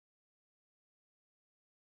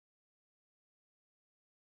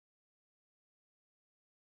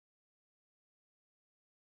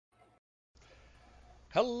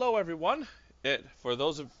Hello, everyone. For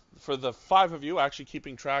the five of you actually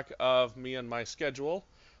keeping track of me and my schedule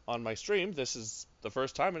on my stream, this is the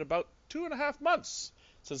first time in about 2.5 months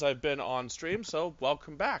since I've been on stream. So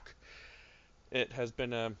welcome back. It has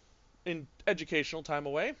been a educational time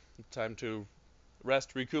away, time to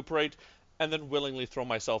rest, recuperate, and then willingly throw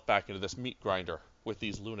myself back into this meat grinder with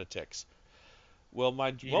these lunatics. Will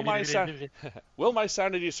my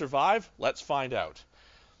sanity survive? Let's find out.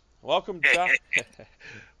 Welcome back.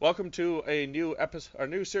 Welcome to a new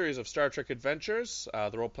new series of Star Trek Adventures,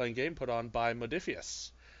 the role-playing game put on by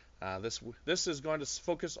Modifius. This is going to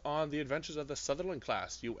focus on the adventures of the Sutherland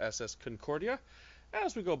class, USS Concordia,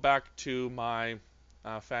 as we go back to my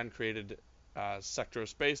fan-created sector of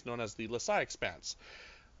space known as the Expanse.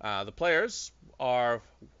 The players are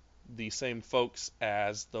the same folks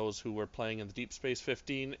as those who were playing in the Deep Space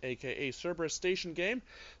 15, aka Cerberus Station game,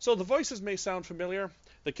 so the voices may sound familiar.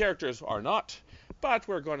 The characters are not, but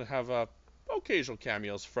we're going to have occasional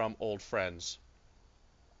cameos from old friends.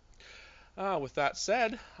 With that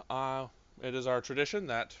said, it is our tradition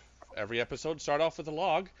that every episode start off with a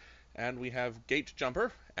log, and we have Gate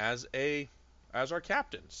Jumper as our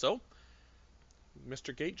captain. So,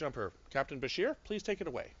 Mr. Gate Jumper, Captain Bashir, please take it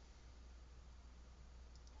away.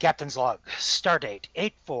 Captain's log, stardate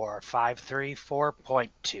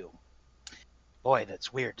 84534.2. Boy,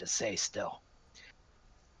 that's weird to say still.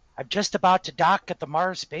 I'm just about to dock at the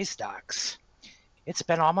Mars Space Docks. It's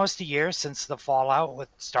been almost a year since the fallout with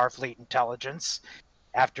Starfleet intelligence,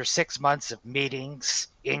 after 6 months of meetings,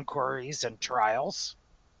 inquiries, and trials,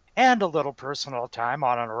 and a little personal time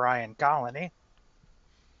on an Orion colony.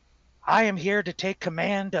 I am here to take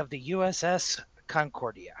command of the USS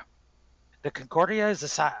Concordia. The Concordia is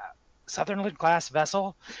a Sutherland-class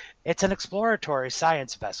vessel. It's an exploratory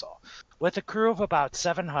science vessel with a crew of about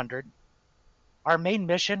 700. Our main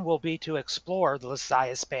mission will be to explore the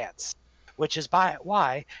Expanse, which is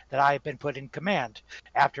why that I have been put in command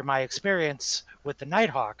after my experience with the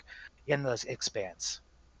Nighthawk in the Expanse.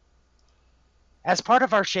 As part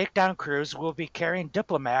of our shakedown cruise, we'll be carrying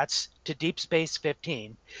diplomats to Deep Space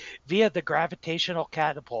 15 via the gravitational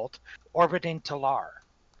catapult orbiting Talar.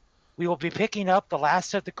 We will be picking up the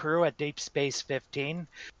last of the crew at Deep Space 15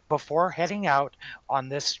 before heading out on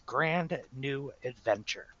this grand new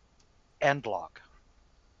adventure. End log.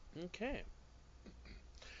 Okay.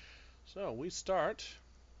 So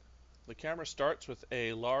the camera starts with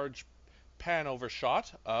a large pan over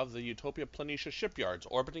shot of the Utopia Planitia shipyards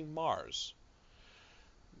orbiting Mars.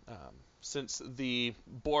 Since the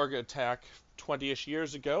Borg attack 20-ish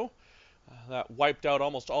years ago, that wiped out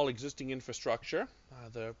almost all existing infrastructure.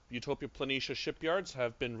 The Utopia Planitia shipyards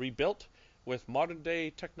have been rebuilt with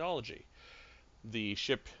modern-day technology.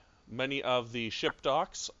 Many of the ship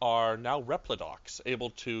docks are now replicadocks,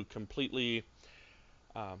 able to completely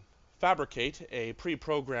fabricate a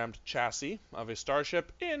pre-programmed chassis of a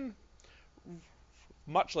starship in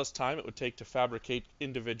much less time it would take to fabricate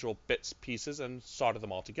individual bits, pieces, and solder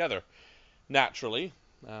them all together. Naturally,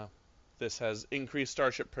 this has increased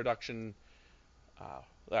starship production,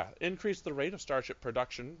 increased the rate of starship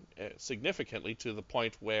production significantly to the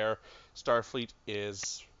point where Starfleet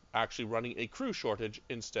is actually running a crew shortage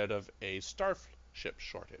instead of a starship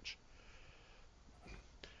shortage.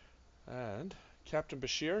 And Captain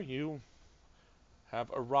Bashir, you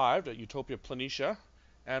have arrived at Utopia Planitia,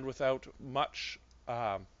 and without much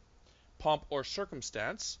pomp or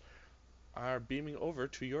circumstance, are beaming over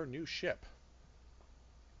to your new ship.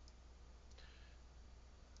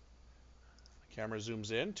 The camera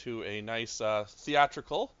zooms in to a nice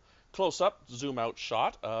theatrical close-up, zoom-out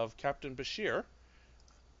shot of Captain Bashir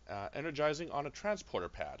energizing on a transporter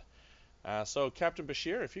pad. So, Captain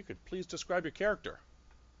Bashir, if you could please describe your character.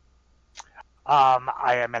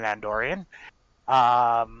 I am an Andorian.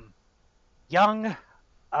 Young.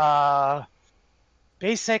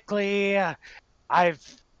 Basically, I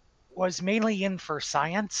was mainly in for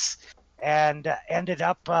science and ended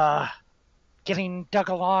up getting dug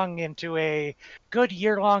along into a good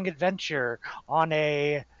year-long adventure on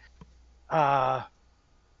a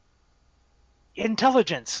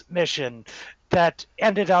intelligence mission that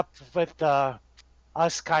ended up with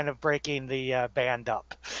us kind of breaking the band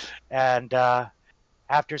up. And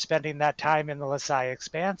after spending that time in the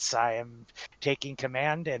Expanse, I am taking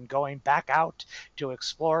command and going back out to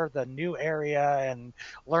explore the new area and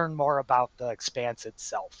learn more about the Expanse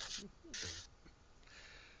itself.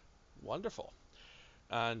 Wonderful.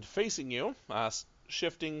 And facing you,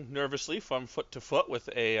 shifting nervously from foot to foot with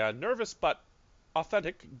a nervous but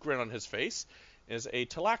authentic grin on his face, is a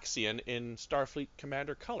Talaxian in Starfleet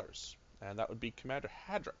Commander colors. And that would be Commander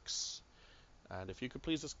Hadrix. And if you could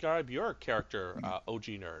please describe your character, OG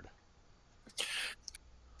Nerd.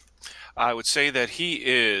 I would say that he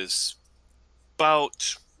is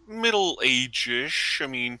about middle age-ish. I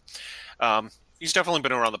mean, he's definitely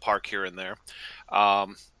been around the park here and there.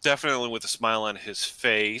 Definitely with a smile on his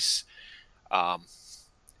face. Um,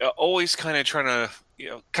 always kind of trying to,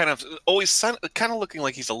 always kind of looking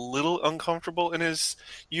like he's a little uncomfortable in his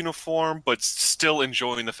uniform, but still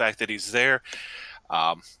enjoying the fact that he's there.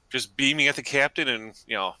 Just beaming at the captain, and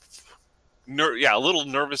a little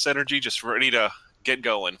nervous energy, just ready to get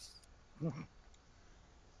going.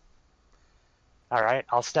 All right,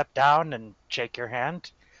 I'll step down and shake your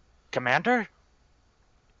hand. Commander?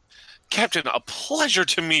 Captain, a pleasure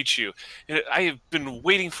to meet you. I have been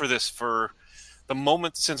waiting for this for the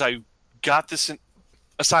moment since I got this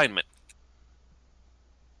assignment.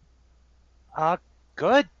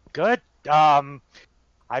 Good.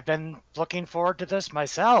 I've been looking forward to this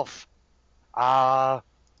myself.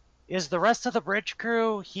 Is the rest of the bridge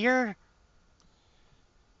crew here?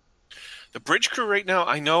 The bridge crew right now,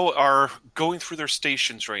 I know, are going through their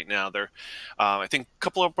stations right now. They're, I think, a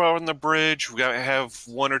couple up on the bridge. We have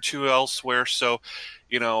one or two elsewhere. So,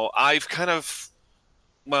 I've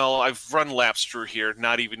I've run laps through here,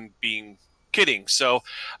 not even being kidding. So,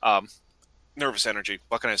 nervous energy.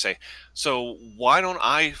 What can I say? So, why don't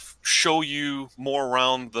I show you more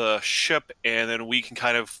around the ship, and then we can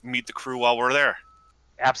kind of meet the crew while we're there?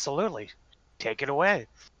 Absolutely. Take it away.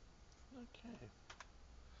 Okay.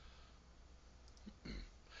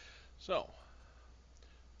 So,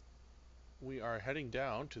 we are heading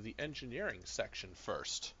down to the engineering section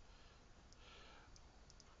first.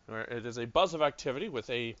 Where it is a buzz of activity with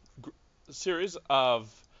a series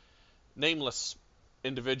of nameless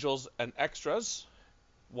individuals and extras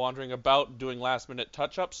wandering about doing last-minute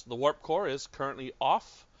touch-ups. The warp core is currently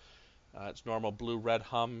off. Its normal blue-red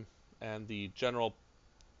hum and the general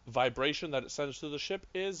vibration that it sends through the ship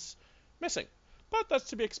is missing, but that's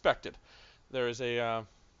to be expected. There is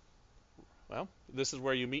this is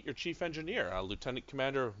where you meet your chief engineer, Lieutenant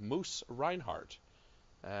Commander Moose Reinhardt.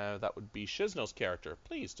 That would be Shizno's character.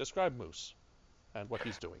 Please describe Moose and what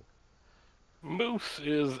he's doing. Moose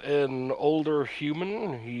is an older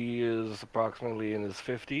human. He is approximately in his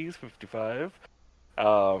 50s, 55.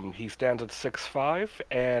 He stands at 6'5",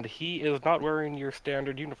 and he is not wearing your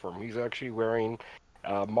standard uniform. He's actually wearing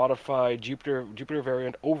modified Jupiter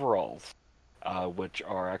variant overalls, which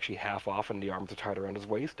are actually half off and the arms are tied around his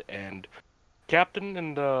waist. And Captain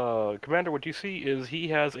and Commander, what you see is he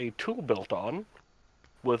has a tool belt on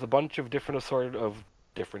with a bunch of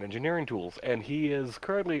different engineering tools, and he is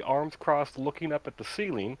currently arms crossed looking up at the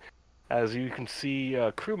ceiling, as you can see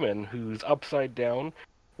a crewman who's upside down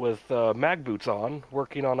with mag boots on,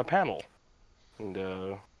 working on a panel.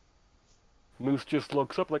 And Moose just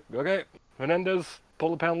looks up like, okay, Menendez,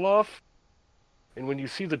 pull the panel off, and when you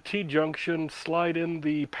see the T-junction, slide in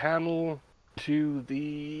the panel to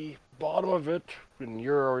the bottom of it in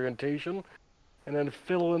your orientation, and then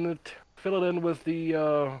fill it in with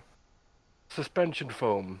the suspension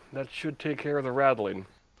foam. That should take care of the rattling.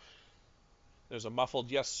 There's a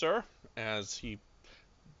muffled yes, sir, as he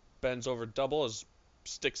bends over double,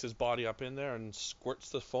 sticks his body up in there and squirts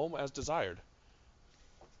the foam as desired.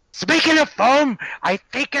 Speaking of foam, I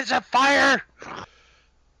think it's a fire!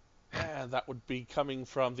 And that would be coming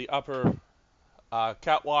from the upper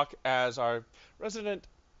catwalk as our resident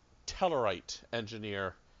Tellarite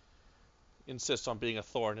engineer insists on being a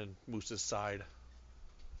thorn in Moose's side.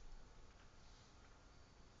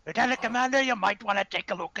 Lieutenant Commander, you might want to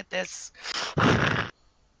take a look at this.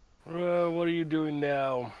 What are you doing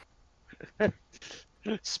now?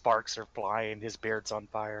 Sparks are flying, his beard's on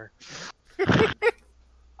fire.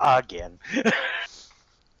 Again.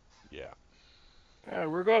 Yeah.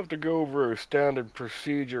 We're going to have to go over a standard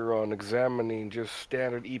procedure on examining just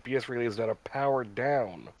standard EPS relays that are powered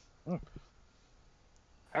down.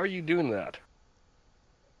 How are you doing that?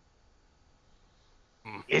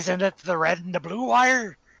 Isn't it the red and the blue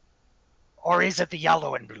wire? Or is it the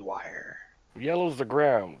yellow and blue wire? Yellow's the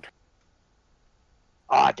ground.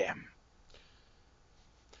 Ah, damn.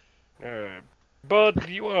 Bud,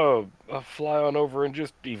 do you want to fly on over and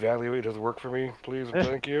just evaluate his work for me, please?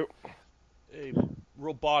 Thank you. A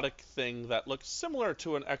robotic thing that looks similar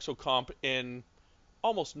to an exocomp in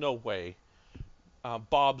almost no way.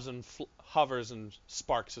 Bobs and hovers and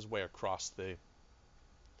sparks his way across the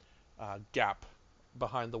gap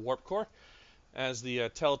behind the warp core as the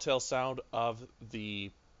telltale sound of the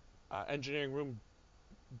engineering room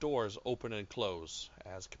doors open and close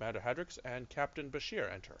as Commander Hedrix and Captain Bashir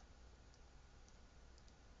enter.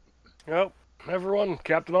 Well, everyone,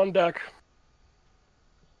 Captain on deck.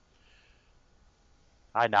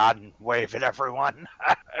 I nod and wave at everyone.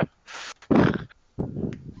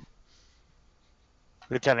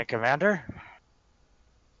 Lieutenant Commander?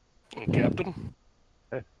 Captain?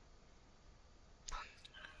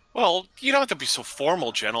 Well, you don't have to be so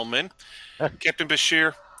formal, gentlemen. Captain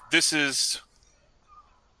Bashir, this is...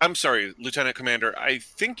 I'm sorry, Lieutenant Commander. I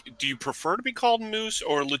think... Do you prefer to be called Moose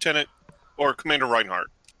or Lieutenant... or Commander Reinhardt?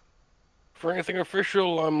 For anything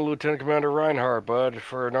official, I'm Lieutenant Commander Reinhardt, but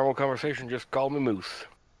for a normal conversation, just call me Moose.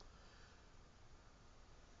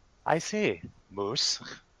 I see. Moose.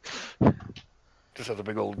 Just has a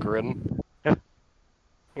big old grin.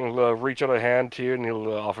 He'll reach out a hand to you, and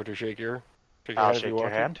he'll offer to shake your I'll hand if shake you your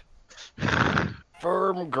want hand. to.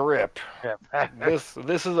 Firm grip.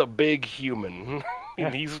 This is a big human.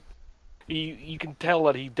 And you can tell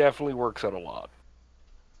that he definitely works out a lot.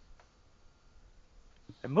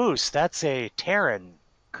 A moose, that's a Terran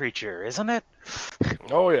creature, isn't it?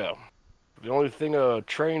 Oh yeah. The only thing a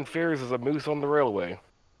train fears is a moose on the railway.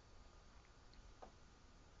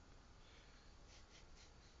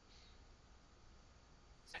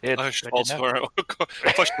 Hush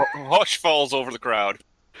falls over the crowd.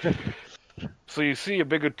 So you see, a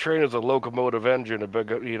bigger train is a locomotive engine.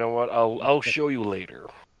 You know what? I'll show you later.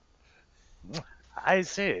 I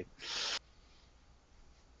see.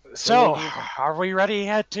 So, are we ready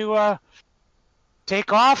to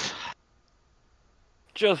take off?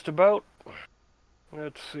 Just about.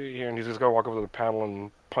 Let's see here. And he's just gonna walk over to the panel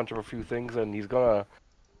and punch up a few things, and he's gonna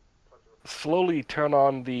slowly turn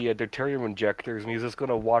on the deuterium injectors, and he's just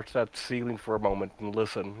gonna watch that ceiling for a moment and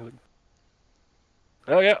listen.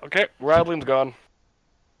 Oh yeah, okay. Radlin's gone.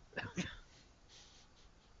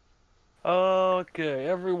 Okay,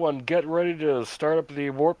 everyone, get ready to start up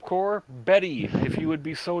the warp core. Betty, if you would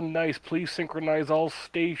be so nice, please synchronize all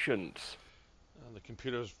stations. The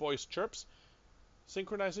computer's voice chirps,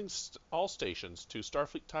 synchronizing all stations to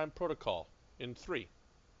Starfleet Time Protocol in 3,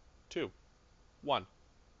 2, 1,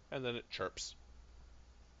 and then it chirps.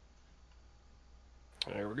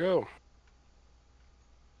 There we go.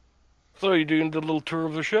 So, you doing the little tour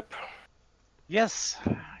of the ship? Yes.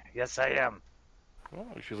 Yes, I am. Oh,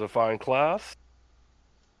 she's a fine class.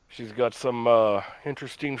 She's got some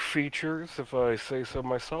interesting features, if I say so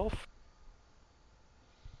myself.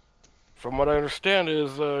 From what I understand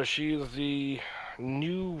is she's the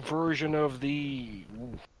new version of the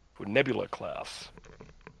Nebula class.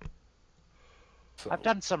 So, I've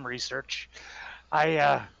done some research.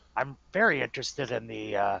 I'm very interested in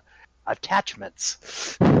the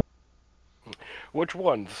attachments. which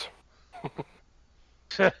ones?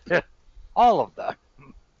 All of them.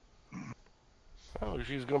 Oh,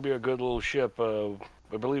 she's going to be a good little ship.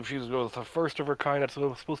 I believe she's the first of her kind that's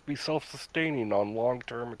supposed to be self-sustaining on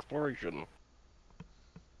long-term exploration.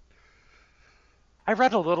 I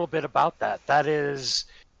read a little bit about that. That is,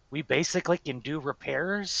 we basically can do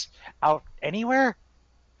repairs out anywhere?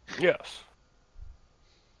 Yes.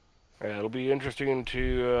 Yeah, it'll be interesting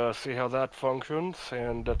to see how that functions,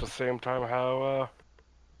 and at the same time how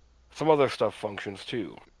some other stuff functions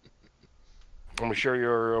too. I'm sure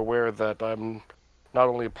you're aware that I'm not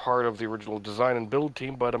only a part of the original design and build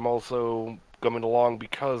team, but I'm also coming along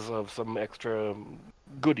because of some extra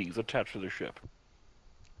goodies attached to the ship.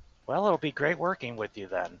 Well, it'll be great working with you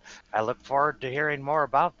then. I look forward to hearing more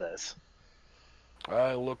about this.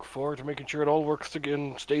 I look forward to making sure it all works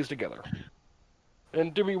and stays together.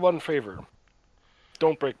 And do me one favor.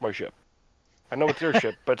 Don't break my ship. I know it's your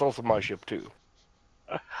ship, but it's also my ship too.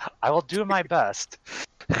 I will do my best.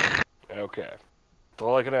 Okay. That's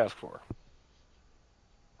all I can ask for.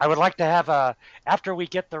 I would like to have after we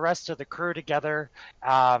get the rest of the crew together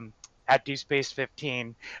at Deep Space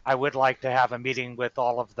 15, I would like to have a meeting with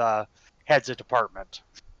all of the heads of department.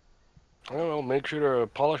 Well, make sure to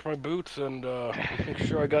polish my boots and make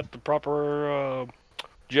sure I got the proper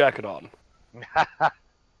jacket on.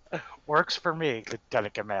 Works for me,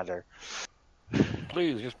 Lieutenant Commander.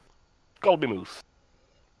 Please, just call me Moose.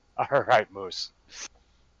 All right, Moose.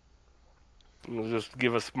 He'll just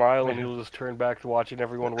give a smile and he'll just turn back to watching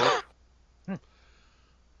everyone work.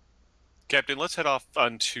 Captain, let's head off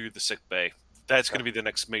onto the sick bay. That's going to be the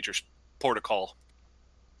next major port of call.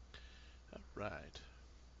 All right.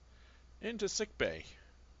 Into sick bay.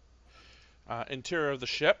 Interior of the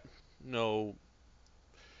ship. No.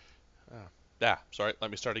 Sorry.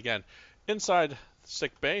 Let me start again. Inside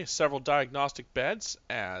sick bay, several diagnostic beds,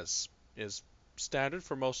 as is standard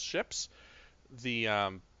for most ships. The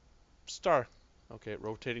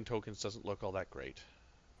rotating tokens doesn't look all that great.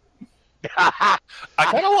 I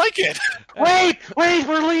kind of like it. Wait,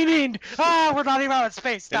 we're leaning. We're not even on a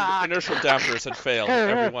space dock. Inertial dampers had failed.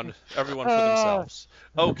 Everyone for themselves.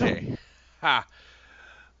 Okay.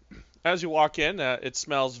 As you walk in, it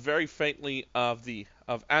smells very faintly of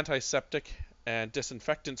antiseptic and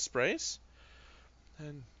disinfectant sprays.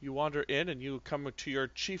 And you wander in, and you come to your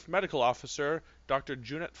chief medical officer, Dr.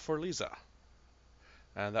 Junet Forliza.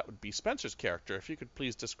 And that would be Spencer's character. If you could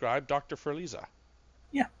please describe Dr. Forliza.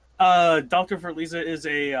 Yeah. Dr. Verliza is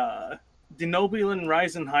a Denobulan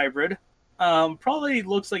Ryzen hybrid. Probably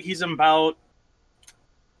looks like he's about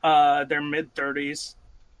their mid-30s.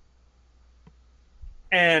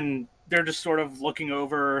 And they're just sort of looking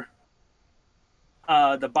over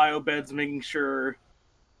the biobeds, making sure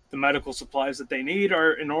the medical supplies that they need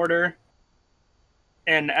are in order.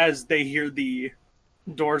 And as they hear the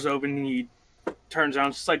doors open, he turns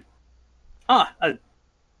around, just like,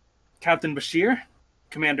 Captain Bashir,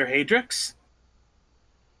 Commander Hadrix.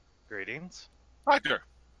 Greetings. Roger,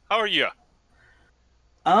 how are you?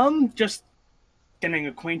 Just getting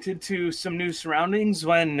acquainted to some new surroundings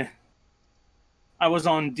when I was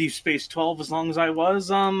on Deep Space 12 as long as I was.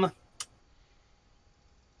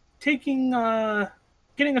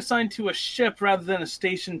 Getting assigned to a ship rather than a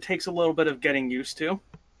station takes a little bit of getting used to.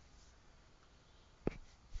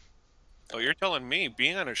 Oh, you're telling me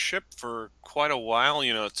being on a ship for quite a while,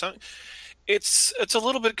 you know, it's a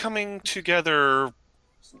little bit coming together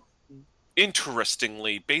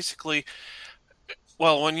interestingly. Basically,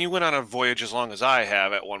 well, when you went on a voyage as long as I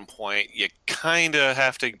have at one point, you kind of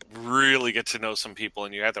have to really get to know some people,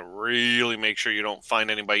 and you have to really make sure you don't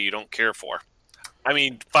find anybody you don't care for. I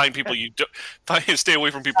mean, find people you don't stay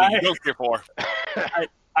away from people you don't care for.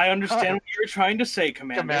 I understand what you're trying to say,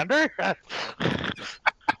 Commander.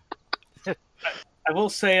 I will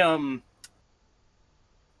say,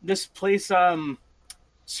 this place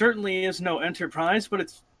certainly is no Enterprise, but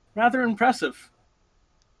it's rather impressive.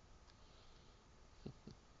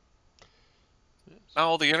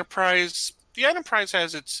 Oh, the Enterprise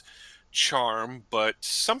has its charm, but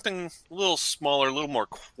something a little smaller, a little more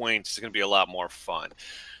quaint is going to be a lot more fun.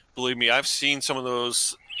 Believe me, I've seen some of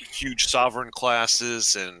those huge Sovereign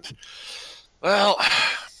classes, and, well,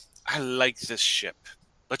 I like this ship.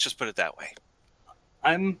 Let's just put it that way.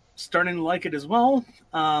 I'm starting to like it as well.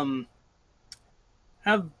 Have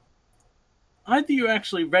either of you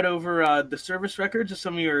actually read over the service records of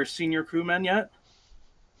some of your senior crewmen yet?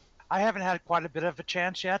 I haven't had quite a bit of a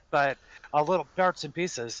chance yet, but a little parts and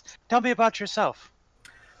pieces. Tell me about yourself.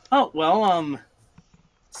 Oh, well, went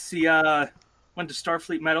to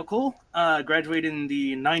Starfleet Medical, graduated in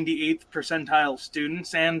the 98th percentile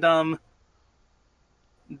students, and,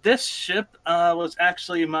 this ship was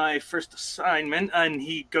actually my first assignment, and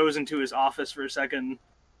he goes into his office for a second,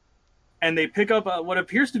 and they pick up what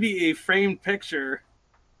appears to be a framed picture.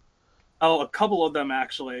 Oh, a couple of them,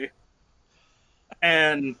 actually.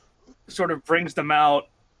 And sort of brings them out,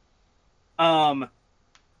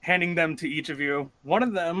 handing them to each of you. One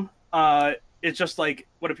of them is just like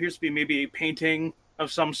what appears to be maybe a painting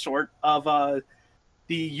of some sort of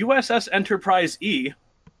the USS Enterprise E.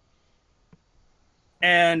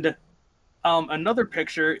 And another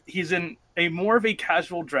picture, he's in a more of a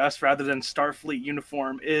casual dress rather than Starfleet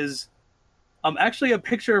uniform, is actually a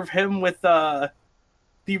picture of him with the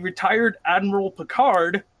retired Admiral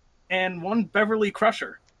Picard and one Beverly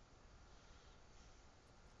Crusher.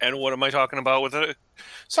 And what am I talking about with a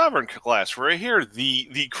Sovereign class right here?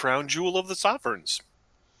 The crown jewel of the Sovereigns.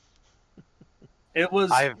 It was...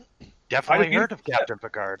 I've definitely heard of Captain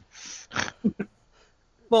Picard.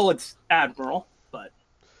 Well, it's Admiral, but...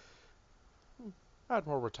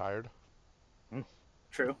 Admiral retired.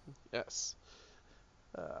 True. Yes.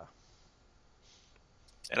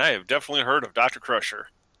 And I have definitely heard of Dr. Crusher.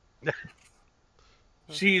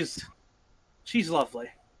 She's lovely.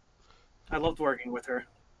 I loved working with her.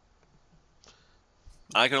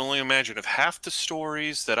 I can only imagine if half the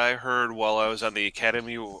stories that I heard while I was on the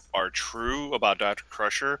Academy are true about Dr.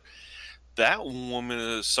 Crusher, that woman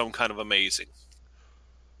is some kind of amazing.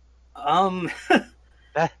 If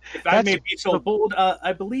I may be so bold,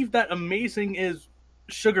 I believe that amazing is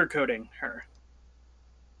sugarcoating her.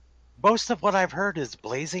 Most of what I've heard is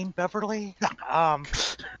blazing, Beverly. That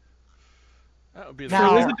would be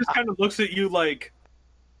Now, Liza just kind of looks at you like,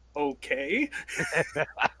 okay.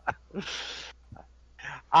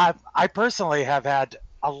 I personally have had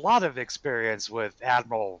a lot of experience with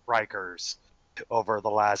Admiral Rikers over the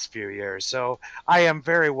last few years, so I am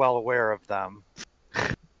very well aware of them.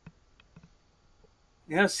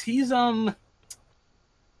 Yes, he's Admiral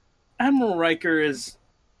Riker is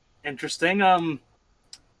interesting. I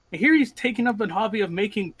hear he's taken up a hobby of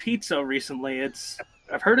making pizza recently.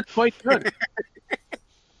 I've heard it's quite good.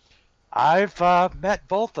 I've met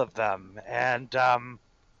both of them, and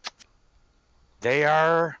they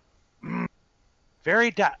are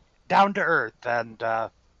very down to earth and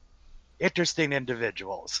interesting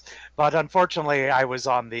individuals. But unfortunately, I was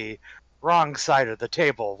on the wrong side of the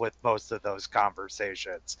table with most of those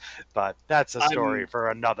conversations. But that's a story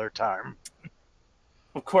for another time.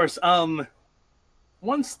 Of course.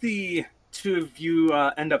 Once the two of you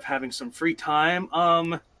end up having some free time,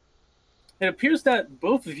 it appears that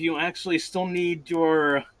both of you actually still need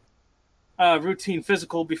your routine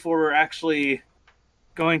physical before we're actually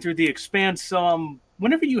going through the Expanse. So,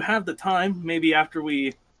 whenever you have the time, maybe after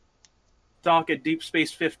we dock at Deep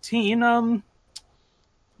Space 15,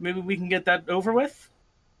 maybe we can get that over with?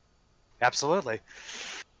 Absolutely.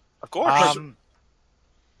 Of course.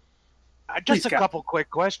 Just a couple quick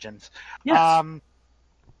questions. Yes.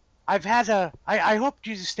 I've had I hope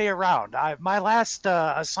you stay around. My last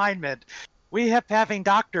assignment, we have having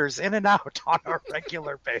doctors in and out on a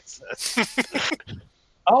regular basis.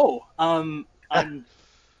 Oh, I'm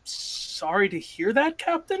sorry to hear that,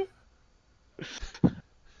 Captain.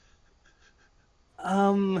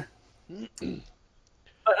 But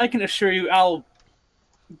I can assure you I'll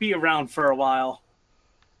be around for a while.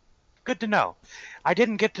 Good to know. I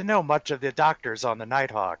didn't get to know much of the doctors on the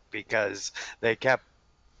Nighthawk because they kept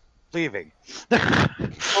leaving.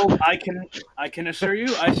 Oh, I can assure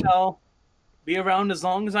you I shall be around as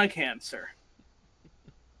long as I can, sir.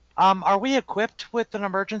 Are we equipped with an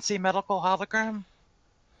emergency medical hologram?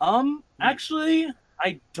 Actually,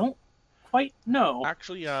 I don't quite know.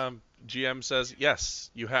 Actually, GM says yes,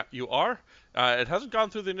 you are. It hasn't gone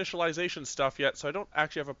through the initialization stuff yet, so I don't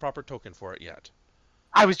actually have a proper token for it yet.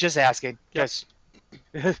 I was just asking. Yes.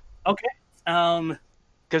 Okay.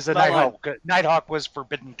 Because the Nighthawk was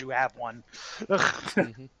forbidden to have one.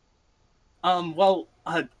 Well,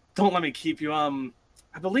 don't let me keep you.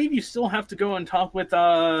 I believe you still have to go and talk with,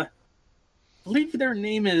 I believe their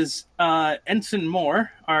name is, Ensign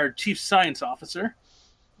Moore, our Chief Science Officer.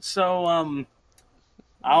 So,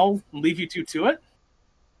 I'll leave you two to it.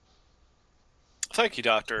 Thank you,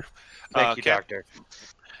 Doctor. Thank you, Doctor.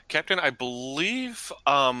 Captain, I believe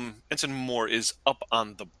Ensign Moore is up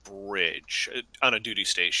on the bridge on a duty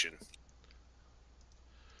station.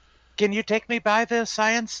 Can you take me by the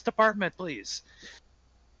science department, please?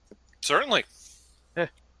 Certainly.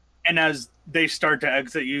 And as they start to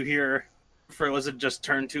exit, you hear Ferlizard just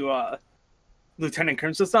turn to Lieutenant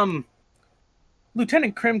Krim. Says,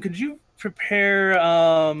 Lieutenant Krim, could you prepare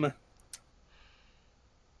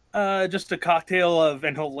just a cocktail of,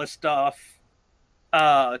 and he'll list off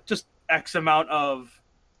just X amount of,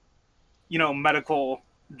 medical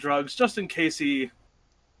drugs, just in case he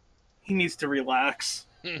needs to relax.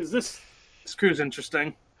 Because this crew's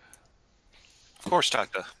interesting. Of course,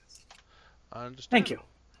 Doctor. Understand. Thank you.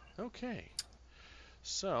 Okay.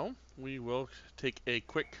 So, we will take a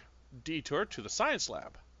quick detour to the science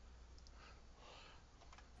lab,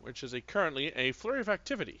 which is currently a flurry of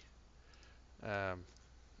activity.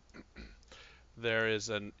 There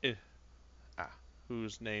is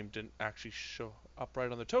whose name didn't actually show up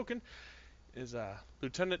right on the token, is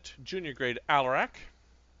Lieutenant Junior Grade Alarak,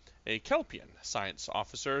 a Kelpian science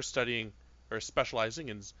officer studying or specializing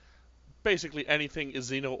in basically anything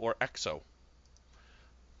Xeno or Exo,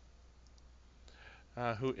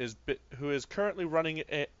 who is currently running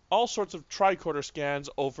all sorts of tricorder scans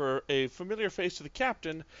over a familiar face to the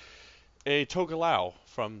captain, a Togalau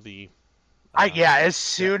from the. As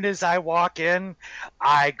soon as I walk in,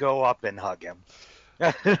 I go up and hug him.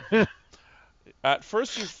 At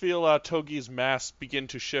first, you feel Togi's mass begin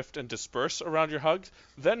to shift and disperse around your hug.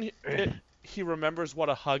 Then he remembers what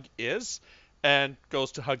a hug is and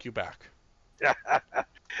goes to hug you back.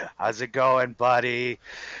 How's it going, buddy?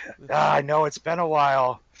 I know it's been a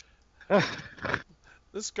while.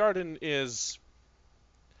 This garden is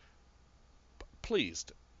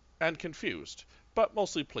pleased and confused, but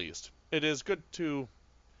mostly pleased. It is good to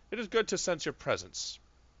sense your presence.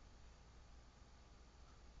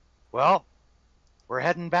 Well, we're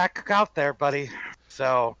heading back out there, buddy.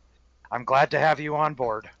 So, I'm glad to have you on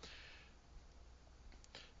board.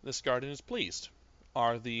 This garden is pleased.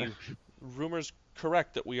 Are the rumors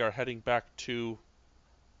correct that we are heading back to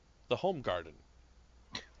the home garden?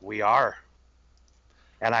 We are.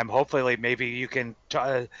 And I'm hopefully maybe you can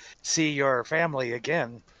see your family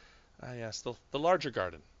again. Yes, the larger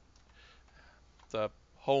garden. The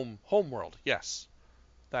home world, yes.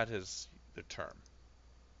 That is the term.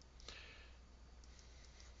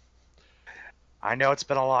 I know it's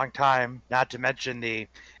been a long time, not to mention the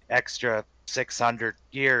extra 600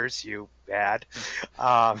 years you had.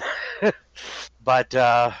 But,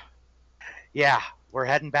 yeah, we're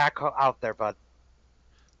heading back out there, bud.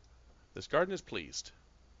 This garden is pleased.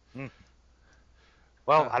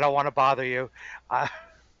 Well, I don't want to bother you.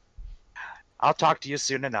 I'll talk to you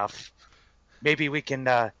soon enough. Maybe we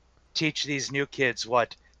can teach these new kids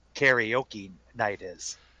what karaoke night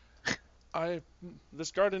is.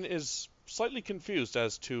 This garden is slightly confused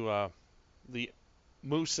as to the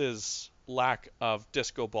moose's lack of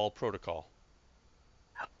disco ball protocol.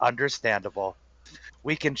 Understandable.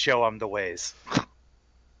 We can show them the ways.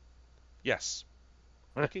 Yes.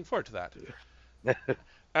 Looking forward to that.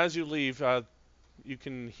 As you leave, you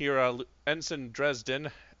can hear Ensign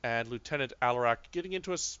Dresden and Lieutenant Alarak getting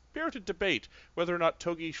into a spirited debate whether or not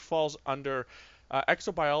Togi falls under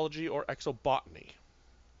exobiology or exobotany.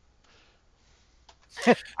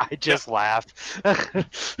 I just laughed.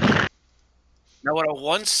 Now, what I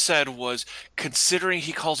once said was, considering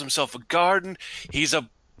he calls himself a garden, it's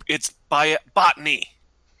botany.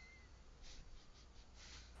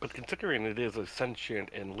 But considering it is a sentient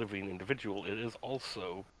and living individual, it is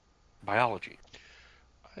also biology.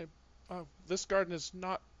 This garden is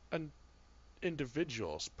not an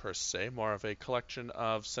individuals per se, more of a collection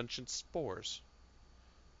of sentient spores.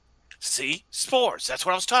 See? Spores. That's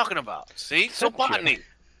what I was talking about. See? So botany.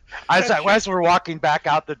 As we're walking back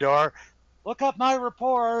out the door, look up my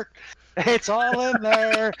report. It's all in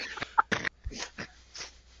there.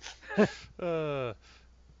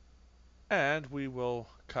 And we will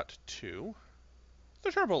cut to the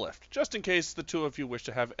turbolift, just in case the two of you wish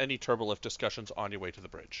to have any turbolift discussions on your way to the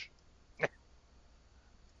bridge.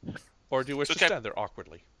 Or do you wish to stand there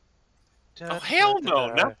awkwardly? Oh, hell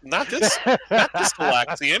no. Not this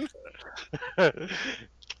Galaxian.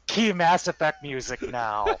 Key Mass Effect music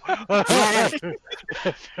now.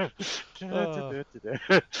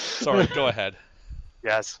 Sorry, go ahead.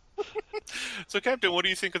 Yes. So, Captain, what do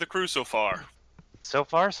you think of the crew so far? So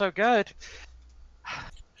far, so good.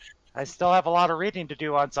 I still have a lot of reading to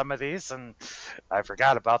do on some of these, and I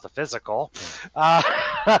forgot about the physical.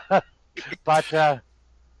 But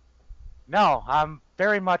no, I'm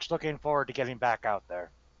very much looking forward to getting back out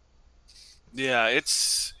there. Yeah, it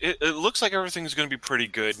looks like everything's going to be pretty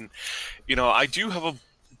good, and I do have a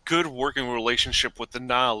good working relationship with the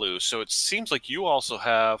Nalu, so it seems like you also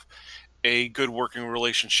have a good working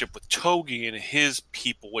relationship with Togi and his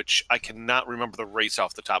people, which I cannot remember the race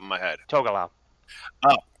off the top of my head. Togalau.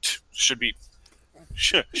 Oh, should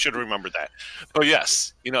remember that. But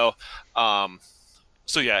yes, so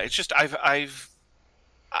yeah, it's just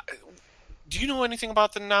do you know anything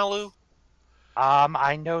about the Nalu?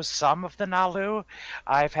 I know some of the Nalu.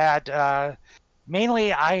 I've had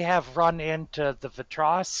mainly I have run into the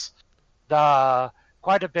Vitros,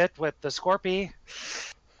 quite a bit with the Scorpy,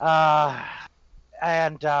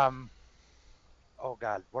 and oh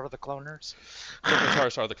god, what are the cloners? The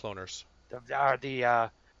Vitars are the cloners. Are the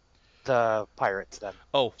pirates then?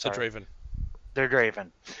 Oh, sorry. the Draven. The Draven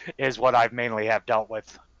is what I've mainly have dealt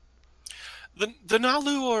with. The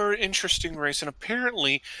Nalu are an interesting race, and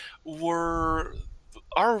apparently our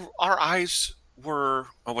eyes were,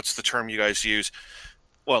 what's the term you guys use?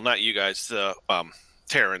 Well, not you guys, the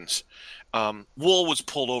Terrans. Wool was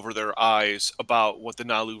pulled over their eyes about what the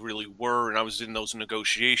Nalu really were, and I was in those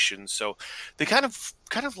negotiations, so they kind of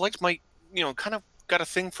liked my, kind of got a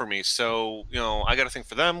thing for me. So, I got a thing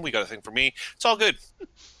for them, we got a thing for me. It's all good.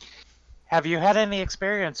 Have you had any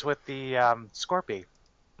experience with the Scorpy?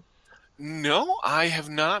 No, I have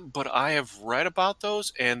not, but I have read about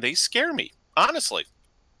those, and they scare me, honestly.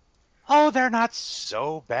 Oh, they're not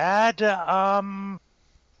so bad. Yeah.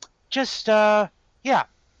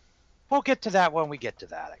 We'll get to that when we get to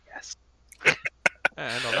that, I guess.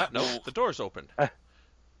 And on that note, the doors open.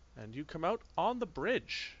 And you come out on the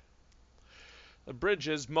bridge. The bridge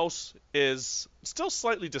is still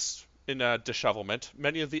slightly in dishevelment.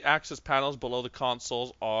 Many of the access panels below the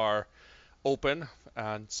consoles are open,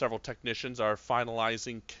 and several technicians are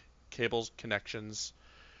finalizing cables connections.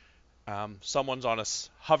 Someone's on a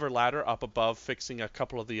hover ladder up above fixing a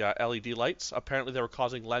couple of the LED lights. Apparently they were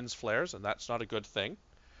causing lens flares, and that's not a good thing.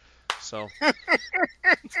 So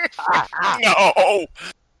no.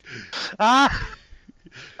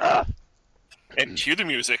 And cue the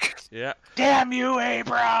music. Yeah. Damn you,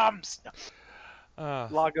 Abrams!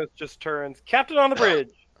 Lagos just turns Captain on the bridge.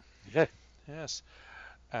 Yes.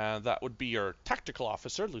 And that would be your tactical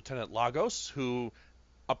officer, Lieutenant Lagos, who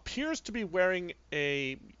appears to be wearing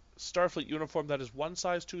a Starfleet uniform that is one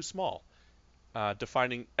size too small,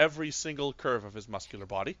 defining every single curve of his muscular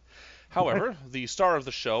body. However, the star of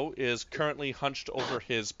the show is currently hunched over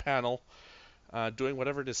his panel, doing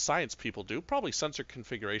whatever it is science people do, probably sensor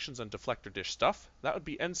configurations and deflector dish stuff. That would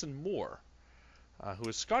be Ensign Moore, who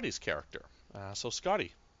is Scotty's character. So,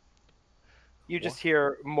 Scotty, You just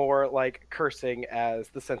hear more like cursing as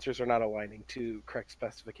the sensors are not aligning to correct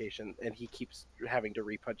specification, and he keeps having to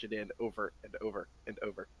repunch it in over and over and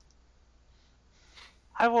over.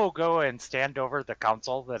 I will go and stand over the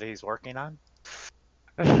console that he's working on.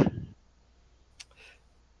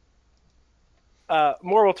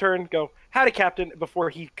 Moore will turn, go, "Howdy, Captain," before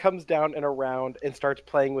he comes down and around and starts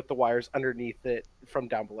playing with the wires underneath it from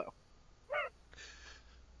down below.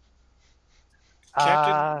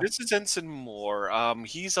 Captain, this is Ensign Moore.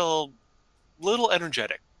 He's a little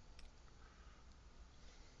energetic.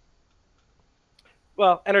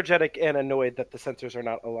 Well, energetic and annoyed that the sensors are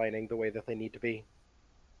not aligning the way that they need to be.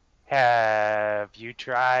 Have you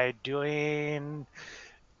tried doing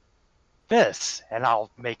this? And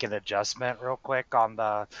I'll make an adjustment real quick on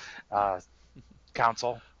the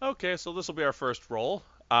console. Okay, so this will be our first roll.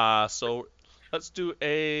 So let's do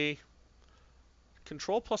a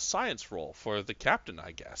control plus science roll for the captain,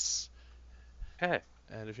 I guess. Okay.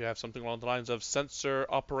 And if you have something along the lines of sensor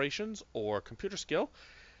operations or computer skill,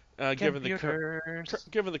 given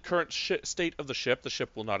the current state of the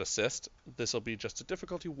ship will not assist. This will be just a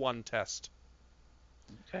difficulty 1 test.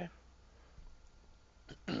 Okay.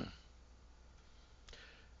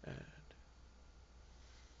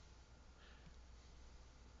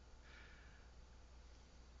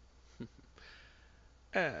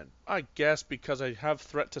 And I guess because I have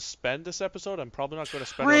threat to spend this episode, I'm probably not going to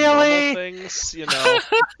spend on normal things. You know,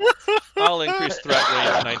 I'll increase threat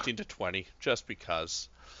range 19 to 20 just because.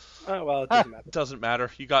 Oh well, it doesn't matter. Doesn't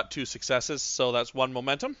matter. You got 2 successes, so that's 1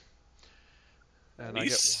 momentum, and Nice.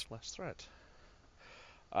 I get less threat.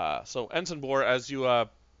 So Ensign Moore, as you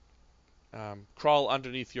crawl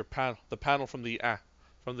underneath your the panel from the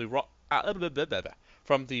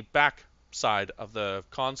back side of the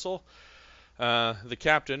console. The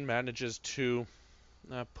captain manages to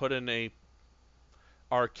put in a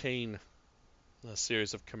arcane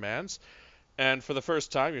series of commands, and for the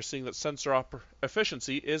first time you're seeing that sensor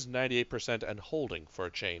efficiency is 98% and holding for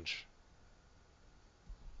a change.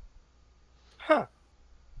 Huh.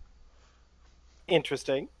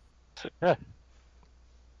 Interesting.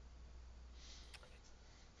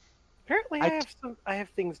 Apparently I have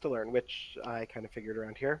things to learn, which I kind of figured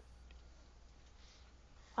around here.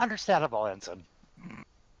 Understandable, Ensign.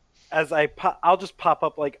 As I'll just pop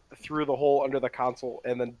up like through the hole under the console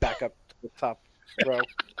and then back up to the top row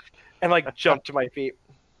and like jump to my feet.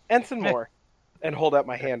 Ensign Moore, and hold out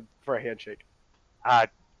my hand for a handshake.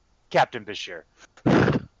 Captain Bashir.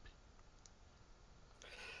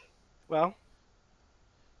 Well,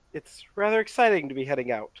 it's rather exciting to be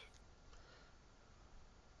heading out.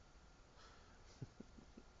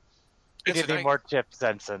 If you need more tips,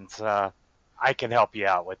 Ensigns, I can help you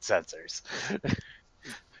out with sensors.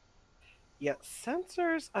 Yeah,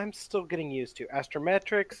 sensors I'm still getting used to.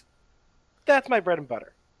 Astrometrics, that's my bread and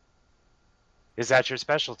butter. Is that your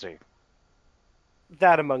specialty?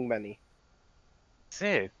 That among many.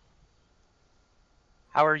 See.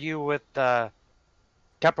 How are you with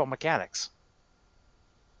temporal mechanics?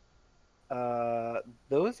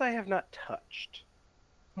 Those I have not touched.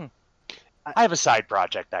 I have a side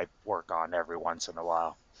project I work on every once in a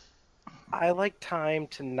while. I like time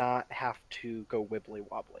to not have to go wibbly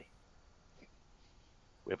wobbly.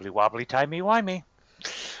 Wibbly wobbly, timey wimey.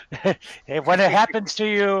 When it happens to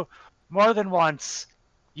you more than once,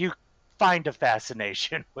 you find a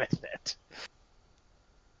fascination with it.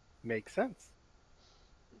 Makes sense.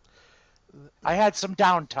 I had some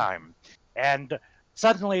downtime, and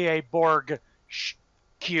suddenly a Borg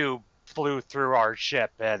cube flew through our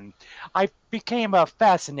ship, and I became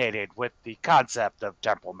fascinated with the concept of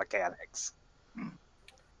temporal mechanics.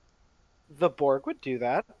 The Borg would do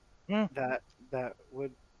that. Hmm. That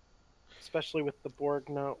would, especially with the Borg.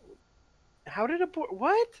 No, how did a Borg?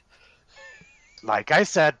 What? Like I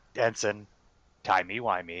said, Ensign, timey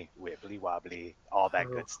wimey, wibbly wobbly, all that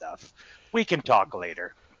good stuff. We can talk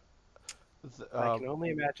later. I can only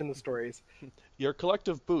imagine the stories. Your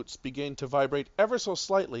collective boots begin to vibrate ever so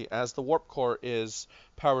slightly as the warp core is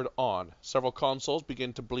powered on. Several consoles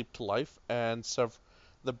begin to bleep to life, and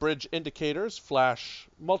the bridge indicators flash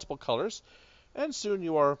multiple colors, and soon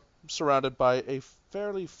you are surrounded by a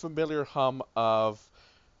fairly familiar hum of,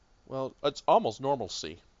 well, it's almost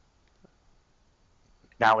normalcy.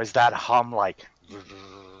 Now, is that hum like...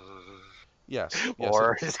 Yes.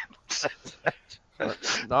 Or...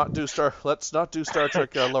 Let's not do Star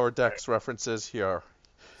Trek Lower Decks references here.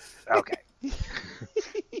 Okay.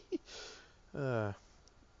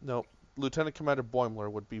 No, Lieutenant Commander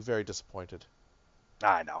Boimler would be very disappointed.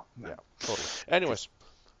 I know. Yeah, totally. Anyways.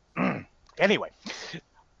 Anyway.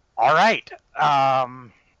 All right.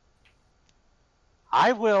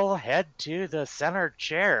 I will head to the center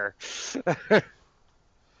chair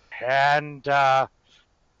and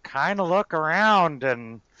kind of look around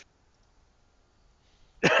and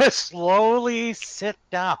slowly sit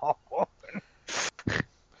down.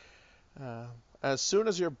 As soon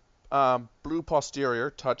as your blue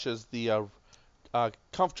posterior touches the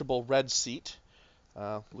comfortable red seat,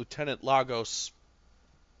 Lieutenant Lagos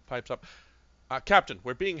pipes up. Captain,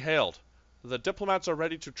 we're being hailed. The diplomats are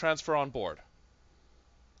ready to transfer on board.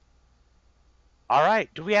 All right.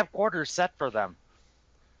 Do we have quarters set for them?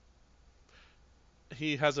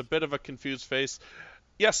 He has a bit of a confused face.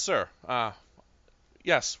 Yes, sir.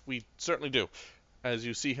 Yes, we certainly do. As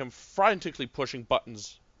you see him frantically pushing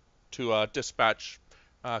buttons to dispatch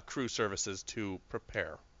crew services to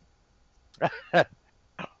prepare. All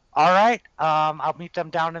right. I'll meet them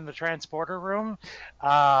down in the transporter room.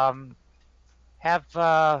 Have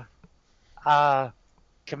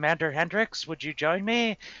Commander Hendricks, would you join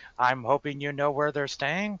me? I'm hoping you know where they're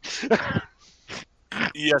staying.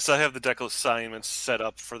 Yes, I have the deck assignments set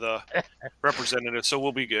up for the representative, so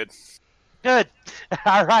we'll be good. Good.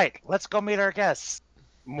 All right. Let's go meet our guests.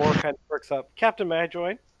 More kind of perks up. Captain, may I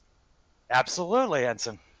join? Absolutely,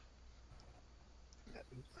 Ensign.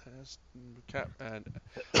 And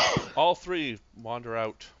all three wander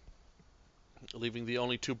out, leaving the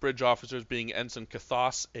only two bridge officers being Ensign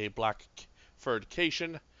Cathos, a black-furred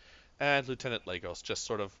Cation, and Lieutenant Lagos, just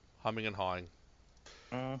sort of humming and hawing.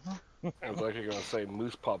 Mm-hmm. I was actually going to say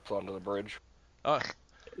Moose pops onto the bridge. I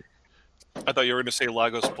thought you were going to say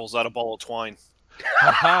Lagos pulls out a ball of twine.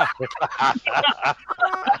 Okay.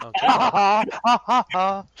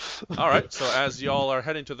 All right, so as y'all are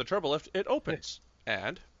heading to the turbolift, it opens,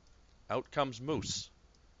 and out comes Moose.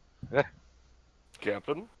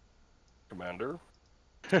 Captain, Commander.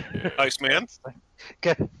 Nice man.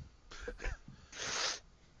 Good.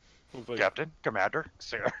 He's like, Captain, Commander,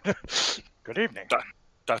 sir. Good evening.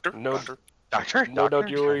 Doctor? No, Doctor? no doubt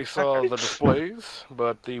Doctor? you already saw the displays,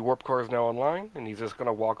 but the warp core is now online, and he's just going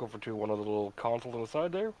to walk over to one of the little consoles on the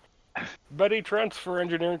side there. Betty, transfer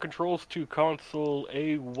engineering controls to console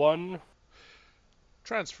A1.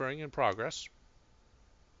 Transferring in progress.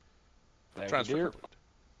 Thank Transfer you, dear. complete.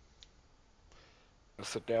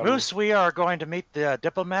 Sit down. Moose, we are going to meet the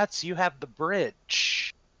diplomats. You have the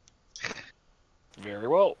bridge. Very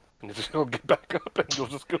well. And you just go get back up, and you'll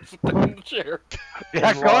just go sit down in the chair.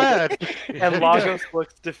 Yeah, And go ahead. And Lagos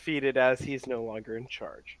looks defeated as he's no longer in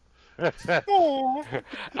charge.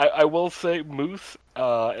 I will say, Moose,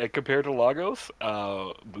 compared to Lagos,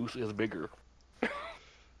 Moose is bigger.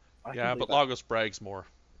 Yeah, but Lagos brags more.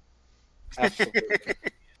 Absolutely.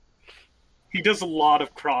 He does a lot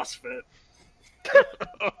of CrossFit.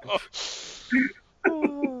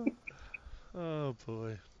 Oh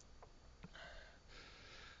boy.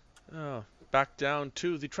 Oh, back down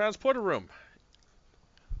to the transporter room.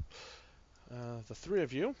 The three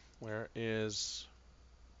of you, where is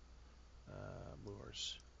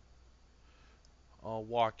Moors? I'll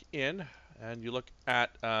walk in, and you look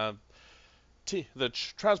at the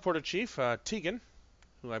transporter chief, Tegan,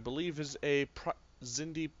 who I believe is a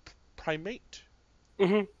Zindi primate.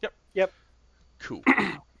 Mm-hmm. Yep. Cool.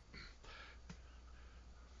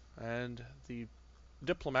 And the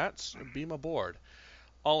diplomats beam aboard.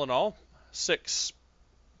 All in all, six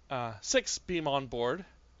beam on board.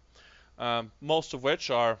 Most of which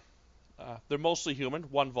are they're mostly human.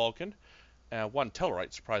 One Vulcan, one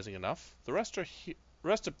Tellarite, surprising enough. The rest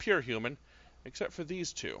are pure human, except for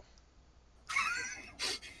these two,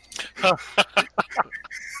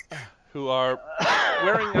 who are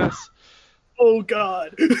wearing us. Oh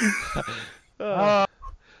God.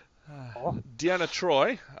 Deanna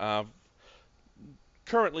Troy,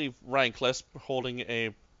 currently rankless, holding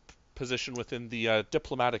a position within the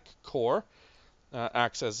diplomatic corps,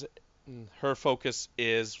 acts as her focus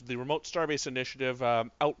is the remote starbase initiative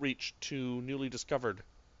outreach to newly discovered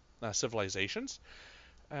civilizations,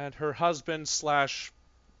 and her husband slash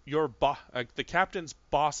the captain's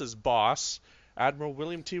boss's boss, Admiral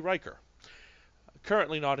William T. Riker,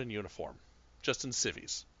 currently not in uniform, just in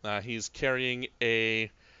civvies. He's carrying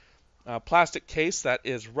a plastic case that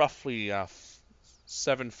is roughly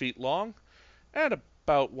 7 feet long and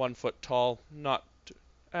about 1 foot tall,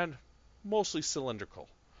 and mostly cylindrical.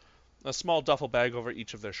 A small duffel bag over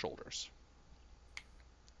each of their shoulders.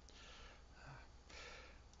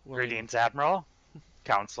 Greetings, Admiral.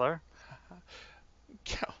 Counselor.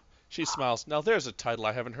 She smiles. Now there's a title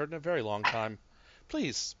I haven't heard in a very long time.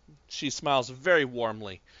 Please. She smiles very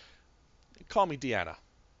warmly. Call me Deanna.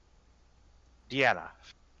 Deanna.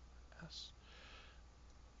 Yes.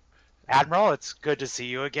 Admiral, it's good to see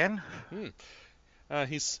you again.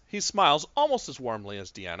 He smiles almost as warmly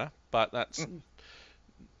as Deanna, but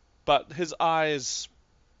his eyes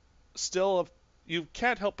still, you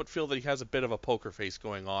can't help but feel that he has a bit of a poker face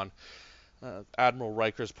going on. Admiral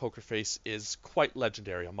Riker's poker face is quite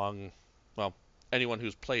legendary among, well, anyone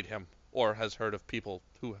who's played him or has heard of people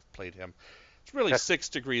who have played him. It's really 6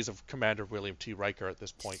 degrees of Commander William T. Riker at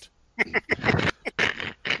this point.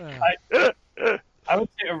 I would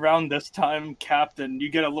say around this time, Captain, you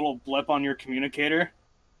get a little blip on your communicator.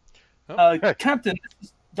 Oh. Captain, this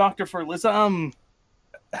is Dr. Ferliza.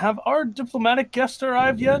 Have our diplomatic guests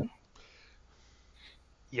arrived yet?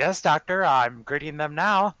 Yes, Doctor. I'm greeting them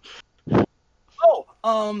now.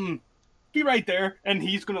 Oh, be right there, and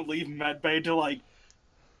he's gonna leave medbay to like.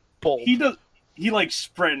 Bolt. He like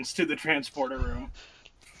sprints to the transporter room.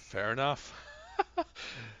 Fair enough.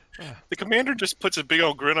 The commander just puts a big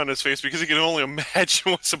old grin on his face because he can only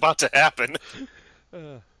imagine what's about to happen.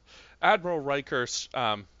 Admiral Riker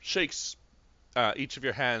shakes each of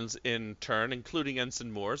your hands in turn, including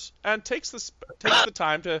Ensign Moore's, and takes the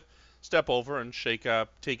time to step over and shake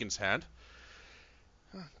Tegan's hand.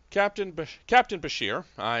 Captain Bashir,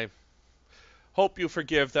 I hope you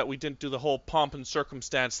forgive that we didn't do the whole pomp and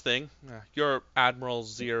circumstance thing. Your Admiral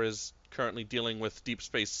Zier is currently dealing with Deep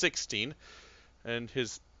Space 16, and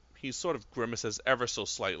he sort of grimaces ever so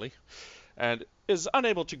slightly, and is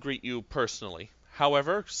unable to greet you personally.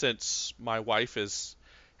 However, since my wife is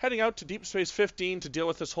heading out to Deep Space 15 to deal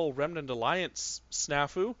with this whole Remnant Alliance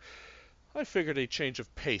snafu, I figured a change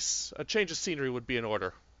of pace, a change of scenery would be in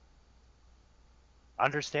order.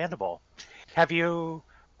 Understandable. Have you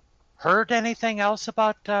heard anything else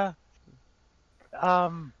about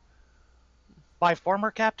my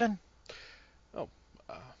former captain?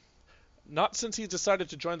 Not since he decided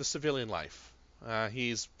to join the civilian life.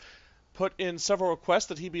 He's put in several requests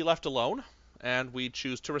that he be left alone, and we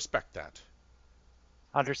choose to respect that.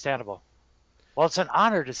 Understandable. Well, it's an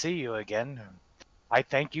honor to see you again. I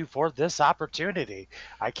thank you for this opportunity.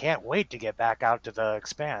 I can't wait to get back out to the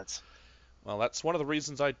Expanse. Well, that's one of the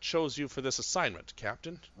reasons I chose you for this assignment,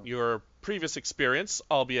 Captain. Your previous experience,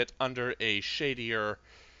 albeit under a shadier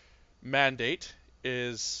mandate,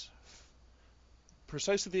 is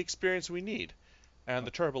precisely the experience we need. And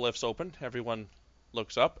the turbolifts open, everyone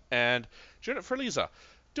looks up, and Janet Ferliza,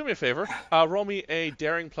 do me a favor, roll me a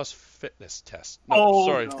daring plus fitness test. No.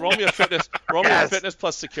 Roll me a fitness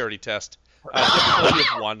plus security test. Difficulty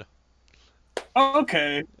of 1.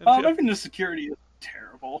 Okay. My fitness security is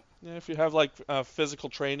terrible. Yeah, if you have like physical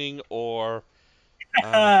training or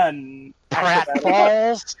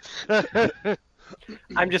pratfalls.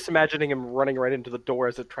 I'm just imagining him running right into the door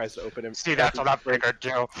as it tries to open him. See, that's what I'm figuring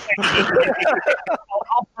too.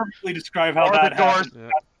 I'll perfectly describe how that happens. Yeah.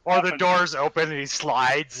 Or the doors open and he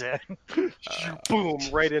slides in. Boom!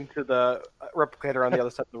 Right into the replicator on the other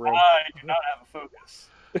side of the room. I do not have a focus.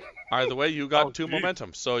 Either way, you got 2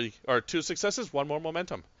 momentum. So, or 2 successes, 1 more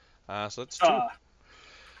momentum. So that's 2.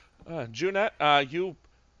 Junette, you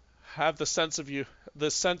have the sense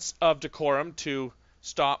of decorum to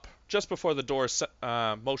stop just before the door's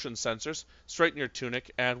motion sensors, straighten your tunic,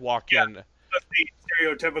 and walk in. That's the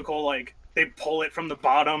stereotypical, like, they pull it from the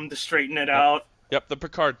bottom to straighten it out. Yep,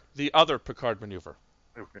 the other Picard maneuver.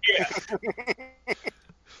 Yeah.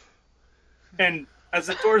 And as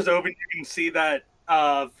the doors open, you can see that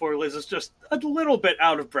Liz is just a little bit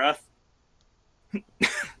out of breath.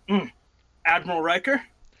 Admiral Riker?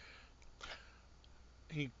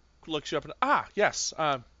 He looks you up and, yes,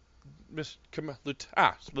 sorry,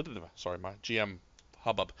 my GM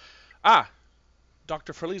hubbub.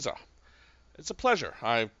 Dr. Ferliza. It's a pleasure.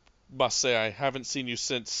 I must say I haven't seen you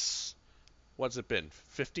since, what's it been,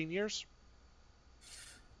 15 years?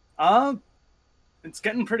 It's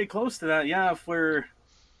getting pretty close to that, yeah. If we're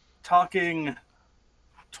talking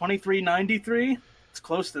 2393, it's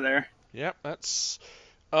close to there. Yep, that's...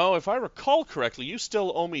 Oh, if I recall correctly, you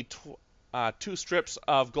still owe me 2 strips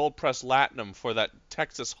of gold-pressed latinum for that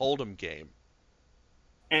Texas Hold'em game.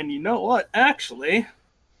 And you know what? Actually,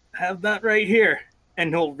 I have that right here.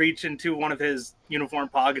 And he'll reach into one of his uniform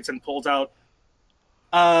pockets and pulls out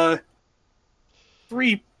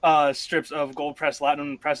 3 strips of gold-pressed latinum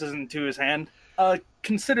and presses into his hand.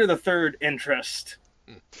 Consider the 3rd interest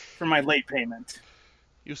for my late payment.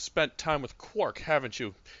 You spent time with Quark, haven't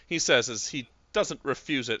you? He says as he doesn't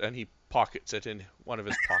refuse it and he pockets it in one of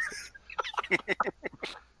his pockets.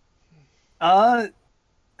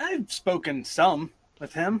 I've spoken some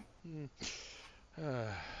with him.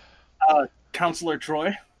 Counselor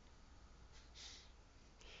Troy.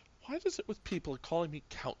 Why does it with people calling me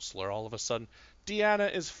counselor all of a sudden?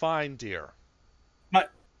 Deanna is fine, dear.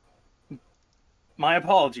 My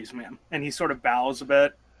apologies, ma'am. And he sort of bows a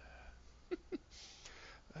bit.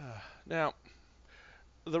 Now,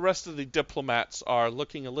 the rest of the diplomats are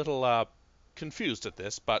looking a little confused at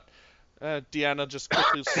this, but Deanna just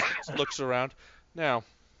quickly looks around. Now,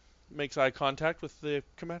 makes eye contact with the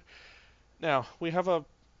commander. Now, we have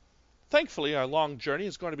thankfully, our long journey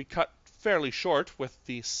is going to be cut fairly short with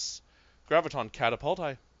the graviton catapult.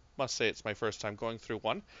 I must say it's my first time going through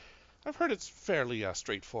one. I've heard it's fairly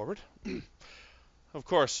straightforward. Of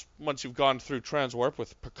course, once you've gone through transwarp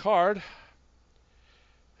with Picard,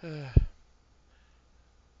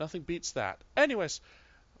 nothing beats that. Anyways,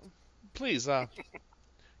 please, our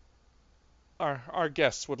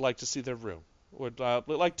guests would like to see their room. Would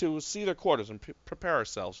like to see their quarters and prepare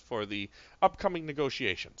ourselves for the upcoming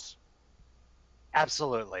negotiations.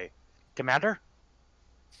 Absolutely. Commander?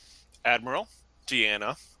 Admiral,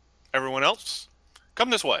 Deanna, everyone else, come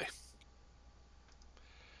this way.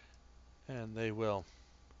 And they will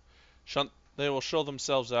show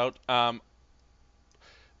themselves out.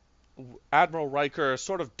 Admiral Riker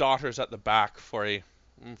sort of dodders at the back for a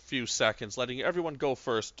few seconds, letting everyone go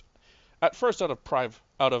first. At first, out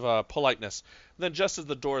of politeness. Then, just as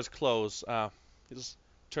the doors close, he just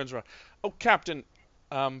turns around. Oh, Captain,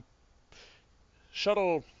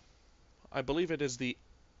 shuttle, I believe it is the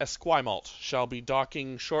Esquimalt, shall be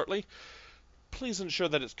docking shortly. Please ensure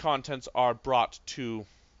that its contents are brought to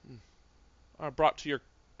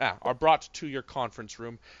your conference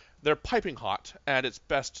room. They're piping hot, and it's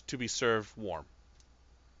best to be served warm.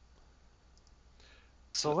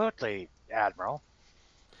 Absolutely, Admiral.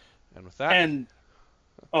 And with that,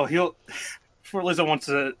 before Lizzo wants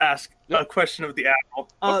to ask a question of the Admiral.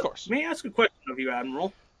 Of course. May I ask a question of you,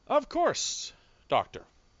 Admiral? Of course, Doctor.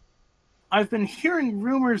 I've been hearing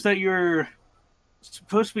rumors that you're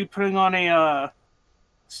supposed to be putting on a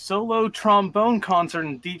solo trombone concert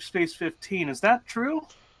in Deep Space 15. Is that true?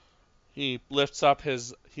 He lifts up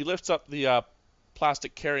the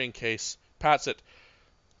plastic carrying case, pats it.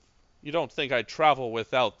 You don't think I'd travel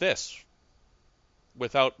without this?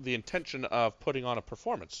 Without the intention of putting on a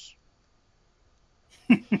performance?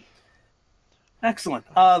 Excellent.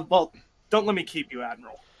 Well, don't let me keep you,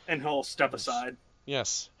 Admiral. And he'll step aside.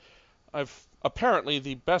 Yes. Apparently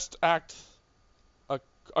the best act,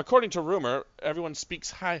 according to rumor, everyone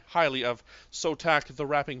speaks highly of Sotak the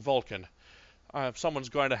Rapping Vulcan. Someone's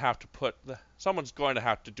going to have to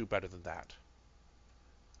do better than that.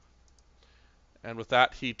 And with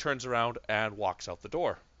that, he turns around and walks out the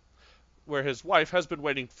door, where his wife has been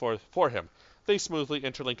waiting for him. They smoothly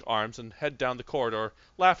interlink arms and head down the corridor,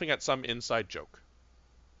 laughing at some inside joke.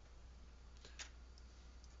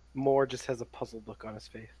 Moore just has a puzzled look on his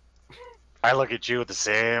face. I look at you the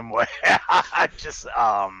same way. Just,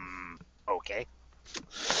 okay.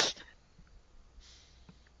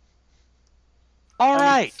 All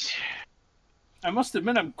right. I must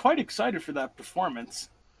admit, I'm quite excited for that performance.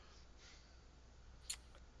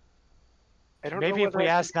 Maybe if we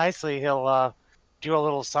ask nicely, he'll do a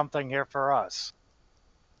little something here for us.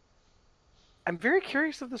 I'm very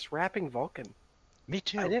curious of this rapping Vulcan. Me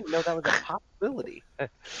too. I didn't know that was a possibility.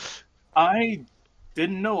 I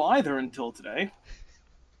didn't know either until today.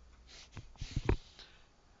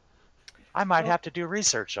 I might have to do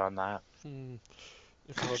research on that.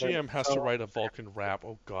 If the GM has to write a Vulcan rap,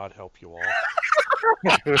 oh God help you all.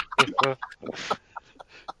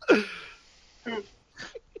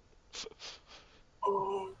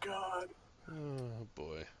 Oh, God. Oh,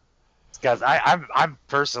 boy. Because I'm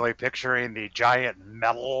personally picturing the giant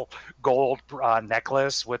metal gold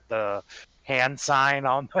necklace with the hand sign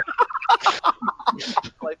on the...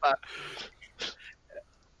 Like that.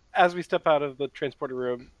 As we step out of the transporter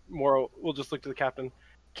room, Moro will just look to the captain.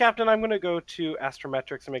 Captain, I'm going to go to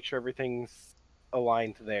Astrometrics and make sure everything's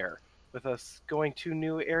aligned there. With us going to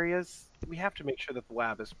new areas, we have to make sure that the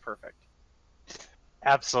lab is perfect.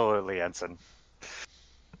 Absolutely, Ensign.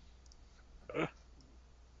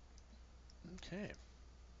 Okay.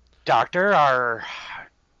 Doctor, are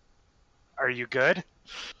you good?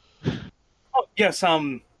 Oh, yes,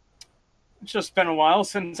 it's just been a while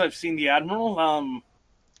since I've seen the Admiral.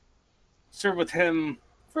 Served with him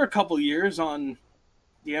for a couple years on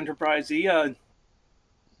the Enterprise E.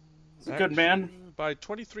 He's a good man. By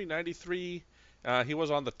 2393, he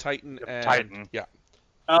was on the Titan. Titan. Yeah.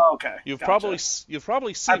 Oh, okay. You've Gotcha.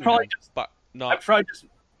 probably seen him, but not. I probably just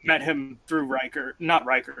met him through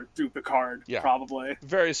through Picard. Yeah. Probably.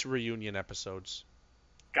 Various reunion episodes.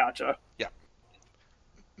 Gotcha. Yeah.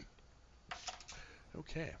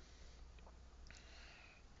 Okay.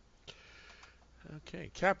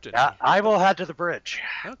 Okay, Captain. I will head to the bridge.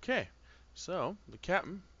 Okay, so the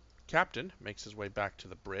captain makes his way back to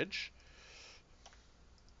the bridge.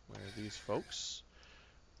 where are these folks?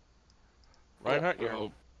 Reinhardt,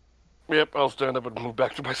 you're... Yep, I'll stand up and move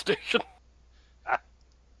back to my station.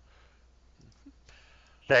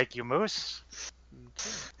 Thank you, Moose.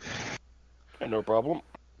 No problem.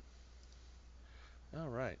 All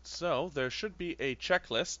right, so there should be a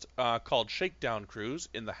checklist called Shakedown Cruise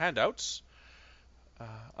in the handouts.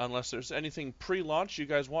 Unless there's anything pre-launch you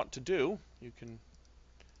guys want to do, you can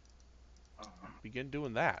begin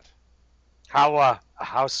doing that.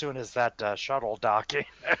 How soon is that shuttle docking?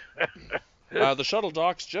 The shuttle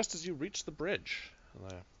docks just as you reach the bridge.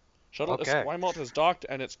 The shuttle Esquimalt has docked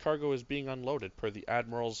and its cargo is being unloaded per the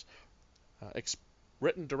Admiral's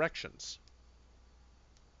written directions.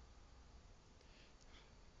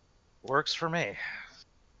 Works for me.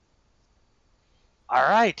 All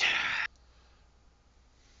right.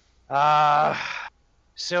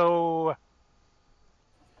 So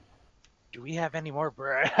do we have any more?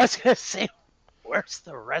 I was gonna say, where's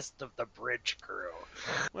the rest of the bridge crew?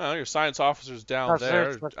 Well, your science officer's down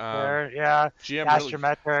there. Yeah. GM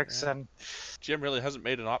Astrometrics and GM really hasn't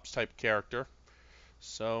made an ops type character,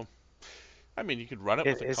 so I mean you could run it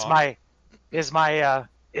with a con.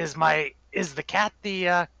 Is the cat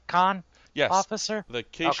the con officer? The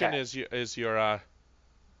Cation is your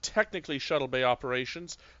technically shuttle bay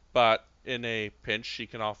operations, but in a pinch she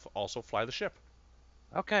can also fly the ship.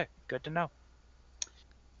 Okay, good to know.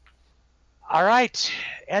 All right,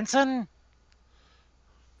 Ensign.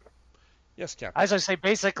 Yes, Captain. As I say,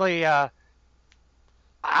 basically, I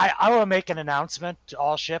will make an announcement to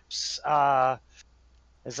all ships.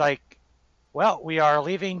 It's like, well, we are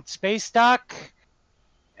leaving space dock.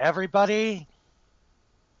 Everybody,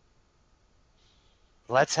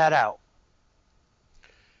 let's head out.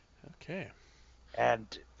 Okay. And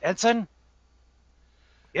Ensign,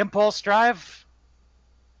 impulse drive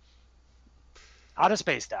out of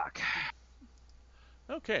space dock.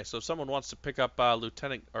 Okay, so if someone wants to pick up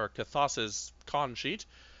Lieutenant or Cathos's con sheet,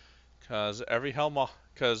 because every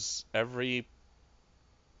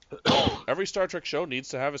Star Trek show needs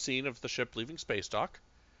to have a scene of the ship leaving space dock.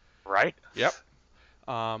 Right? Yep.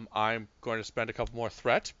 I'm going to spend a couple more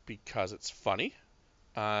threat because it's funny.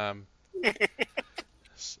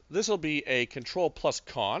 This will be a control plus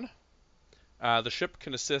con. The ship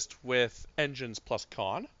can assist with engines plus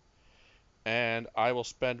con. And I will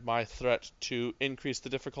spend my threat to increase the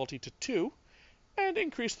difficulty to 2 and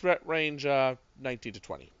increase threat range 19 to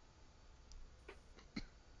 20.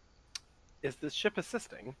 Is the ship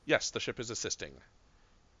assisting? Yes, the ship is assisting.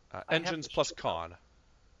 Engines plus con.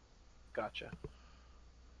 Gotcha.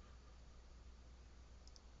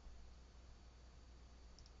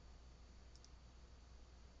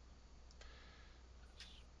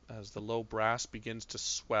 As the low brass begins to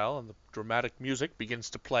swell and the dramatic music begins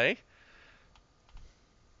to play.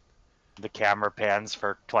 The camera pans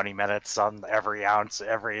for 20 minutes on every ounce,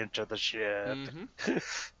 every inch of the ship. Mm-hmm.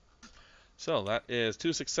 So that is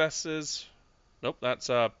 2 successes. Nope, that's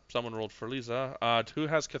someone rolled for Lisa. Who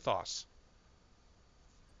has Cathos?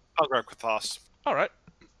 I'll grab Cathos. All right.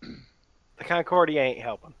 The Concordia ain't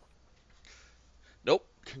helping. Nope,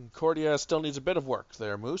 Concordia still needs a bit of work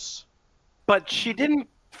there, Moose. But she didn't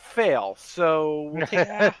fail, so we'll take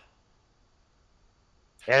that.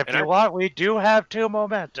 And if you want, we do have 2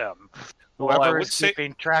 momentum. Whoever is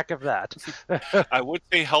keeping track of that. I would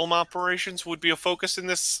say helm operations would be a focus in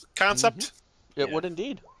this concept. Mm-hmm. It would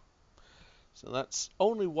indeed. So that's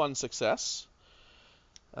only 1 success.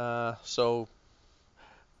 So...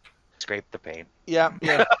 Scrape the paint. Yeah.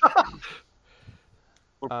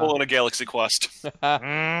 We're pulling a Galaxy Quest.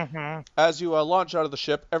 Mm-hmm. As you launch out of the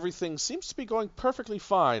ship, everything seems to be going perfectly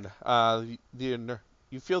fine.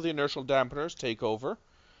 You feel the inertial dampeners take over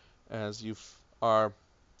as you are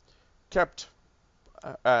kept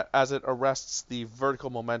as it arrests the vertical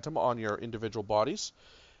momentum on your individual bodies,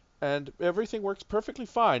 and everything works perfectly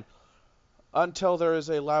fine until there is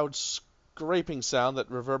a loud scraping sound that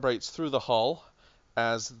reverberates through the hull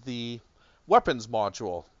as the weapons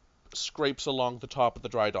module scrapes along the top of the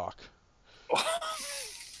dry dock.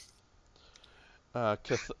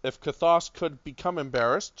 If Cathos could become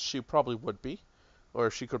embarrassed, she probably would be. Or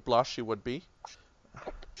if she could blush, she would be.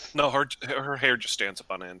 No, her hair just stands up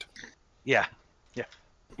on end. Yeah.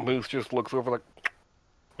 Moose just looks over like,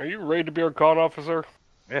 are you ready to be our con officer?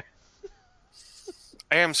 I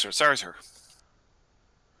am, sir. Sorry, sir.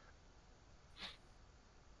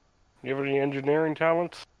 You have any engineering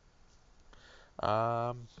talents?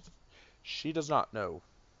 She does not know.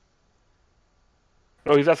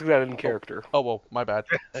 No, he's asking that in character. Oh, well, my bad.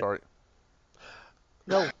 Sorry.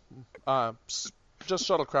 No, just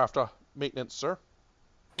shuttlecraft maintenance, sir.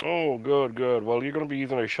 Oh, good. Well, you're going to be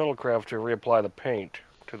using a shuttlecraft to reapply the paint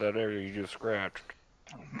to that area you just scratched.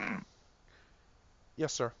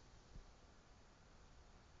 Yes, sir.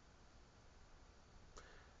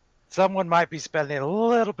 Someone might be spending a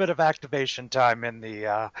little bit of activation time in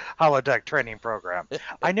the holodeck training program.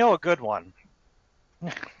 I know a good one.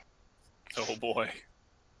 Oh boy.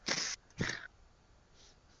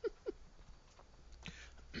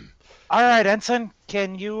 All right, Ensign,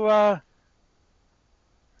 can you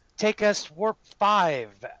take us warp 5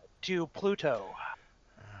 to Pluto?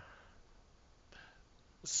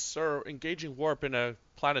 Sir, engaging warp in a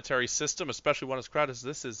planetary system, especially one as crowded as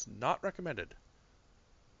this, is not recommended.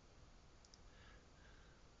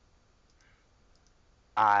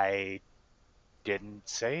 I didn't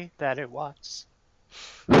say that it was.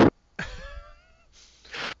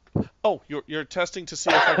 Oh, you're testing to see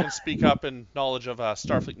if I can speak up in knowledge of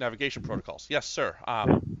Starfleet navigation protocols. Yes, sir.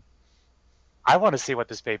 I want to see what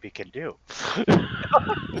this baby can do.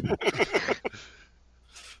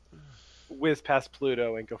 Whiz past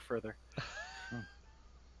Pluto and go further.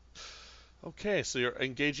 Okay, so you're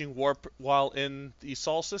engaging warp while in the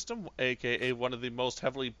Sol system, aka one of the most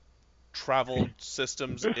heavily traveled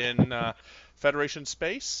systems in Federation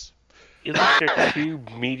space. Isn't there a few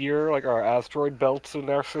meteor, like our asteroid belts in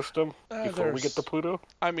our system before we get to Pluto?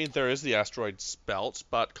 I mean, there is the asteroid belts,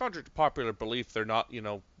 but contrary to popular belief, they're not,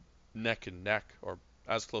 neck and neck or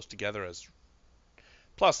as close together as.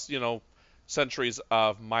 Plus, centuries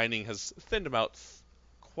of mining has thinned them out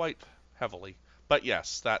quite heavily. But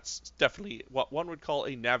yes, that's definitely what one would call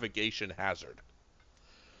a navigation hazard.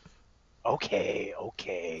 Okay.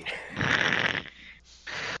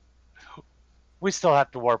 We still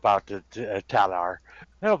have to warp out to Talar.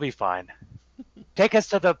 It'll be fine. Take us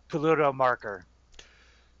to the Pluto marker.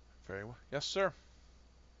 Very well. Yes, sir.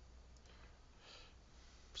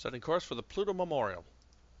 Setting course for the Pluto Memorial.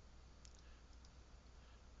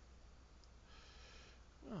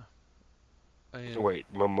 Wait,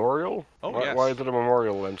 memorial? Oh, yes. Why is it a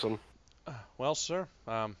memorial, Ensign? Well, sir,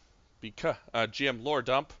 because GM lore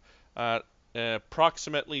dump.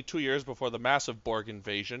 Approximately 2 years before the massive Borg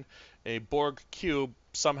invasion, a Borg cube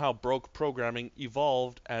somehow broke programming,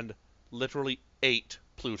 evolved, and literally ate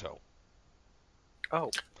Pluto.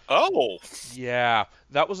 Oh. Oh. Yeah,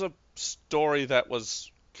 that was a story that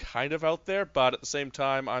was kind of out there, but at the same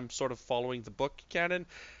time, I'm sort of following the book canon,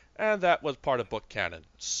 and that was part of book canon.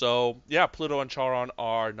 So, yeah, Pluto and Charon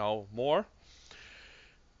are no more.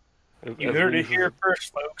 You heard it here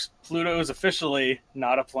first, folks. Pluto is officially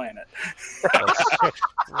not a planet.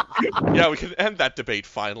 Yeah, we can end that debate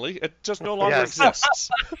finally. It just no longer exists.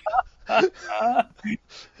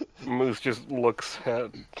 Moose just looks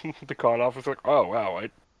at the con officer like, oh, wow,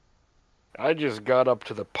 I just got up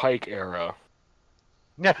to the Pike era.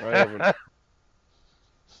 I haven't...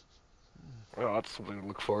 Well, that's something to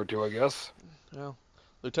look forward to, I guess. Well,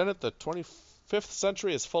 Lieutenant, the 25th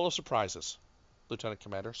century is full of surprises. Lieutenant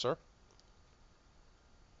Commander, sir.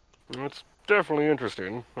 It's definitely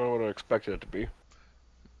interesting. I would have expected it to be.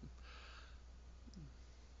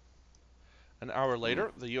 An hour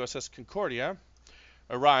later, the USS Concordia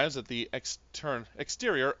arrives at the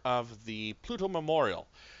exterior of the Pluto Memorial,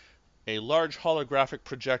 a large holographic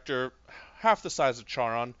projector half the size of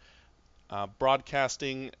Charon,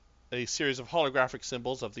 broadcasting a series of holographic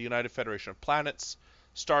symbols of the United Federation of Planets,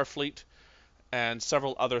 Starfleet, and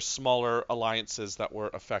several other smaller alliances that were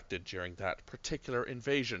affected during that particular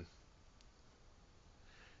invasion.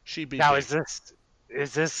 Now, is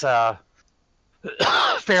this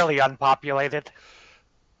fairly unpopulated?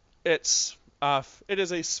 It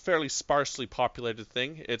is a fairly sparsely populated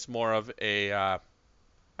thing. It's more of a I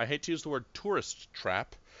hate to use the word tourist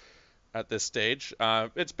trap at this stage.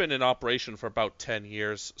 It's been in operation for about 10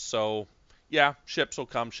 years, so yeah, ships will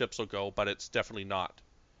come, ships will go, but it's definitely not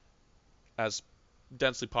as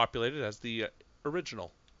densely populated as the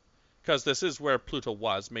original. Because this is where Pluto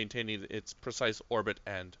was, maintaining its precise orbit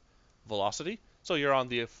and velocity. So you're on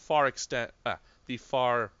the far extreme.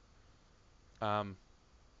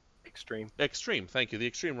 Thank you, the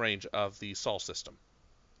extreme range of the Sol system.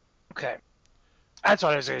 Okay, that's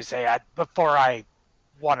what I was going to say. Before I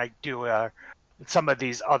want to do some of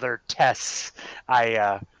these other tests,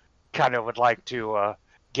 I kind of would like to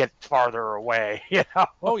get farther away.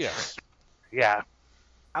 Oh yes. Yeah.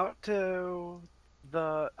 Out to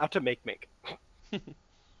make.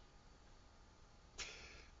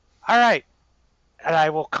 All right, and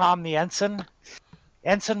I will calm the ensign.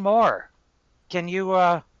 Ensign Moore, can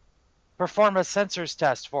you perform a sensors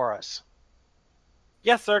test for us?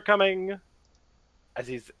 Yes, sir, coming. As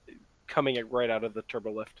he's coming right out of the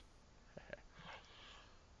turbo lift.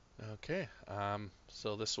 Okay.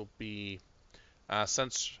 So this will be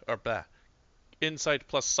Insight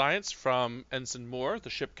plus Science from Ensign Moore. The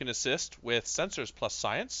ship can assist with Sensors plus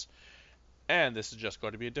Science. And this is just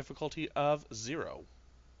going to be a difficulty of 0.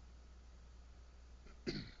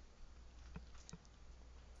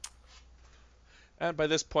 And by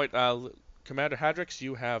this point, Commander Hadrix,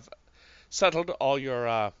 you have settled all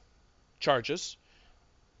your charges.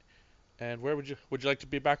 And where would you like to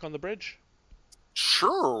be back on the bridge?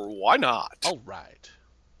 Sure, why not? All right.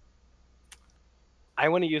 I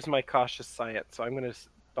want to use my cautious science, so I'm going to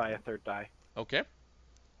buy a 3rd die. Okay.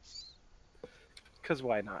 Because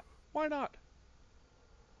why not? Why not?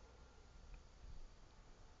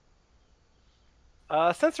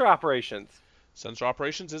 Sensor operations. Sensor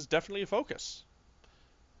operations is definitely a focus.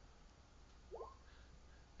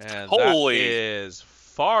 And Holy. that is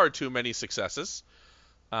far too many successes.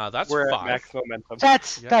 That's We're 5. at max momentum.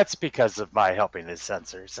 That's because of my helping his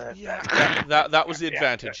sensors. Yeah, that was the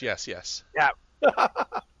advantage. Yes.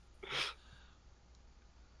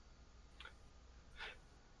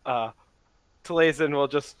 Talazin will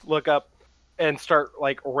just look up and start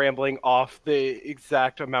rambling off the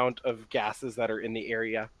exact amount of gases that are in the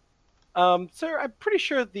area. Sir, I'm pretty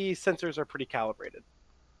sure the sensors are pretty calibrated.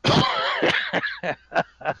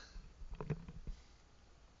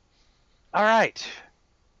 All right.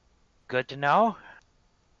 Good to know.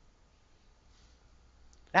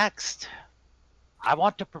 Next, I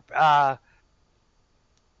want to,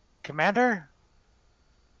 Commander,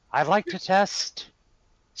 I'd like to test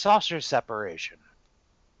saucer separation.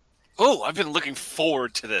 Oh, I've been looking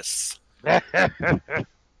forward to this.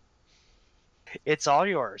 It's all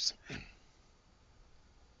yours.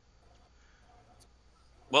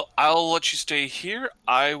 Well, I'll let you stay here.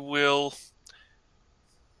 I will...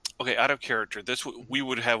 Okay, out of character, we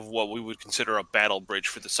would have what we would consider a battle bridge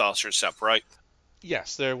for the saucer sep, right?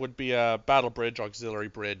 Yes, there would be a battle bridge, auxiliary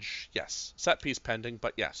bridge. Yes. Set piece pending,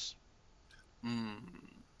 but yes.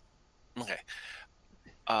 Okay.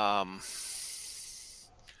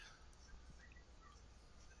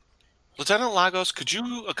 Lieutenant Lagos, could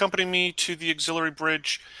you accompany me to the auxiliary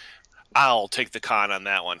bridge? I'll take the con on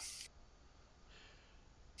that one.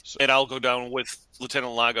 And I'll go down with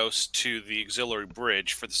Lieutenant Lagos to the auxiliary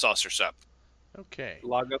bridge for the saucer sep. Okay.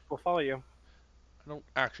 Lagos will follow you. I don't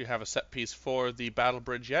actually have a set piece for the battle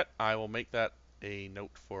bridge yet. I will make that a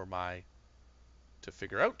note for to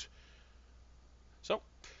figure out. So,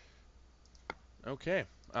 okay.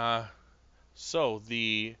 So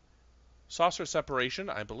the saucer separation,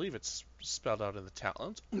 I believe it's spelled out in the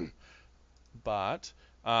talent. But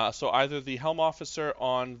so either the helm officer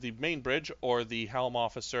on the main bridge or the helm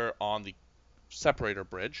officer on the separator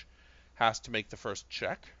bridge has to make the first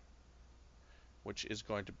check, which is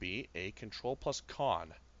going to be a control plus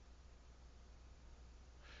con.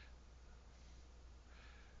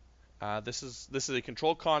 This is a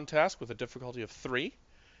control con task with a difficulty of 3,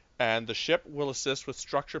 and the ship will assist with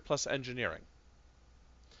structure plus engineering.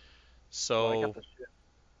 So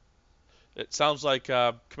it sounds like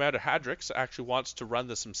Commander Hadrix actually wants to run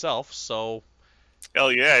this himself. So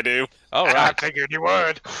hell yeah, I do. All right. I figured you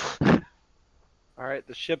would. All right,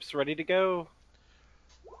 the ship's ready to go.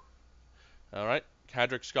 All right,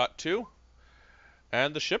 Hadrix got 2,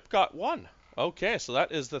 and the ship got 1. Okay, so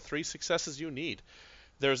that is the 3 successes you need.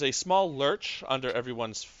 There's a small lurch under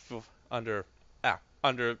everyone's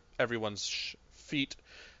feet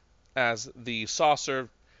as the saucer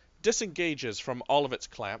disengages from all of its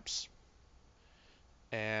clamps,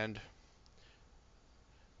 and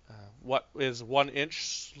what is 1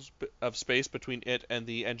 inch of space between it and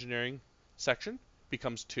the engineering section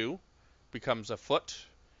becomes 2, becomes a foot,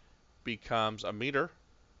 becomes a meter,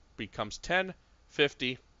 becomes 10,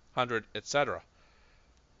 50, 100, etc.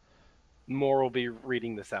 Moore will be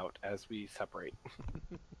reading this out as we separate.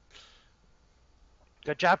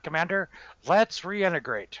 Good job, Commander. Let's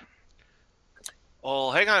reintegrate.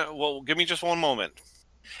 Well, hang on. Well, give me just one moment.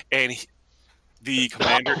 And the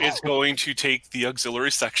commander is going to take the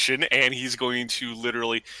auxiliary section, and he's going to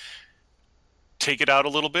literally take it out a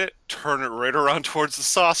little bit, turn it right around towards the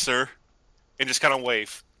saucer, and just kind of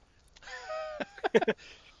wave.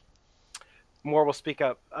 Moore will speak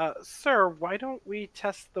up. Sir, why don't we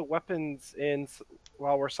test the weapons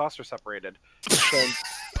while we're saucer separated?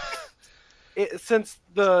 Since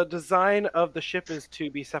the design of the ship is to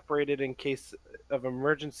be separated in case of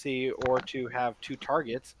emergency or to have 2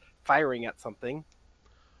 targets firing at something.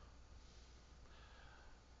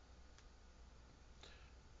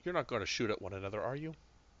 You're not going to shoot at one another, are you?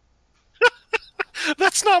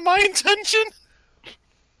 That's not my intention.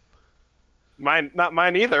 Not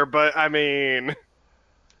mine either, but I mean...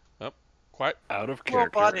 Oh, quite out of We'll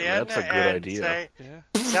character. butt in That's a good and idea. say, yeah.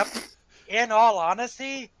 Yep. In all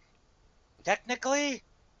honesty, Technically,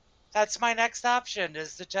 that's my next option,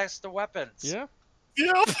 is to test the weapons. Yeah.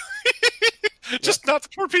 Yep. Just not the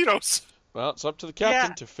torpedoes. Well, it's up to the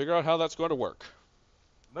captain Yeah. to figure out how that's going to work.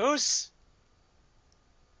 Moose,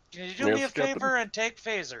 can you do me a Yes, Captain? favor and take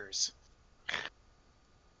phasers?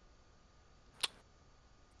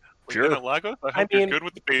 Sure. Lieutenant Lagos, I hope mean- you're good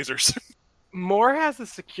with the phasers. Moore has a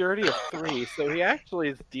security of 3, so he actually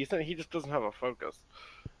is decent. He just doesn't have a focus.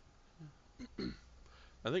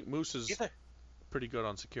 I think Moose is Either. pretty good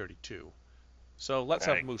on security too. So let's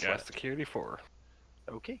have Moose got land. security 4.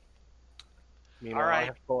 Okay. Meanwhile, Alright. I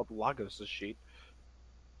have to pull up Lagos' sheet.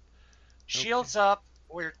 Shields up.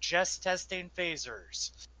 We're just testing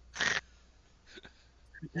phasers.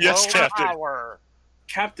 Yes, Low Captain. power.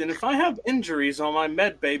 Captain, if I have injuries on my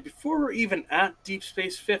med bay before we're even at Deep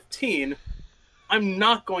Space 15, I'm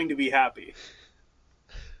not going to be happy.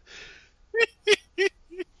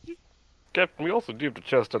 Captain, we also do have to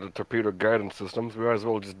test out the torpedo guidance systems. We might as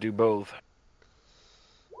well just do both.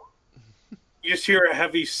 You just hear a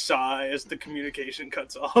heavy sigh as the communication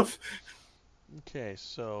cuts off. Okay,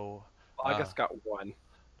 so Lagos got 1.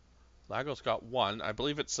 Lagos got 1. I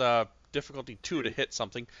believe it's difficulty 2 to hit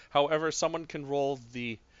something. However, someone can roll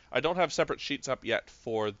the... I don't have separate sheets up yet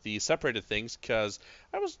for the separated things because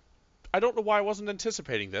I don't know why I wasn't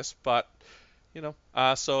anticipating this, but you know.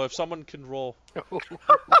 So if someone can roll...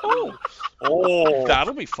 Oh,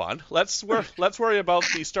 that'll be fun. Let's worry about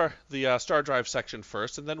the star drive section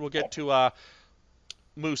first, and then we'll get to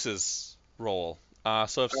Moose's roll.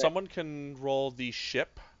 So if someone can roll the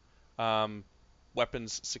ship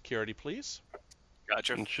weapons security, please.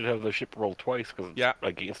 Gotcha. And should have the ship roll twice because it's Yeah.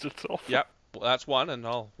 against itself. Yep, well, that's 1, and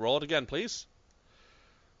I'll roll it again, please.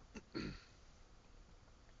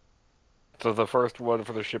 So the first one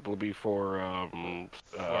for the ship will be for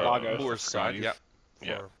Lagos. Moore's side, Skies. yep.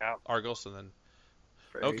 Yeah. Yeah. Argos, and then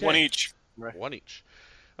Very Okay. good. One each. Right. 1 each.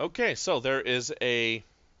 Okay, so there is a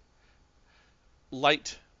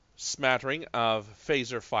light smattering of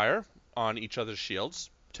phaser fire on each other's shields,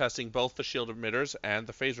 testing both the shield emitters and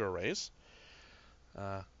the phaser arrays.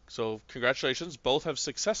 So congratulations, both have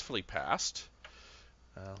successfully passed.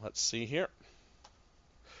 Let's see here.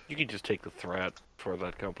 You can just take the threat for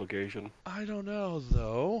that complication. I don't know,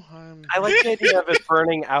 though. I like the idea of it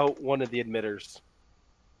burning out one of the emitters.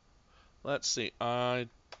 Let's see.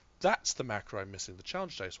 That's the macro I'm missing, the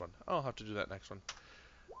challenge dice one. I'll have to do that next one.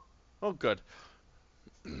 Oh, good.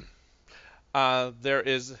 There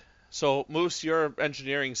is... So, Moose, your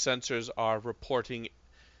engineering sensors are reporting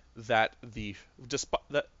that they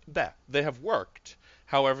have worked.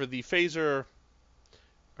 However, the phaser...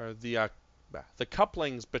 or the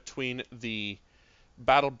couplings between the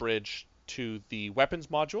battle bridge to the weapons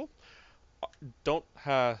module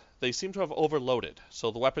they seem to have overloaded, so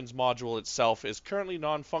the weapons module itself is currently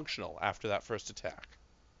non-functional after that first attack.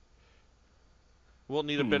 We'll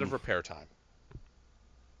need a bit of repair time.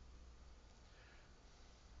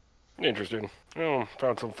 Interesting. Oh,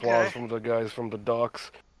 found some flaws Okay. from the guys from the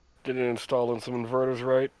docks. Didn't install in some inverters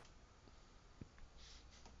right.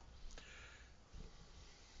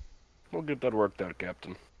 We'll get that worked out,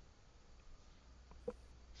 Captain.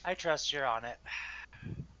 I trust you're on it.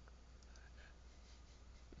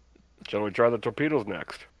 Shall we try the torpedoes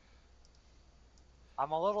next?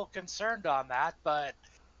 I'm a little concerned on that, but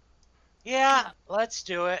yeah, let's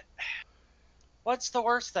do it. What's the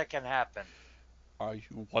worst that can happen? Are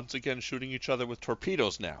you once again shooting each other with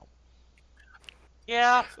torpedoes now?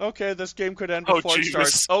 Yeah. Okay, this game could end Oh, before it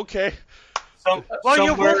starts. Jesus. Okay. Well, you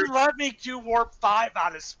Somewhere- wouldn't let me do Warp 5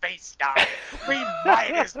 on a space dock. We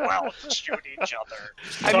might as well shoot each other.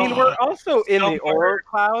 I mean, we're also in the somewhere- aura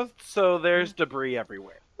cloud, so there's debris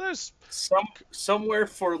everywhere. There's Somewhere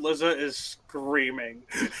Fort Liza is screaming.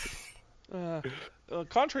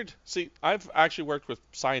 contrary to, see, I've actually worked with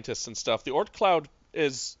scientists and stuff. The Oort cloud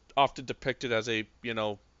is often depicted as a,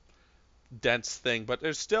 dense thing, but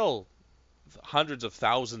there's still hundreds of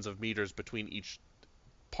thousands of meters between each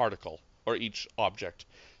particle or each object.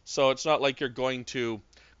 So it's not like you're going to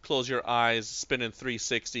close your eyes, spin in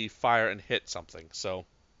 360, fire, and hit something. So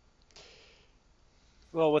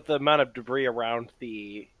Well, with the amount of debris around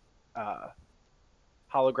the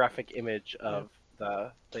holographic image of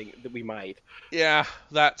the thing, that we might. yeah,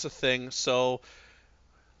 that's a thing. So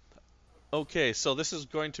okay, so this is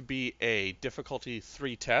going to be a difficulty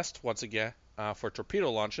 3 test once again for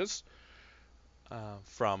torpedo launches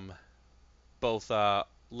from both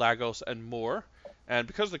Lagos and Moore. And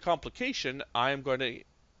because of the complication, I am going to...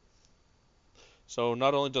 So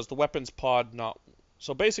not only does the weapons pod not...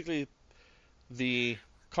 So basically, the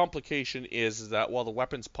complication is that while the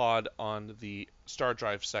weapons pod on the star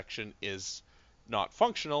drive section is not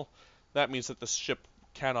functional, that means that the ship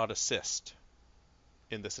cannot assist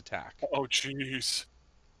in this attack. Oh, jeez.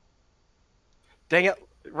 Dang it,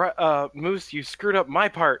 Moose, you screwed up my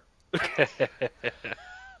part.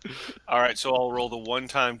 All right, so I'll roll the one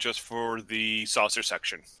time just for the saucer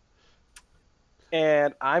section.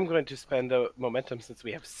 And I'm going to spend a momentum, since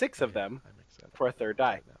we have 6 of them, for a third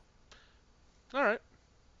die. All right.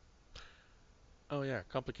 Oh yeah,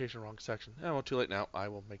 complication, wrong section. Oh, well, too late now. I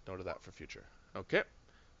will make note of that for future. Okay.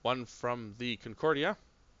 One from the Concordia.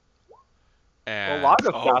 And Well,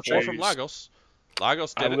 Lagos got four it. from Lagos.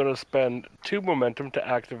 Lagos did I'm it. going to spend 2 momentum to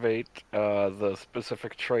activate the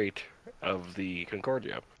specific trait of the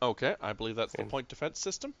Concordia. Okay, I believe that's the point defense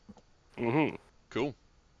system. Mm-hmm. Cool.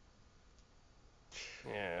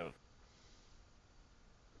 Yeah.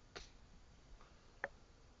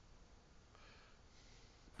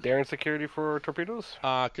 Daring security for torpedoes?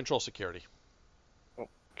 Control security.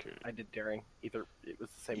 Okay. I did daring. It was the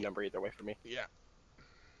same number either way for me. Yeah.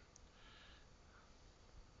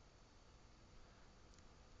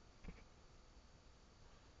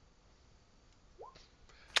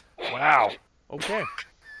 Wow. Okay.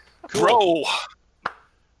 Cool. Bro!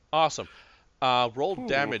 Awesome. Roll Ooh.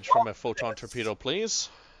 damage from a photon torpedo, please.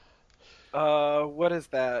 What is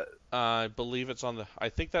that? I believe it's on the... I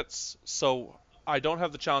think that's... So, I don't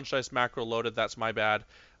have the challenge dice macro loaded. That's my bad.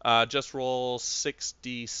 Just roll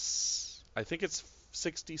 60... I think it's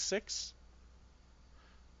 66?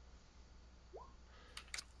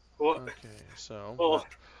 Well, Okay, so... well,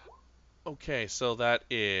 Okay, so that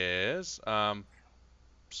is...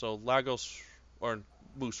 so, Lagos... Or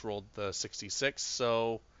Moose rolled the 66,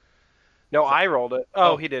 so... No, I rolled it.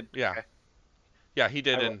 Oh, Oh, he did. Yeah. Okay. Yeah, he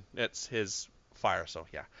did, I and it's his fire, so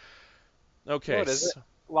yeah. Okay. What is it?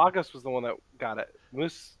 Lagos was the one that got it.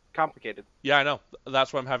 Moose, complicated. Yeah, I know.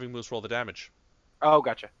 That's why I'm having Moose roll the damage. Oh,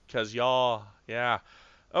 gotcha. Because y'all, yeah.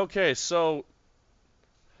 Okay, so...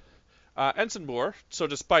 Ensign Moore, so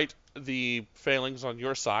despite the failings on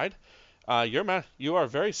your side, you are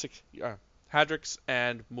very sick. Hadrix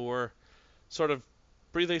and Moore sort of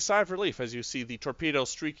breathe a sigh of relief as you see the torpedo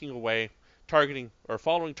streaking away,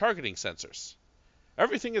 following targeting sensors.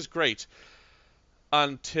 Everything is great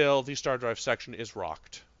until the star drive section is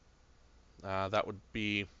rocked. That would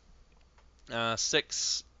be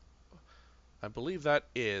 6. I believe that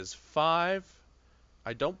is 5.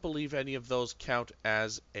 I don't believe any of those count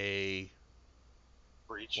as a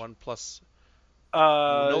Breach. 1+.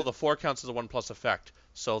 Uh, No, the 4 counts as a 1+ effect,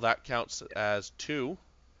 so that counts as 2.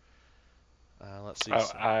 Let's see.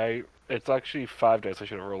 It's actually 5 dice I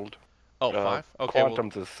should have rolled. Oh, 5? Okay,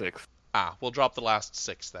 Quantum's is 6. we'll drop the last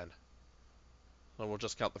 6 then. So we'll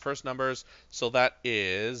just count the first numbers. So that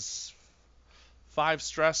is 5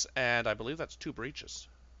 stress, and I believe that's 2 breaches.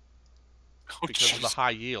 Oh, Because of the jeez. high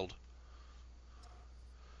yield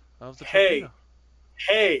of the Hey. torpedo.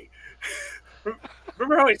 hey,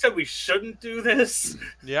 remember how I said we shouldn't do this?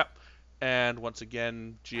 Yep. And once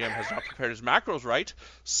again, GM has not prepared his macros right,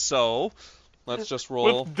 so let's just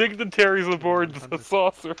roll. With dignitaries aboard the 100.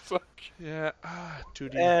 saucer. Yeah,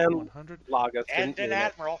 2D And 100. Lagos And didn't an win it.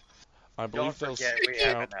 admiral. I believe Don't those forget we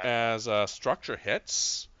have count an as structure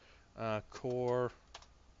hits. Core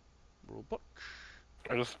rulebook.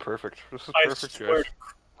 This is perfect. This is I perfect, swear guys. to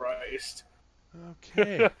Christ.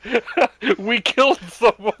 Okay. We killed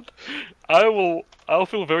someone. I'll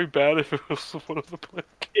feel very bad if it was someone on the plane.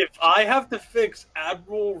 If I have to fix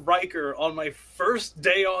Admiral Riker on my first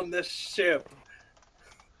day on this ship,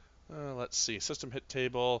 Let's see. System hit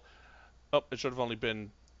table. Oh, it should have only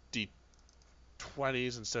been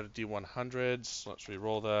D20s instead of D100s. Let's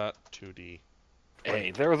re-roll that. 2D.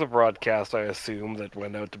 Hey, there was a broadcast, I assume, that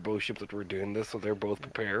went out to both ships that were doing this, so they're both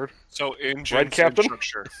prepared. So engines Right, and Captain?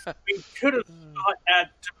 structure. we could have shot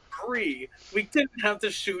at debris. We didn't have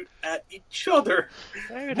to shoot at each other.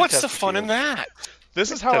 What's the fun in that?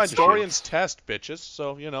 This is how Test the Andorians test, bitches.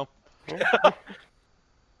 So, you know.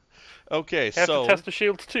 Okay, Have so... to test the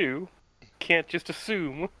shields too. Can't just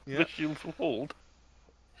assume Yeah. the shields will hold.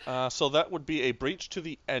 So that would be a breach to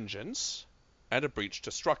the engines and a breach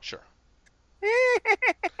to structure.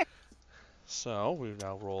 So we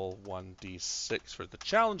now roll 1d6 for the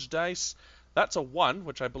challenge dice. That's a 1,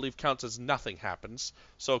 which I believe counts as nothing happens.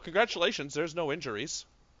 So congratulations, there's no injuries.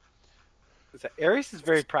 Ares is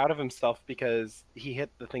very proud of himself because he hit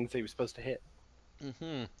the things that he was supposed to hit.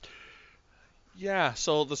 Mm-hmm. Yeah,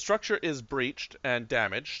 so the structure is breached and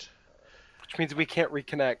damaged. Which means we can't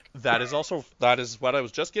reconnect. That is what I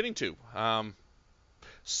was just getting to.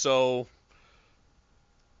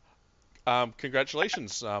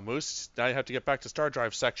 Congratulations, Moose. Now you have to get back to Star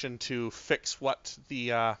Drive section to fix what the,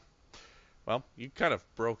 well, you kind of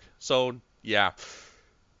broke. So, yeah.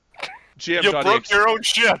 GM. You broke your own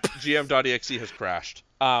ship. GM.exe has crashed.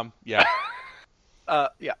 Yeah.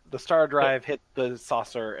 Yeah, the star drive hit the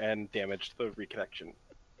saucer and damaged the reconnection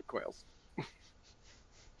coils.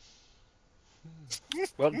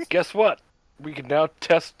 Well, guess what? We can now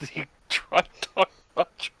test the TriDock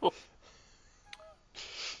module.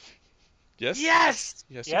 Yes. Yes.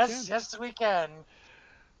 Yes. Yes. You Yes, we can. can.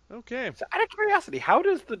 Okay. So, out of curiosity, how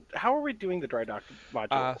are we doing the dry dock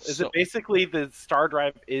module? Is So- it basically the star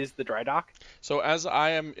drive is the dry dock? So as I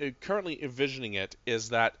am currently envisioning it, is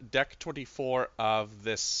that deck 24 of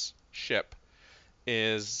this ship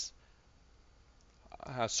is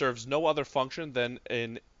serves no other function than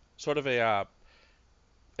in sort of a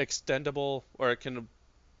extendable, or it can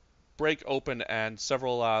break open and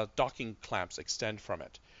several docking clamps extend from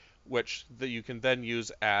it, which you can then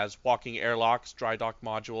use as walking airlocks, dry dock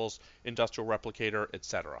modules, industrial replicator,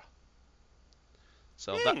 etc.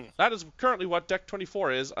 So that is currently what Deck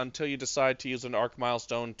 24 is until you decide to use an arc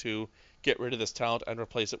milestone to get rid of this talent and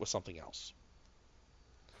replace it with something else.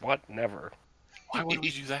 What? Never. Why would we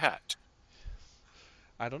do that?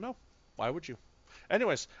 I don't know. Why would you?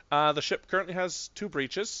 Anyways, the ship currently has 2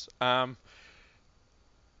 breaches. And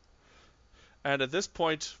at this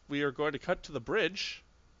point, we are going to cut to the bridge.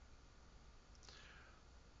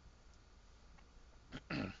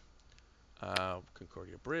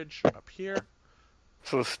 Concordia Bridge up here.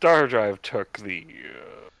 So the star drive took the...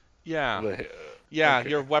 Yeah. the Yeah, okay.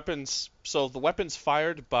 your weapons. So the weapons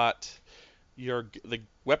fired, but the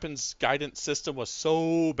weapons guidance system was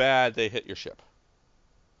so bad they hit your ship.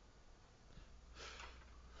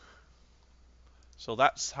 So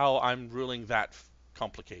that's how I'm ruling that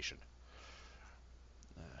complication.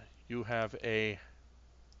 You have a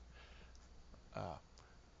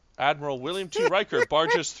Admiral William T. Riker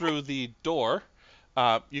barges through the door.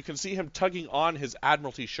 You can see him tugging on his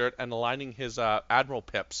Admiralty shirt and aligning his Admiral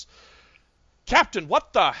pips. Captain,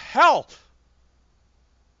 what the hell?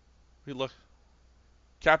 We look.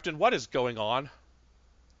 Captain, what is going on?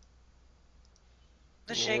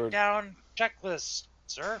 The Lord. shakedown checklist,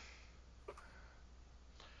 sir.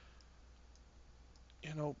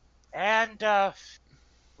 You know, And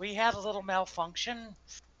we had a little malfunction.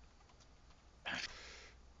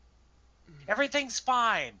 Everything's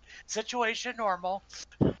fine. Situation normal.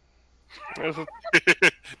 This is all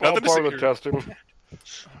Nothing to part of see the here. testing.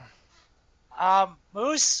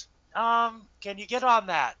 Moose, can you get on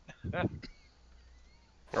that?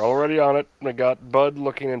 We're already on it. I got Bud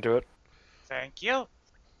looking into it. Thank you.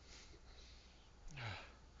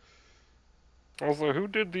 Also, who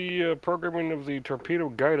did the programming of the torpedo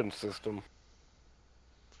guidance system?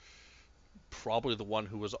 probably the one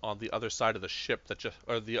who was on the other side of the ship that just,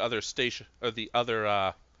 or the other station, or the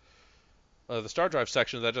other, the star drive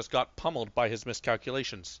section that just got pummeled by his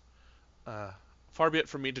miscalculations. Far be it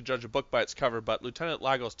from me to judge a book by its cover, but Lieutenant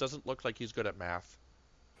Lagos doesn't look like he's good at math.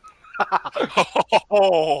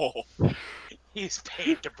 Oh, He's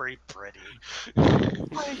paid to breathe pretty.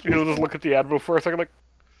 You'll just look at the Admiral for a second like,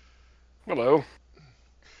 hello,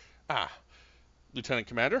 Lieutenant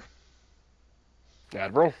Commander.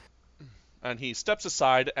 Admiral. And he steps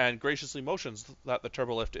aside and graciously motions that the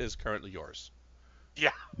turbolift is currently yours.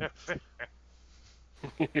 Yeah.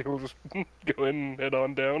 You'll just go in and head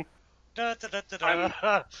on down. Da, da, da, da,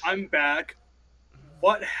 da. I'm back.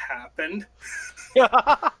 What happened?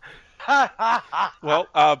 Well,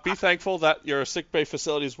 be thankful that your sickbay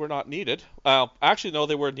facilities were not needed. Actually, no,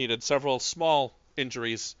 they were needed. Several small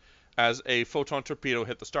injuries as a photon torpedo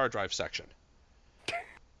hit the star drive section.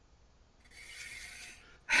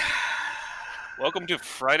 welcome to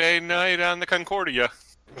Friday night on the Concordia.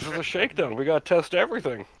 This is a shakedown. We gotta test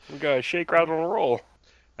everything. We gotta shake, rattle, and roll.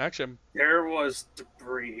 Actually, There was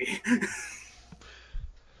debris.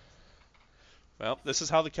 well, this is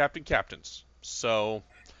how the captain captains. So,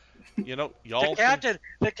 you know, y'all.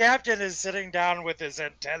 The captain is sitting down with his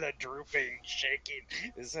antenna drooping, shaking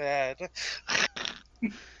his head.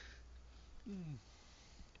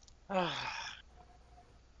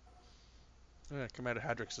 Commander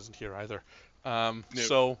Hadrix isn't here either. No.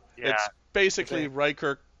 So Yeah. it's basically Okay.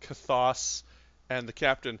 Riker, Cathos, and the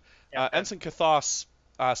captain. Yeah. Ensign Cathos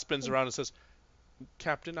spins around and says,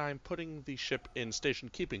 "Captain, I'm putting the ship in station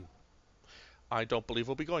keeping. I don't believe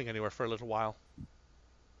we'll be going anywhere for a little while."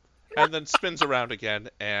 And then spins around again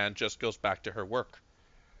and just goes back to her work.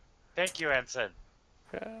 Thank you, Ensign.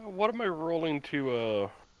 What am I rolling to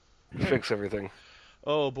fix everything?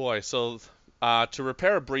 Oh boy, so to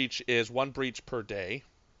repair a breach is 1 breach per day.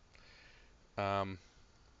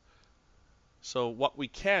 So what we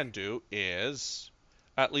can do is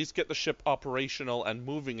at least get the ship operational and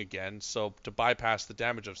moving again. So to bypass the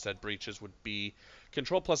damage of said breaches would be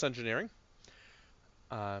Control plus engineering.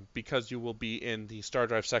 Because you will be in the Star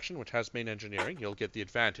Drive section, which has main engineering, you'll get the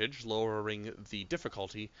advantage, lowering the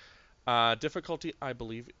difficulty. Difficulty, I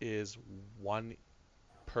believe, is 1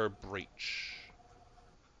 per breach.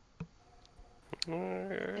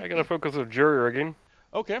 I gotta focus with jury rigging.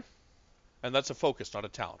 Okay. And that's a focus, not a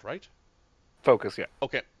talent, right? Focus, yeah.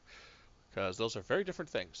 Okay. Because those are very different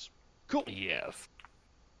things. Cool. Yes.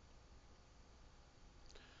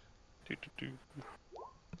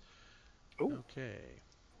 Okay.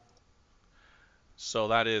 So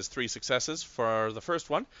that is 3 successes for the first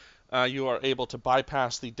one. You are able to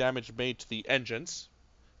bypass the damage made to the engines.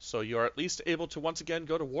 So you are at least able to once again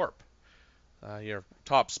go to warp. Your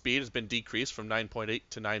top speed has been decreased from 9.8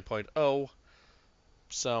 to 9.0.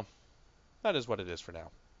 So that is what it is for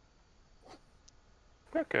now.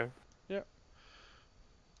 Okay. Yeah.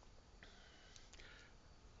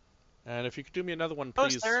 And if you could do me another one,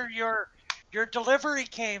 please. Sir, your delivery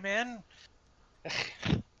came in.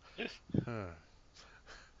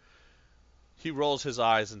 He rolls his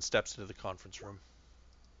eyes and steps into the conference room.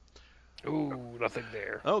 Ooh, nothing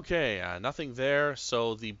there. Okay, nothing there.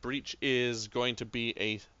 So the breach is going to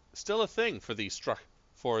be still a thing for the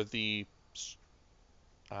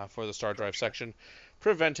Star Drive section,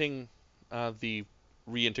 preventing the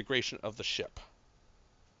reintegration of the ship.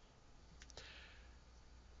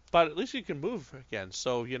 But at least you can move again,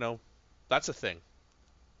 so that's a thing.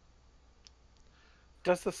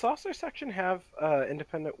 Does the saucer section have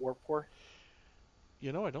independent warp core?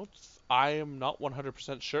 I am not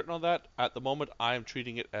 100% certain on that. At the moment, I am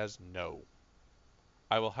treating it as no.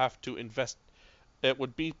 I will have to invest. It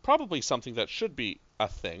would be probably something that should be a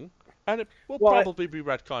thing, and it will probably be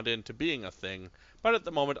retconned into being a thing, but at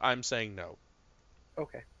the moment, I'm saying no.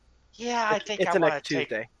 Okay. Yeah, I think it's I want next to take...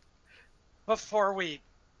 Tuesday. Before we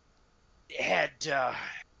head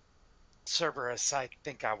Cerberus, I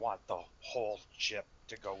think I want the whole ship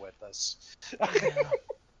to go with us.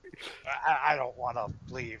 I don't want to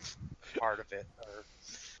leave part of it or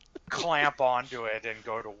clamp onto it and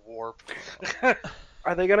go to warp.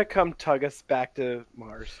 Are they going to come tug us back to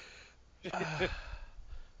Mars?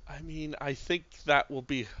 I mean, I think that will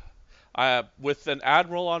be... with an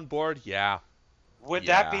admiral on board, yeah. Would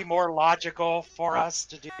that be more logical for us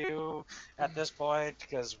to do at this point?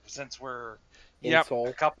 Because since we're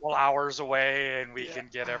a couple hours away and we can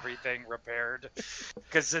get everything repaired.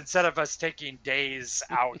 Because instead of us taking days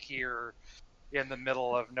out here in the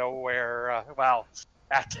middle of nowhere,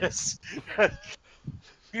 at this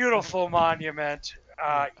beautiful monument,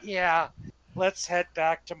 let's head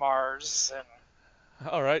back to Mars.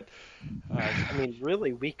 All right. I mean,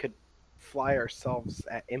 really, we could fly ourselves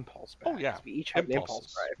at impulse back. Oh, yeah. We each have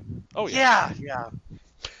Impulses. an impulse drive. Oh, yeah. Yeah.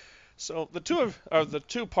 So the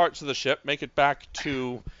two parts of the ship make it back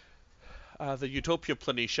to the Utopia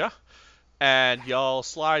Planitia, and y'all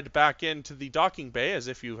slide back into the docking bay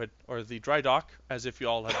or the dry dock as if you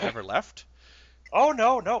all had never left. Oh,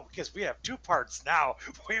 no, because we have 2 parts now.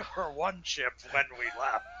 We were 1 ship when we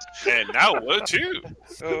left. And now we're 2.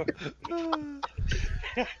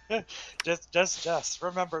 Just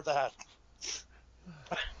remember that.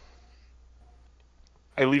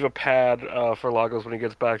 I leave a pad for Lagos when he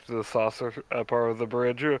gets back to the saucer part of the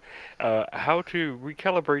bridge. How to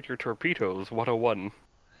recalibrate your torpedoes 101.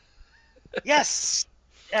 Yes.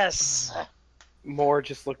 Moore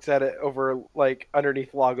just looks at it over,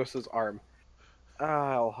 underneath Lagos's arm.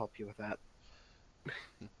 I'll help you with that.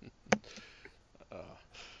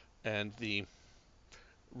 And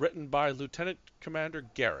written by Lieutenant Commander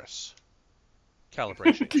Garrus.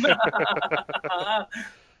 Calibration.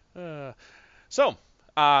 So,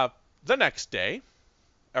 the next day,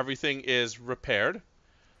 everything is repaired.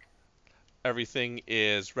 Everything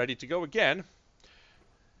is ready to go again.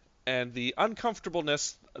 And the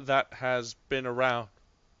uncomfortableness that has been around,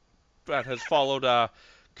 that has followed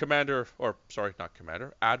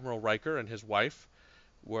Admiral Riker and his wife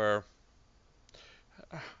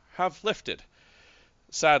have lifted.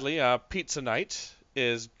 Sadly, pizza night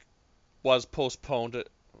was postponed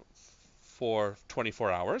for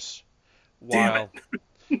 24 hours.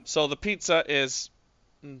 So the pizza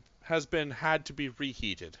had to be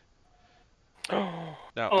reheated. Now,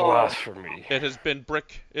 blasphemy! It has been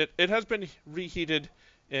It has been reheated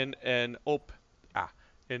in an open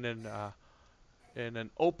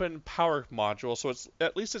power module. So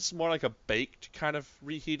it's more like a baked kind of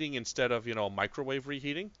reheating instead of microwave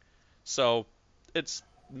reheating. So it's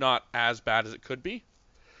not as bad as it could be,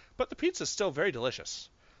 but the pizza is still very delicious.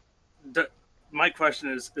 My question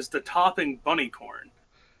is the topping bunny corn?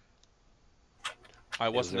 I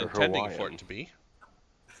wasn't intending for it to be.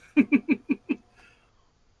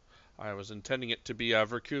 I was intending it to be a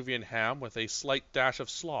Vercuvian ham with a slight dash of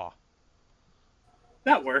slaw.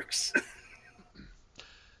 That works.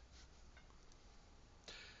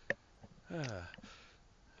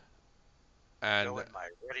 And Go in my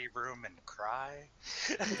ready room and cry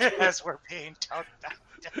as we're being tugged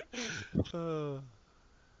out.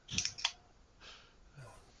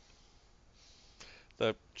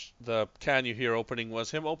 The can you hear opening was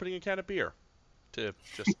him opening a can of beer. To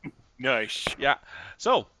just Nice. Yeah.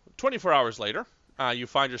 So 24 hours later, you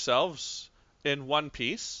find yourselves in one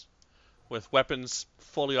piece, with weapons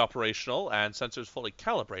fully operational and sensors fully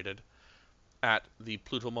calibrated, at the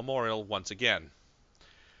Pluto Memorial once again.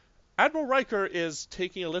 Admiral Riker is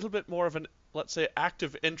taking a little bit more of an, let's say,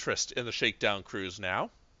 active interest in the shakedown cruise now.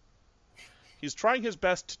 He's trying his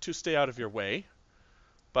best to stay out of your way,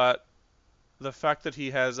 but the fact that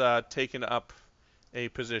he has taken up a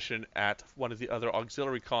position at one of the other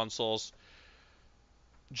auxiliary consoles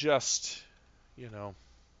just, you know...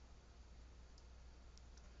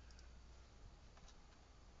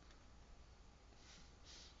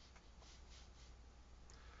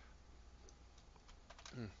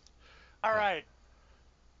 All right.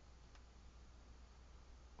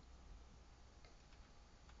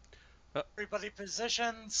 Everybody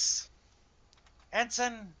positions.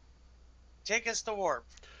 Ensign, take us to warp.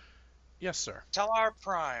 Yes, sir. Tellar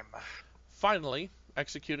Prime. Finally,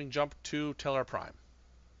 executing jump to Tellar Prime.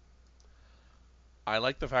 I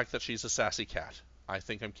like the fact that she's a sassy cat. I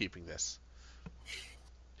think I'm keeping this.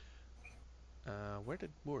 Where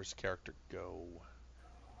did Moore's character go?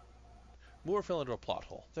 Moore fell into a plot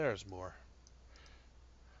hole. There's Moore.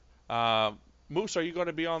 Moose, are you going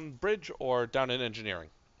to be on bridge or down in engineering?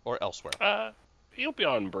 Or elsewhere? He'll be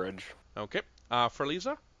on bridge. Okay. For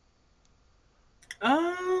Lisa?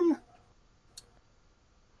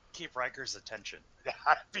 Keep Riker's attention.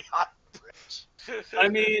 Beyond bridge. I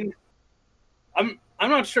mean, I'm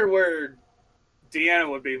not sure where Deanna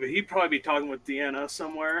would be, but he'd probably be talking with Deanna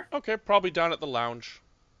somewhere. Okay, probably down at the lounge.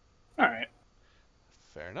 All right.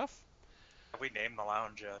 Fair enough. We named the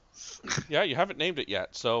lounge yet? Yeah, you haven't named it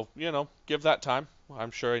yet, so, you know, give that time.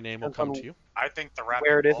 I'm sure a name will come to you. I think the rabbit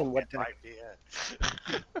Where it is and what might be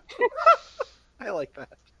it. I like that.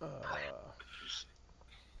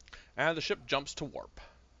 And the ship jumps to warp.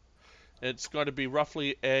 It's going to be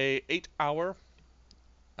roughly a 8-hour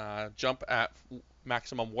jump at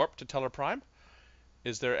maximum warp to Tellar Prime.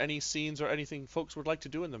 Is there any scenes or anything folks would like to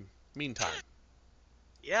do in the meantime?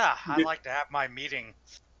 Yeah, I'd like to have my meeting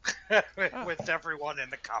with everyone in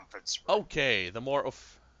the conference room. Okay, the more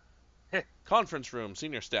of conference room,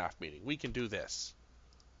 senior staff meeting. We can do this.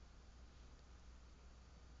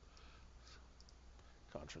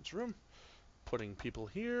 Conference room. Putting people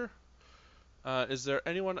here. Is there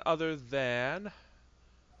anyone other than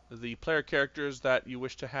the player characters that you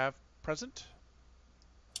wish to have present?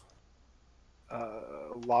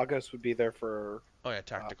 Lagos would be there for Oh yeah,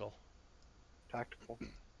 tactical. tactical.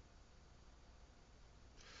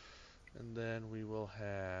 And then we will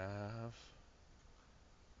have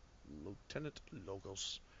Lieutenant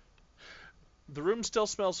Logos. The room still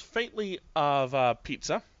smells faintly of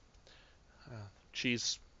pizza,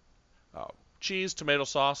 cheese, tomato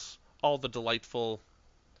sauce, all the delightful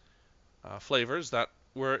flavors that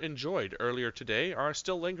were enjoyed earlier today are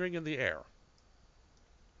still lingering in the air.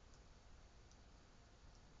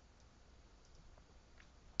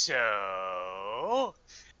 So,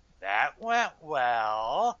 that went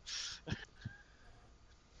well.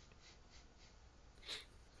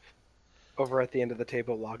 Over at the end of the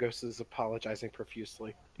table, Lagos is apologizing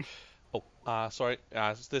profusely. Oh, sorry.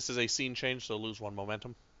 This is a scene change, so lose one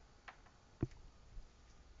momentum.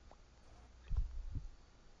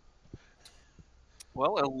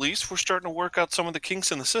 Well, at least we're starting to work out some of the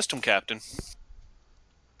kinks in the system, Captain.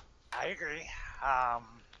 I agree.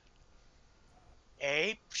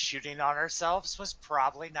 Shooting on ourselves was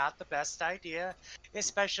probably not the best idea,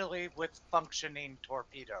 especially with functioning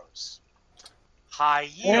torpedoes. High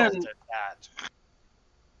yield And- at that.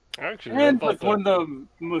 Actually, I And thought with one of the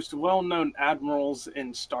most well-known admirals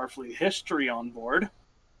in Starfleet history on board.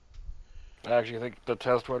 I actually think the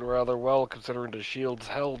test went rather well, considering the shields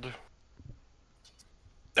held.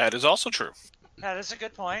 That is also true. That is a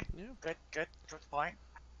good point. Yeah. Good point.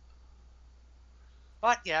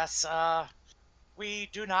 But yes, we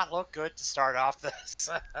do not look good to start off this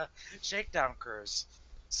shakedown cruise.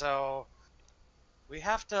 So we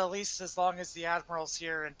have to, at least as long as the Admiral's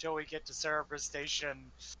here until we get to Cerebra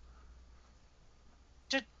Station,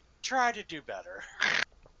 to try to do better.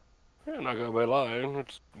 Yeah, I'm not gonna be lying.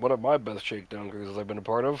 It's one of my best shakedown cruises I've been a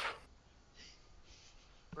part of.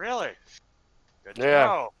 Really? Good to Yeah.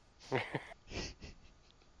 know.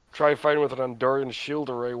 Try fighting with an Andorian shield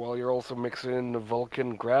array while you're also mixing in the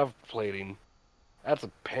Vulcan grav plating. That's a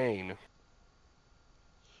pain.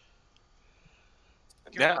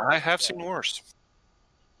 Yeah, I have seen worse.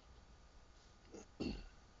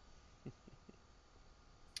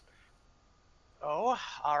 Oh,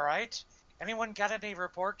 all right. Anyone got any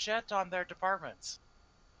reports yet on their departments?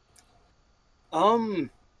 My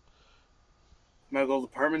little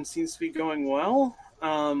department seems to be going well.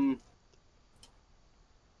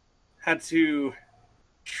 Had to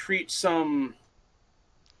treat some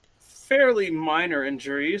fairly minor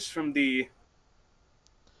injuries from the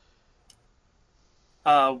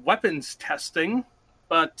weapons testing,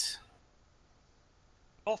 but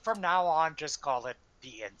Well, from now on, just call it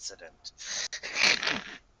the incident.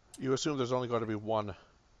 You assume there's only going to be one.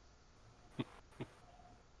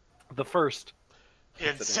 The first.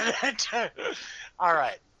 Incident. All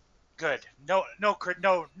right. Good. No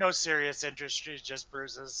serious injuries, just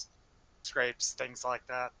bruises, scrapes, things like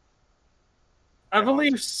that. I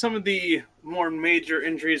believe some of the more major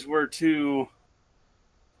injuries were to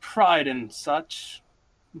pride and such,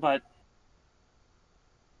 but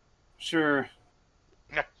sure,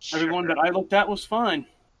 everyone that I looked at was fine.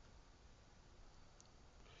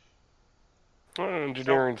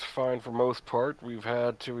 Engineering's fine for most part. We've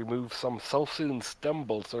had to remove some self-sealing stem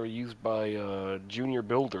bolts that are used by junior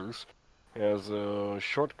builders as a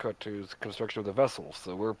shortcut to the construction of the vessels.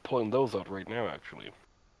 So we're pulling those out right now, actually.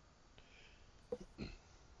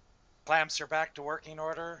 Clamps are back to working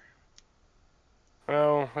order.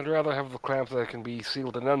 Well, I'd rather have the clamps that can be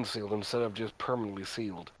sealed and unsealed instead of just permanently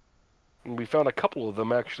sealed. And we found a couple of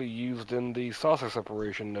them actually used in the saucer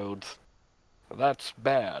separation nodes. That's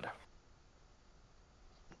bad.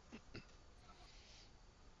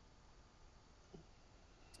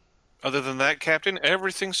 Other than that, Captain,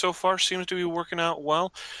 everything so far seems to be working out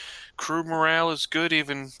well. Crew morale is good,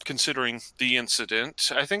 even considering the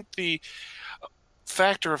incident. I think the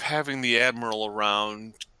factor of having the Admiral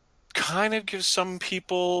around kind of gives some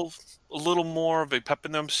people a little more of a pep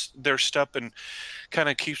in their step and kind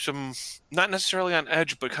of keeps them not necessarily on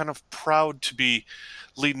edge, but kind of proud to be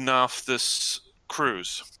leading off this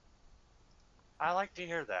cruise. I like to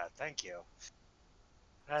hear that. Thank you.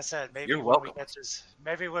 I said maybe You're when welcome.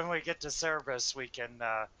 we get to service, we can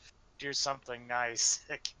do something nice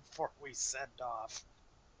before we send off.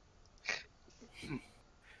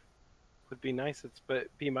 Would be nice. But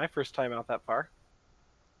be my first time out that far.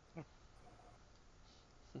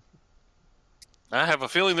 I have a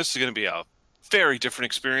feeling this is going to be a very different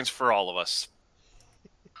experience for all of us.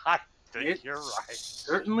 I think you're right.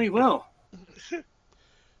 Certainly will.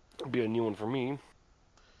 It'll be a new one for me.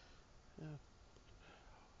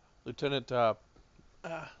 Lieutenant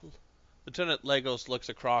Legos looks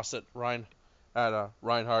across at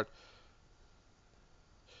Reinhardt.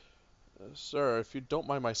 Sir, if you don't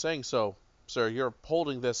mind my saying so, sir, you're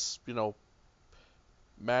holding this,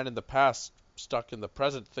 man in the past stuck in the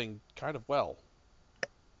present thing kind of well.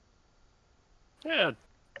 Yeah.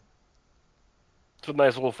 It's a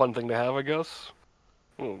nice little fun thing to have, I guess.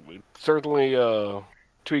 Well, we certainly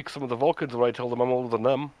tweak some of the Vulcans when I tell them I'm older than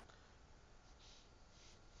them.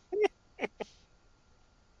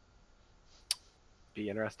 Be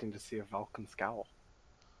interesting to see a Vulcan scowl.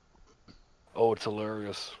 Oh, it's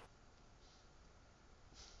hilarious.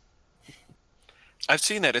 I've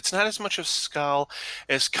seen that. It's not as much of scowl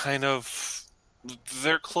as kind of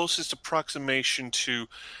their closest approximation to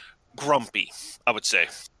grumpy, I would say.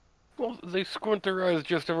 Well, they squint their eyes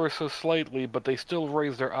just ever so slightly, but they still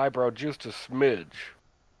raise their eyebrow just a smidge.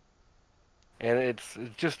 And it's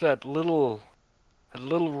just that little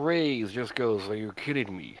raise just goes, "Are you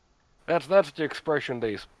kidding me?" That's the expression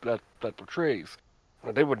that portrays.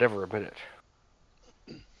 They would never admit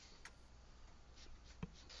it.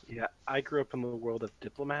 Yeah, I grew up in the world of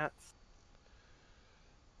diplomats.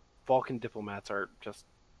 Vulcan diplomats are just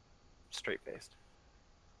straight-faced.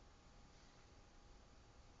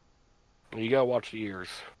 You gotta watch the ears.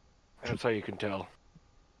 That's how you can tell.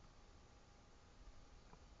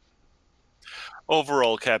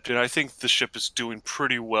 Overall, Captain, I think the ship is doing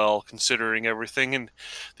pretty well considering everything, and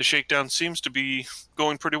the shakedown seems to be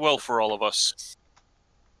going pretty well for all of us.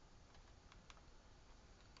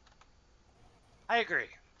 I agree.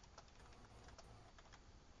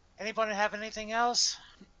 Anybody have anything else?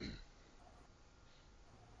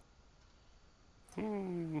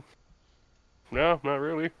 No, not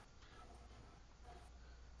really.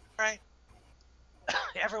 All right.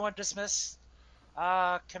 Everyone dismiss.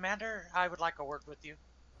 Commander, I would like a word with you.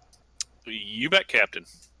 You bet, Captain.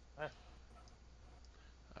 All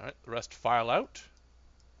right, the rest file out.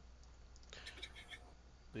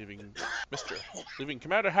 leaving leaving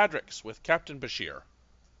Commander Hadrix with Captain Bashir.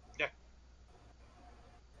 Yeah.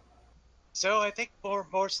 So I think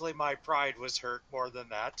mostly my pride was hurt more than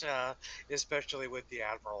that, especially with the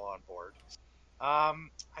Admiral on board. I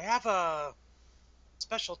have a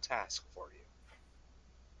special task for you.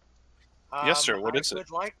 Yes, sir. What is it?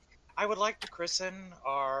 I would like to christen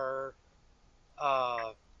our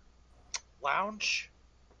uh, lounge,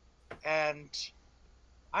 and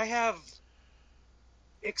I have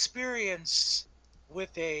experience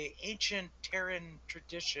with a ancient Terran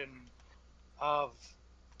tradition of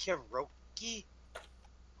karaoke.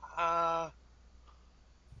 Uh,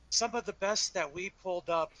 some of the best that we pulled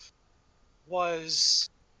up was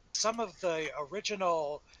some of the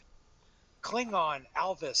original Klingon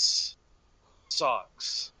Elvis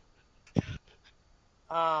songs.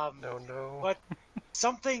 No. But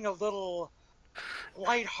something a little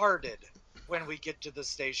lighthearted when we get to the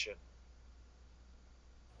station.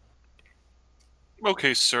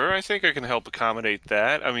 Okay, sir. I think I can help accommodate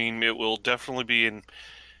that. I mean, it will definitely be an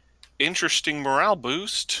interesting morale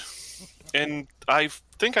boost. And I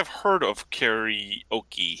think I've heard of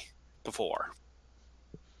karaoke before.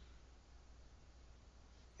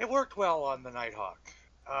 It worked well on the Nighthawk.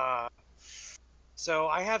 So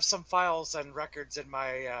I have some files and records in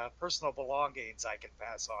my personal belongings I can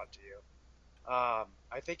pass on to you.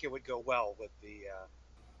 I think it would go well with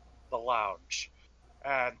the lounge,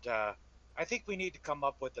 and I think we need to come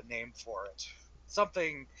up with a name for it.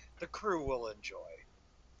 Something the crew will enjoy.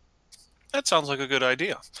 That sounds like a good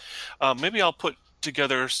idea. Maybe I'll put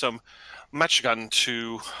together some matchgun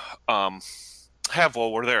to have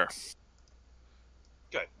while we're there.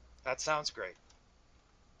 Good. That sounds great.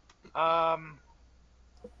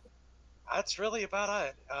 That's really about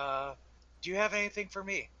it. Do you have anything for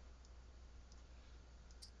me?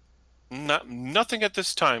 Nothing at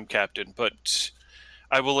this time, Captain, but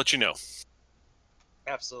I will let you know.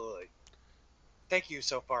 Absolutely. Thank you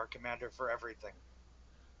so far, Commander, for everything.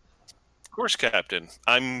 Of course, Captain.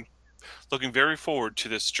 I'm looking very forward to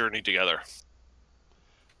this journey together.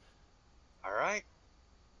 All right.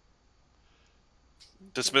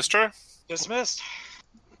 Dismissed, sir? Dismissed.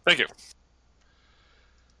 Thank you.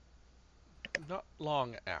 Not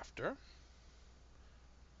long after,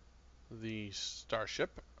 the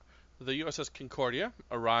starship, the USS Concordia,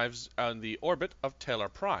 arrives on the orbit of Taylor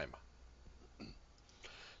Prime.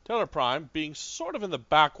 Taylor Prime being sort of in the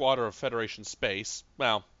backwater of Federation space,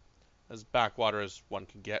 well, as backwater as one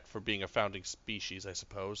can get for being a founding species, I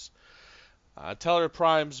suppose. Taylor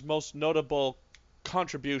Prime's most notable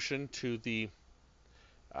contribution to the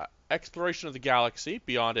exploration of the galaxy,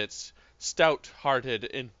 beyond its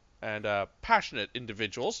stout-hearted and passionate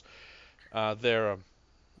individuals, their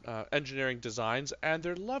engineering designs, and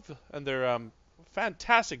their love and their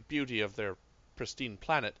fantastic beauty of their pristine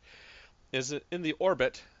planet, is in the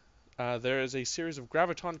orbit. There is a series of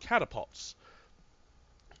graviton catapults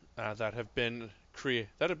that have been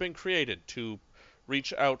created to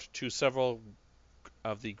reach out to several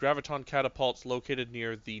of the graviton catapults located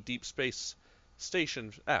near the Deep Space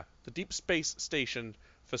Station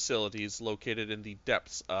facilities located in the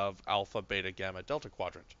depths of Alpha, Beta, Gamma, Delta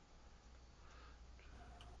Quadrant.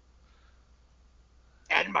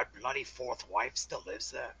 And my bloody fourth wife still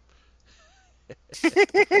lives there.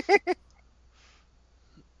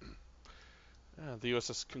 The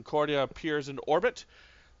USS Concordia appears in orbit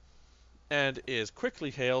and is quickly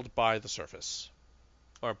hailed by the surface.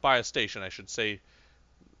 Or by a station, I should say,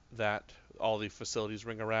 that all the facilities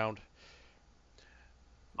ring around.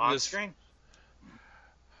 On screen.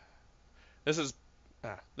 This is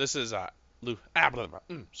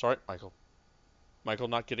sorry, Michael. Michael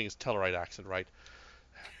not getting his Tellarite accent right.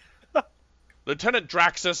 Lieutenant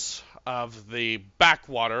Draxus of the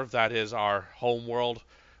backwater, that is our home world.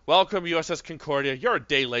 Welcome, USS Concordia. You're a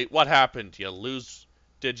day late. What happened?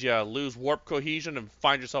 Did you lose warp cohesion and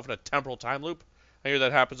find yourself in a temporal time loop? I hear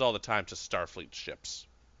that happens all the time to Starfleet ships.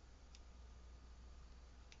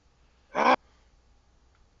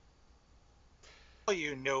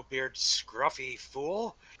 You no-beard scruffy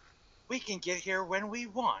fool. We can get here when we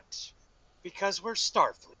want, because we're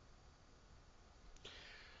Starfleet.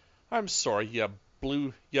 I'm sorry, you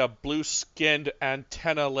blue-skinned,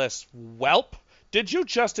 antenna-less whelp. Did you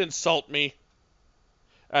just insult me?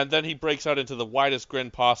 And then he breaks out into the widest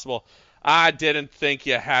grin possible. I didn't think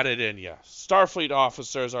you had it in you. Starfleet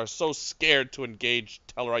officers are so scared to engage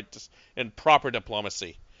Tellarite in proper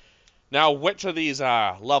diplomacy. Now, which of these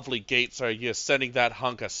lovely gates are you sending that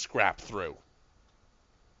hunk of scrap through?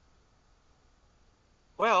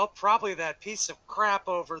 Well, probably that piece of crap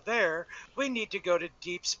over there. We need to go to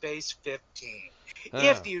Deep Space 15.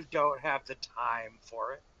 if you don't have the time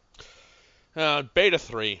for it. Beta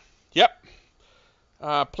 3. Yep.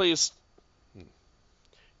 Please.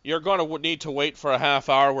 You're going to need to wait for a half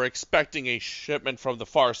hour. We're expecting a shipment from the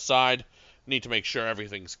far side. Need to make sure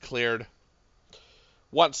everything's cleared.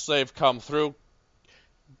 Once they've come through,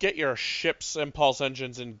 get your ship's impulse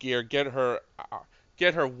engines in gear. Get her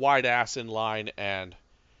wide ass in line and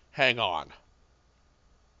hang on.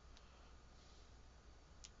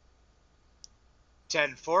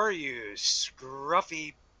 10-4, you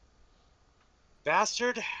scruffy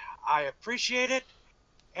bastard. I appreciate it,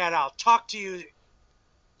 and I'll talk to you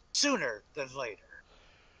sooner than later.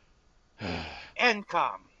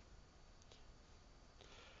 Encom.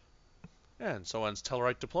 And so ends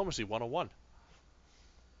Tellurite Diplomacy 101.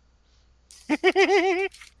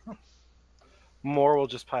 More will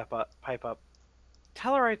just pipe up.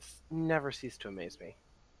 Tellurites never cease to amaze me.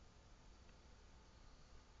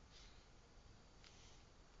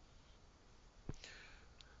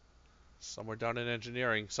 Somewhere down in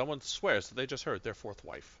engineering, someone swears that they just heard their fourth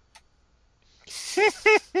wife.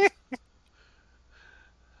 It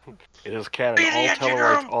is canon. All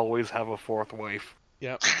Tellurites always have a fourth wife.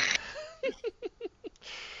 Yep.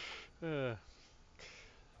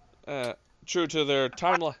 True to their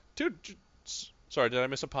timeline. Sorry, did I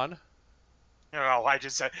miss a pun? No, I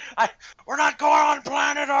just said, we're not going on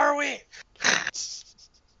planet, are we?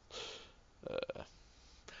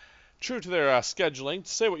 True to their scheduling,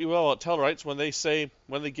 say what you will about Tellurites, when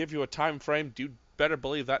they give you a time frame, you better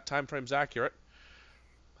believe that time frame's accurate.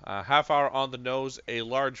 Half hour on the nose, a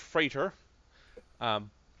large freighter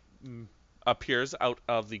appears out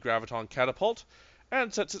of the graviton catapult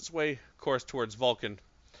and sets its course towards Vulcan.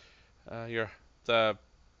 The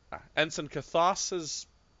Ensign Kathos's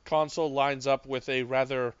console lines up with a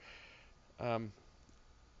rather,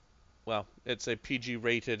 it's a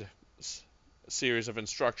PG-rated series of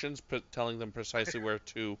instructions telling them precisely where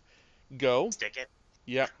to go. Stick it.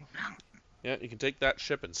 Yeah. Yeah, you can take that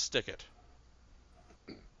ship and stick it.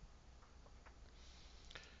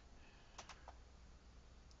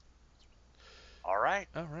 All right.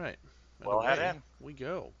 Well, head in. We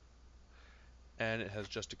go. And it has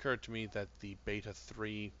just occurred to me that the Beta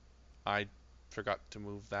 3, I forgot to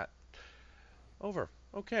move that over.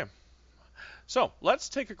 Okay. So, let's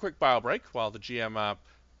take a quick bio break while the GM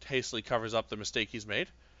hastily covers up the mistake he's made.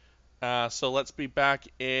 So let's be back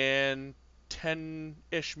in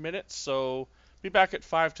 10-ish minutes. So, be back at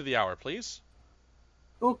 5 to the hour, please.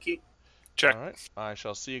 Okay. Check. All right. I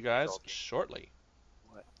shall see you guys shortly.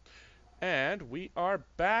 And we are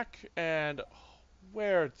back, and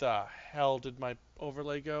where the hell did my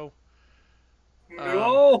overlay go?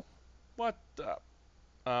 No. What the?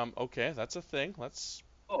 Okay, that's a thing. Let's.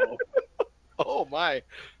 Oh. Oh my.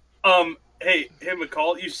 Hey,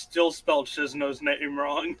 McCall, you still spelled Shizno's name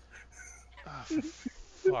wrong.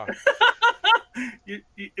 Fuck.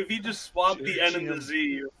 If you just swap the N and the Z,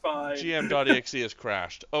 you're fine. GM.exe has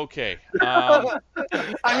crashed. Okay. I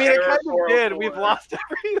mean, it kind of did. We lost.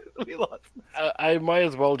 I might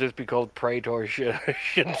as well just be called Praetor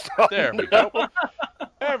Shinzo. There we go.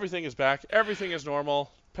 Everything is back. Everything is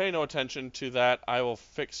normal. Pay no attention to that. I will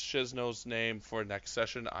fix Shizno's name for next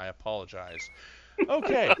session. I apologize.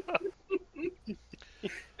 Okay.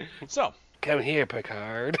 So. Come here,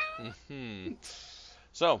 Picard.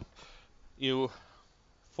 So,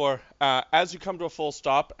 as you come to a full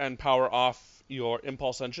stop and power off your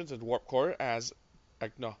impulse engines and warp core as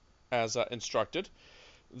instructed,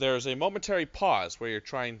 there's a momentary pause where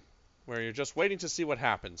you're just waiting to see what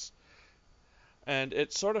happens. And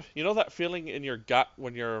it's sort of, that feeling in your gut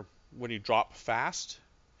when you drop fast?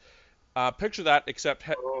 Picture that, except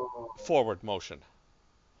forward motion.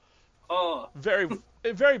 Oh. Very,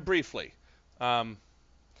 very briefly.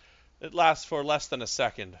 It lasts for less than a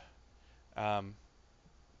second. And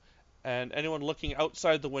anyone looking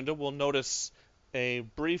outside the window will notice a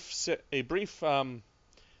brief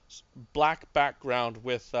black background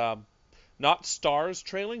with not stars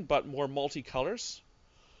trailing, but more multicolors.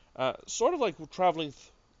 Sort of like traveling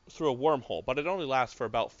through a wormhole, but it only lasts for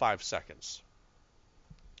about 5 seconds.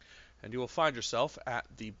 And you will find yourself at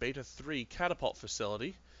the Beta 3 catapult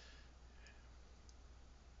facility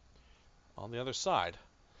on the other side.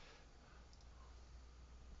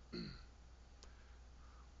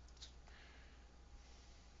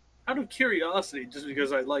 Out of curiosity, just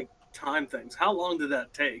because I like time things, how long did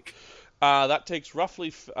that take? That takes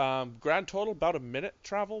roughly, grand total, about a minute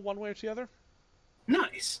travel one way or the other.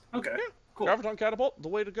 Nice. Okay. Yeah. Cool. Graviton catapult, the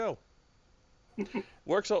way to go. It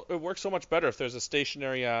works so much better if there's a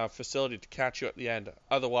stationary facility to catch you at the end.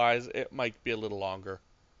 Otherwise, it might be a little longer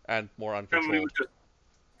and more uncontrolled.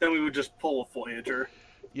 Then we would just pull a Voyager.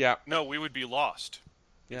 Yeah. No, we would be lost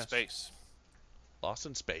in Yes. space. Lost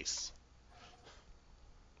in space.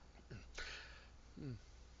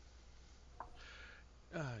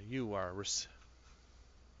 You are...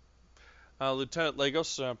 Lieutenant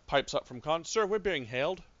Lagos pipes up from con. Sir, we're being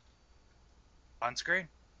hailed. On screen?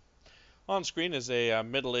 On screen is a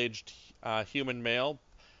middle-aged human male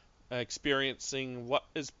experiencing what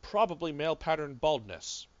is probably male pattern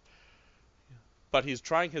baldness. But he's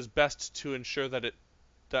trying his best to ensure that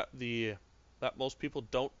most people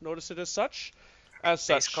don't notice it as such. As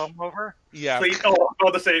Face such, comb over? yeah. Please, I was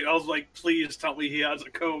about to say, I was like, please tell me he has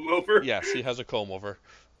a comb over. Yes, he has a comb over.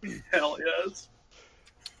 Hell yes.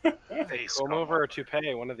 Face Comb over or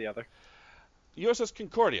toupee, one or the other. USS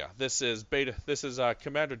Concordia. This is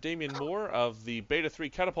Commander Damian Moore of the Beta 3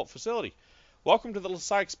 Catapult Facility. Welcome to the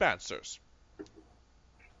Lasai Expanse, sirs.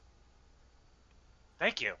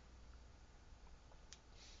 Thank you.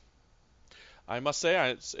 I must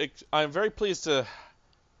say, I'm very pleased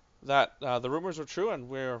that the rumors are true, and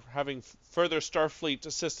we're having further Starfleet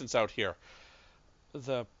assistance out here.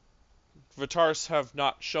 The Vitars have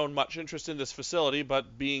not shown much interest in this facility,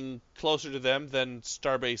 but being closer to them than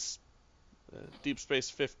Starbase Deep Space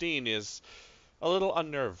 15 is a little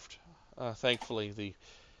unnerved. Thankfully,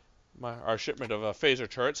 our shipment of phaser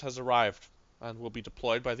turrets has arrived and will be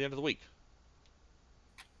deployed by the end of the week.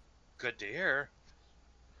 Good to hear.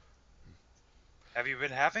 Have you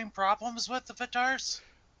been having problems with the Vitars?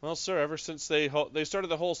 Well, sir, ever since they started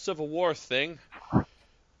the whole Civil War thing,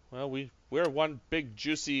 well, we're one big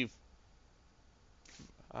juicy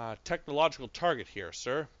technological target here,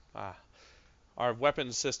 sir. Our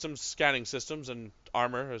weapons systems, scanning systems, and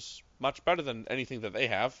armor is much better than anything that they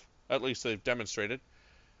have. At least they've demonstrated.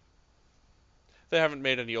 They haven't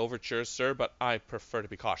made any overtures, sir, but I prefer to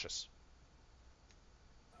be cautious.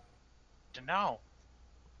 To know.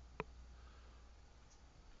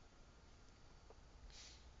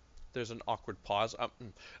 There's an awkward pause.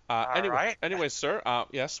 Anyway, sir.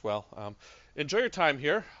 Yes. Well. Enjoy your time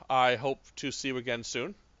here. I hope to see you again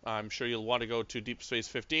soon. I'm sure you'll want to go to Deep Space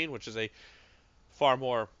 15, which is a far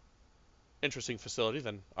more interesting facility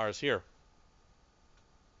than ours here.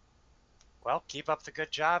 Well, keep up the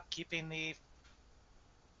good job keeping the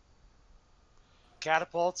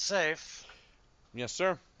catapult safe. Yes,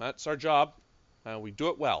 sir. That's our job. We do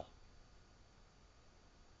it well.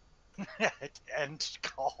 End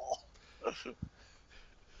call.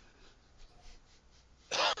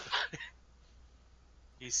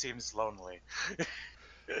 He seems lonely.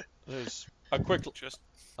 There's a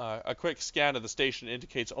quick scan of the station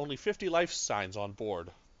indicates only 50 life signs on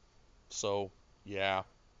board. So, yeah.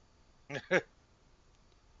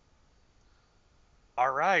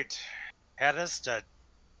 All right. Head us to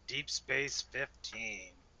Deep Space 15.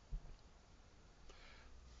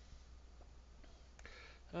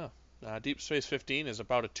 Deep Space 15 is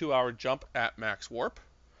about a 2-hour jump at max warp.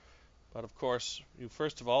 But of course, you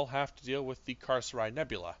first of all have to deal with the Carcerai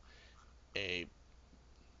Nebula, a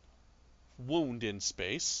wound in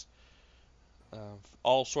space.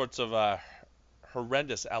 All sorts of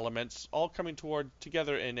horrendous elements all coming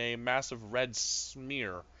together in a massive red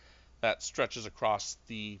smear that stretches across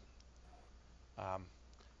the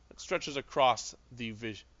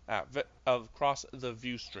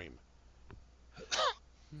view stream.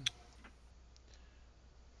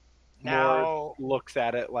 Now Moore looks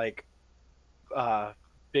at it like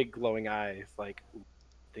big glowing eyes, like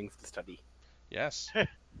things to study. Yes,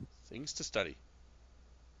 things to study.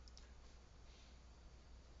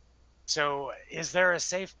 So, is there a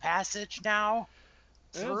safe passage now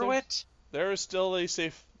through it? There is still a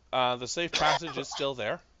safe. The safe passage is still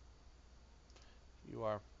there.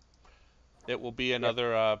 It will be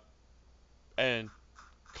another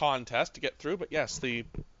contest to get through, but yes, the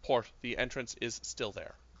entrance is still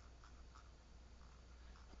there.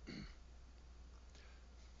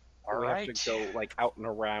 All we right. have to go like out and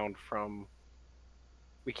around from.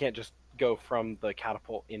 We can't just go from the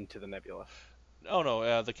catapult into the nebula. Oh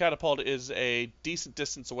no, the catapult is a decent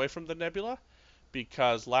distance away from the nebula,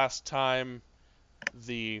 because last time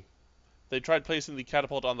they tried placing the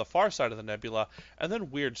catapult on the far side of the nebula, and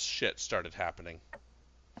then weird shit started happening.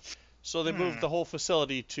 So they moved the whole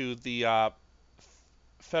facility to the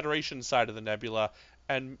Federation side of the nebula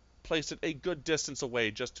and placed it a good distance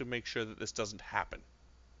away just to make sure that this doesn't happen.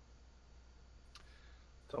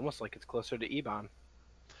 It's almost like it's closer to Ebon.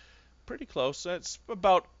 Pretty close. It's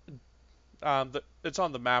about it's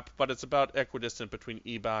on the map, but it's about equidistant between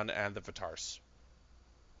Ebon and the Vitars.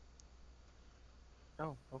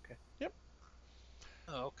 Oh, okay. Yep.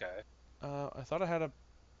 Oh, okay. I thought I had a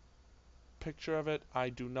picture of it. I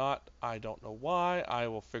do not. I don't know why. I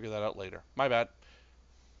will figure that out later. My bad.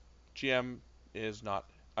 GM is not.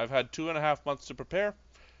 I've had 2.5 months to prepare.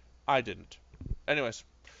 I didn't. Anyways.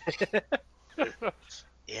 It's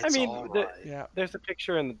I mean, all right. Yeah. there's a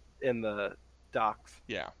picture in the docs.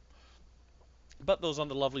 Yeah. But those on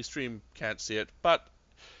the lovely stream can't see it. But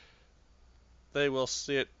they will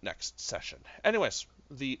see it next session. Anyways,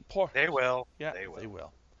 the poor. They will. Yeah, They will. they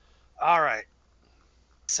will. All right.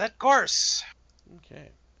 Set course. Okay.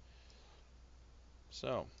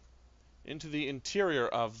 So, into the interior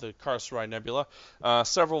of the Carcerai Nebula,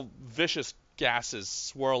 several vicious gases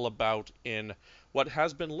swirl about in what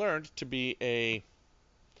has been learned to be a...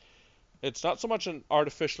 It's not so much an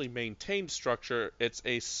artificially maintained structure,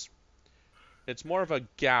 it's more of a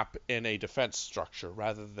gap in a defense structure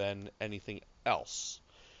rather than anything else.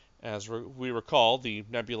 As we recall, the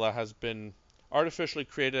nebula has been artificially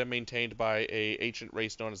created and maintained by a ancient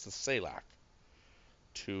race known as the Salak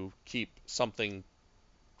to keep something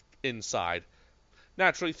inside.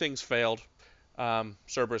 Naturally, things failed.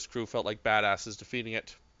 Cerberus' crew felt like badasses defeating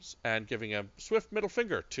it and giving a swift middle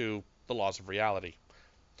finger to the laws of reality.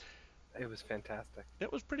 It was fantastic.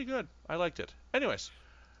 It was pretty good. I liked it. Anyways,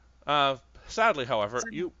 sadly, however,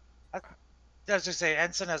 I was just say,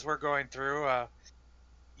 Ensign, as we're going through,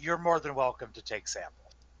 you're more than welcome to take samples.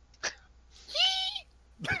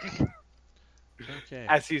 Okay.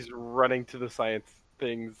 As he's running to the science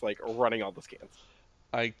things, like running all the scans.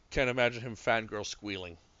 I can't imagine him fangirl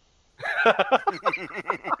squealing.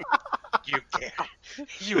 You can't.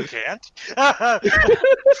 You can't.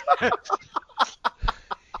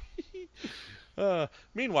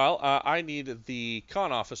 Meanwhile, I need the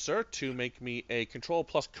con officer to make me a control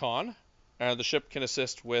plus con, and the ship can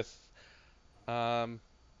assist with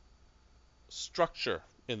structure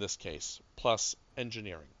in this case, plus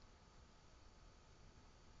engineering.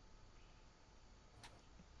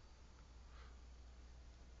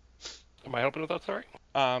 Am I helping with that? Sorry.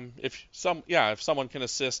 If someone can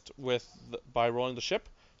assist with by rolling the ship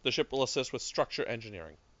will assist with structure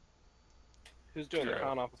engineering. Who's doing the Sure.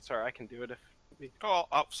 con officer? I can do it if. Oh,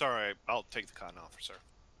 sorry. I'll take the con officer.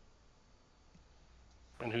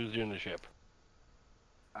 And who's doing the ship?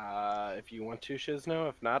 If you want to, Shizno.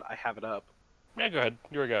 If not, I have it up. Yeah, go ahead.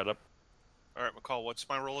 You already got it up. All right, McCall, what's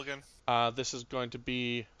my role again? This is going to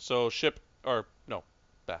be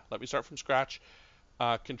let me start from scratch.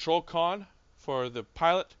 Control con for the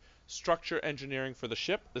pilot, structure engineering for the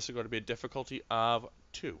ship. This is going to be a difficulty of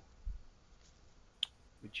 2.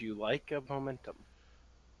 Would you like a momentum?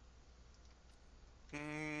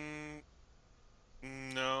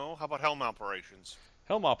 No. How about helm operations?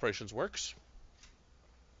 Helm operations works.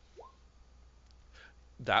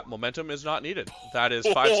 That momentum is not needed. That is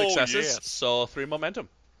 5 successes, yes. so 3 momentum.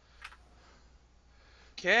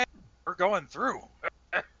 Okay, we're going through.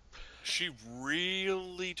 She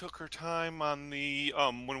really took her time on the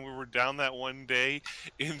when we were down that one day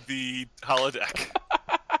in the holodeck.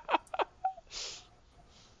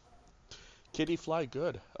 Kitty fly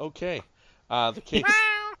good. Okay. The case.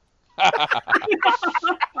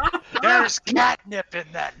 There's catnip in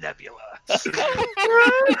that nebula.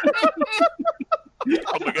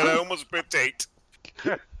 Oh my god, I almost bit Tate.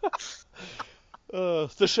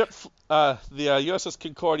 The ship, the USS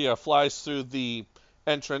Concordia flies through the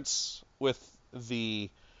entrance with the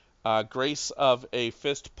grace of a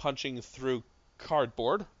fist punching through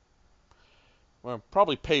cardboard. Well,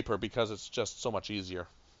 probably paper because it's just so much easier.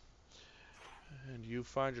 And you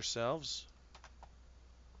find yourselves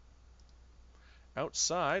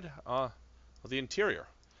outside the interior.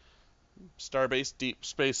 Starbase Deep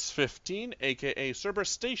Space 15, aka Cerberus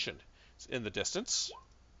Station, is in the distance.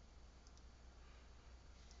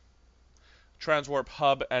 Transwarp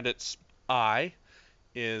Hub and its eye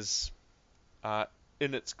is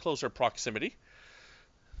in its closer proximity.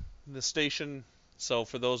 The station, so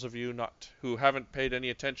for those of you who haven't paid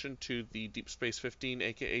any attention to the Deep Space 15,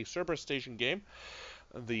 aka Cerberus Station game,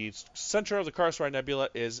 the center of the Carcerai Nebula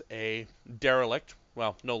is a derelict,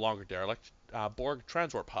 well, no longer derelict, Borg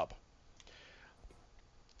Transwarp Hub.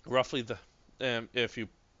 Roughly if you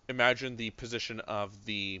imagine the position of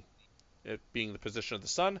it being the position of the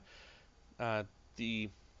sun, the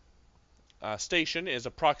station is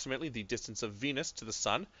approximately the distance of Venus to the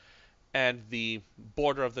sun, and the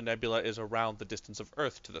border of the nebula is around the distance of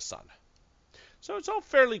Earth to the sun. So it's all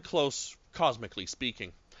fairly close, cosmically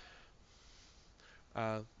speaking.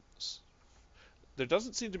 There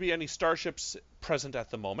doesn't seem to be any starships present at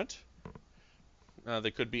the moment.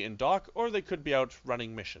 They could be in dock, or they could be out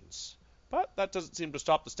running missions. But that doesn't seem to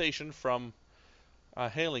stop the station from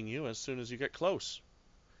hailing you as soon as you get close.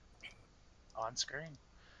 On screen.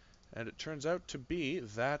 And it turns out to be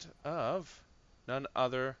that of none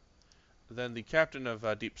other than the captain of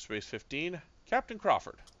Deep Space 15, Captain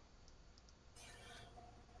Crawford.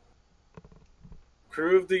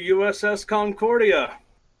 Crew of the USS Concordia.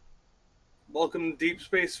 Welcome to Deep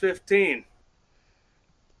Space 15.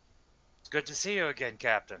 It's good to see you again,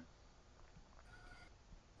 Captain.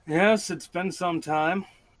 Yes, it's been some time.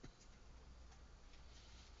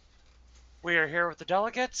 We are here with the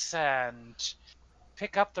delegates and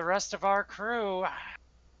pick up the rest of our crew.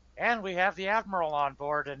 And we have the Admiral on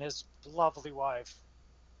board and his lovely wife.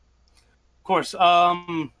 Of course,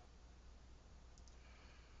 and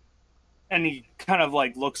he kind of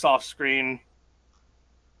like looks off screen.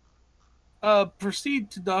 Proceed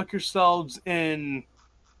to dock yourselves in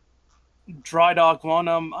Dry Dock 1.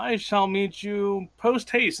 I shall meet you post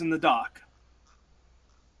haste in the dock.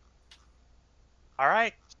 All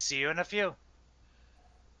right, see you in a few.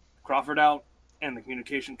 Crawford out, and the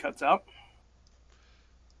communication cuts out.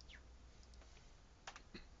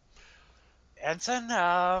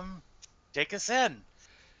 Ensign, take us in.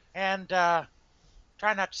 And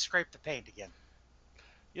try not to scrape the paint again.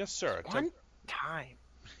 Yes, sir. One time.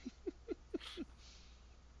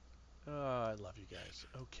 Oh, I love you guys.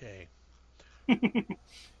 Okay.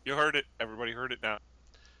 You heard it. Everybody heard it now.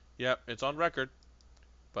 Yep, it's on record.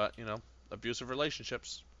 But, you know, abusive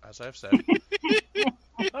relationships, as I've said.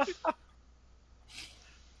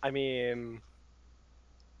 I mean,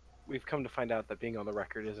 we've come to find out that being on the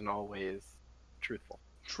record isn't always truthful.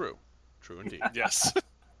 True. True indeed. Yes.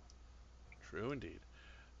 True indeed.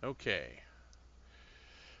 Okay.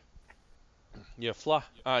 You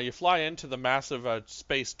fly into the massive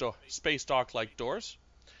space dock-like doors.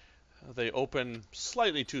 They open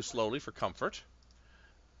slightly too slowly for comfort,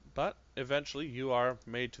 but eventually you are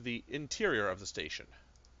made to the interior of the station.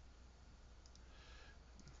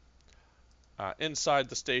 Inside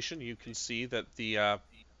the station, you can see that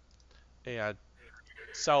a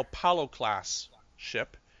Sao Paulo class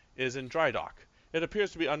ship is in dry dock. It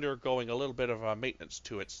appears to be undergoing a little bit of maintenance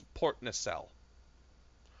to its port nacelle.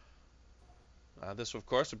 This, of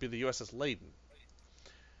course, would be the USS Leyden.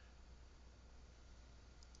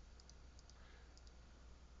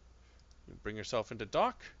 You bring yourself into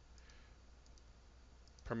dock.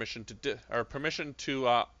 Permission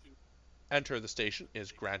to enter the station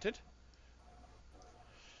is granted.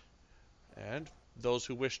 And those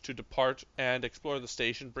who wish to depart and explore the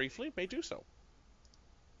station briefly may do so.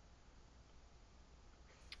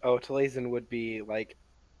 Oh, Talazin would be like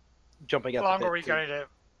jumping at How long the bit are we to- going to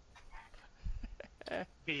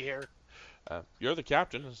be here? You're the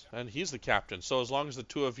captain, and he's the captain. So as long as the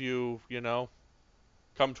two of you,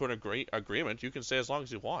 come to an agreement, you can stay as long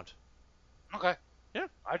as you want. Okay. Yeah.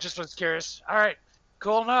 I just was curious. All right.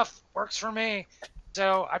 Cool enough. Works for me.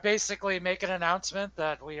 So I basically make an announcement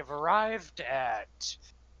that we have arrived at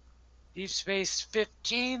Deep Space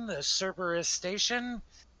 15, the Cerberus station.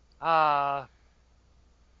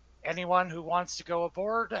 Anyone who wants to go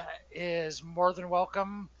aboard is more than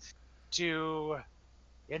welcome to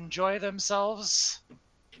enjoy themselves.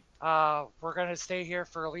 We're going to stay here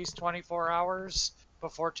for at least 24 hours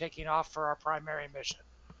before taking off for our primary mission.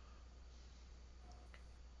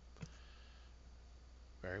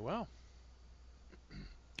 Very well.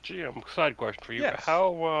 Gee, side question for you. Yes.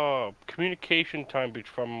 How communication time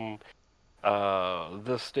from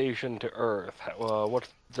this station to Earth? What's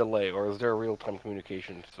the delay, or is there a real-time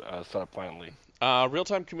communications set up finally?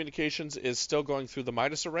 Real-time communications is still going through the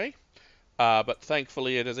Midas array, but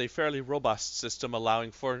thankfully it is a fairly robust system allowing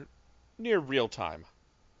for near real-time.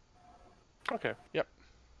 Okay. Yep.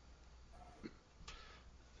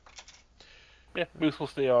 Yeah, Moose will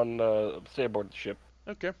stay aboard the ship.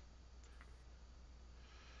 Okay.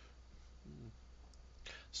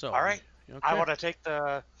 So. All right. Okay. I want to take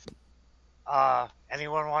the...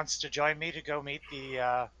 anyone wants to join me to go meet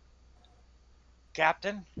the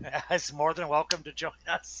captain is more than welcome to join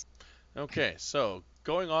us. Okay, so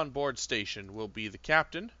going on board station will be the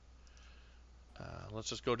captain. Let's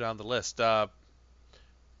just go down the list.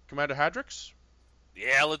 Commander Hadrix?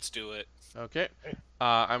 Yeah, let's do it. Okay.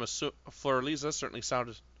 I'm assuming for Lisa, certainly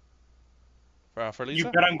sounded. For Lisa?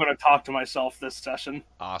 You bet I'm going to talk to myself this session.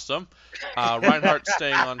 Awesome. Reinhardt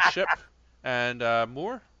staying on ship. And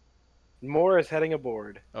Moore? Moore is heading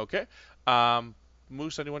aboard. Okay.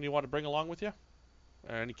 Moose, anyone you want to bring along with you?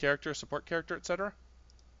 Any character, support character, etc.?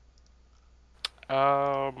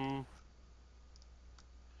 No.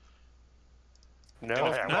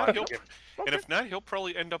 And if not, he'll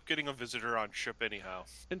probably end up getting a visitor on ship anyhow.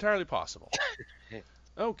 Entirely possible.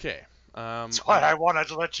 Okay. That's why I wanted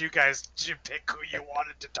to let you guys pick who you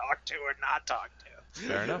wanted to talk to or not talk to.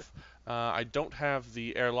 Fair enough. I don't have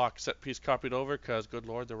the airlock set piece copied over because, good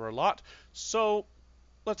lord, there were a lot. So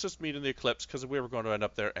let's just meet in the Eclipse because we were going to end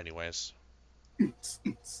up there anyways.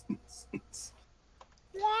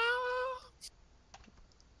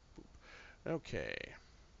 Okay.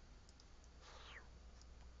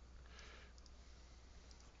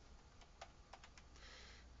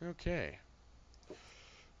 Okay.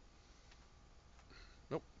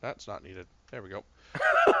 Nope, that's not needed. There we go.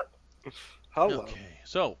 Hello. Okay,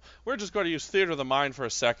 so we're just going to use Theater of the Mind for a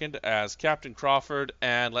second as Captain Crawford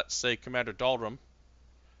and, let's say, Commander Dalrum.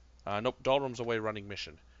 Nope, Dalrum's away running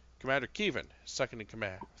mission. Commander Keevan,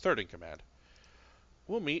 third in command.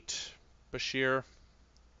 We'll meet Bashir,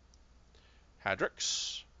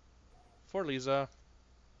 Hadrix, Forliza,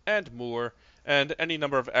 and Moore, and any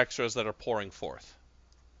number of extras that are pouring forth.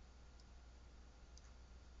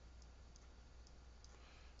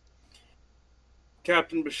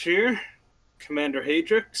 Captain Bashir, Commander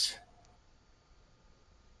Hadrix.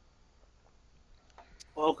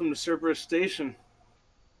 Welcome to Cerberus Station.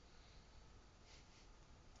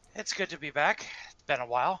 It's good to be back. It's been a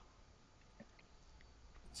while.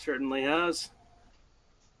 Certainly has.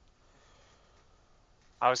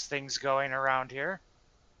 How's things going around here?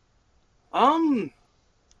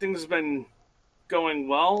 Things have been going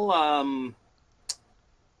well.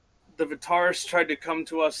 The Vitars tried to come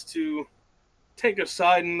to us to take a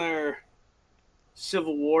side in their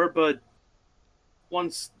civil war, but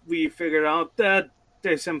once we figured out that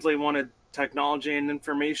they simply wanted technology and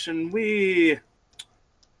information, we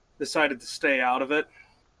decided to stay out of it.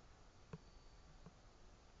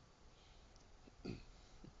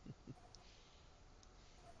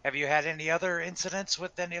 Have you had any other incidents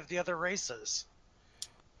with any of the other races?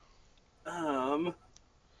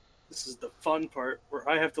 This is the fun part where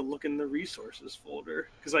I have to look in the resources folder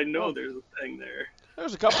because I know Oh. there's a thing there.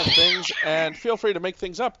 There's a couple of things, and feel free to make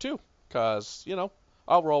things up too, because, you know,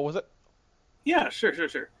 I'll roll with it. Yeah, sure.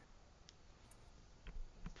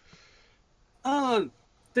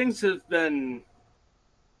 Things have been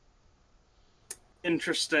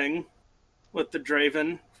interesting with the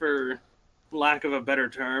Draven, for lack of a better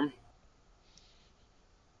term.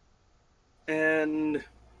 And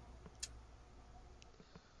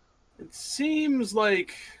it seems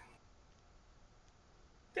like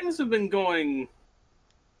things have been going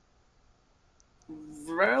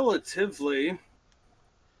relatively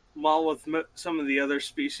well with some of the other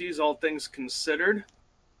species, all things considered.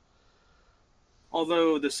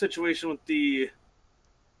 Although the situation with the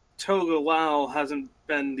Toga Lao hasn't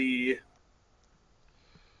been the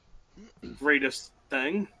greatest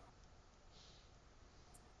thing.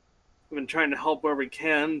 We've been trying to help where we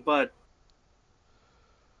can, but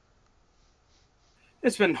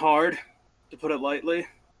it's been hard, to put it lightly.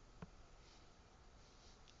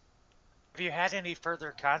 Have you had any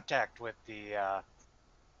further contact with the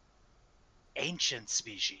ancient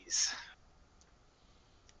species?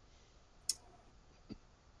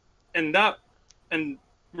 And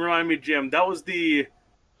remind me, Jim, that was the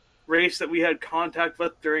race that we had contact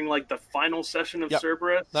with during like the final session of Yep.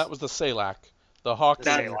 Cerberus. That was the Salak. The Hawking.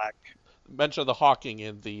 The Salak. Mention of the Hawking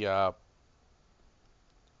in the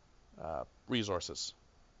resources.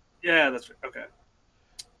 Yeah, that's right. Okay.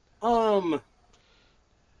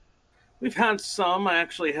 We've had some. I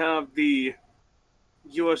actually have the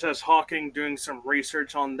USS Hawking doing some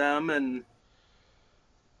research on them, and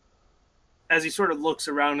as he sort of looks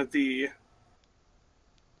around at the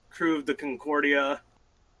crew of the Concordia,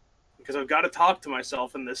 because I've got to talk to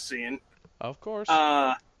myself in this scene, Of course.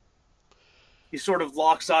 he sort of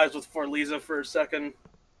locks eyes with Forliza for a second.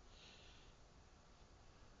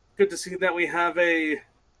 Good to see that we have a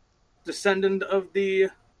descendant of the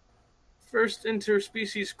first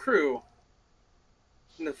interspecies crew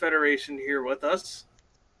in the Federation here with us.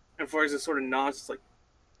 And Forliza sort of nods. It's like,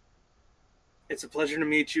 it's a pleasure to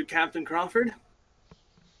meet you, Captain Crawford.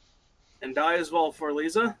 And I as well,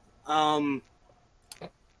 Forliza.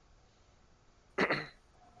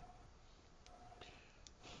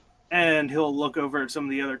 And he'll look over at some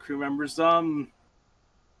of the other crew members. Ensign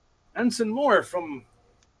Moore, from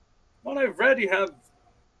what I've read, you have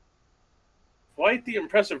quite the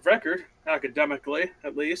impressive record, academically,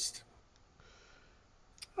 at least.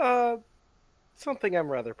 Something I'm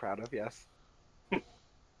rather proud of, yes.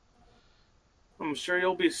 I'm sure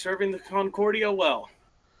you'll be serving the Concordia well.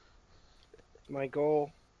 My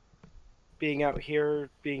goal, being out here,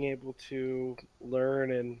 being able to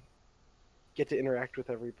learn and get to interact with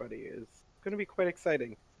everybody, is going to be quite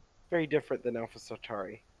exciting. Very different than Alpha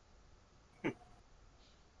Sotari.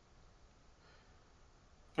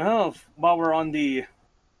 Oh, while we're on the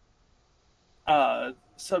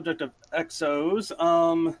subject of exos,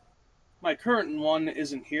 my current one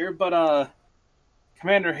isn't here, but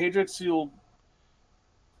Commander Hadrix, you'll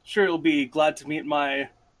be glad to meet my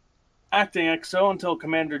acting XO until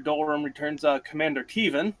Commander Dolram returns. Commander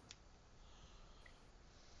Kevin.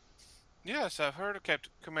 Yes, I've heard of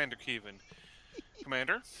Commander Kevin.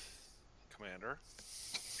 Commander? Commander?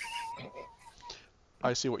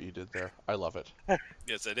 I see what you did there. I love it.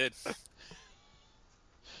 Yes, I did.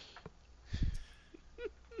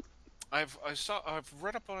 I've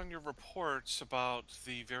read up on your reports about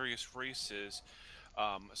the various races,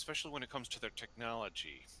 especially when it comes to their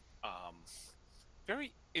technology.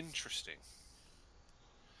 Very interesting.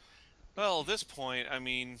 Well, at this point, I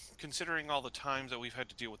mean, considering all the times that we've had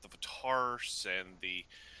to deal with the Vatars and the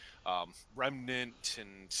Remnant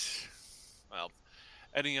and, well,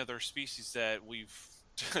 any other species that we've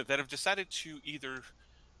that have decided to either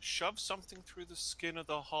shove something through the skin of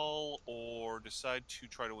the hull or decide to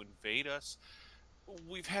try to invade us,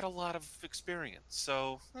 we've had a lot of experience,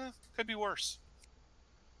 so could be worse.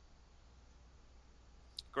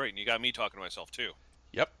 Great, and you got me talking to myself too.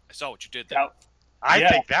 Yep. I saw what you did there. I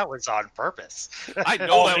think that was on purpose. I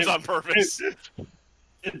know that was on purpose.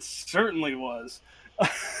 It certainly was.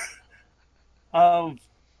 Well,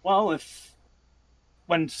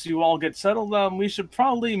 once you all get settled, we should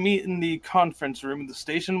probably meet in the conference room of the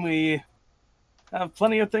station. We have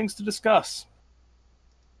plenty of things to discuss.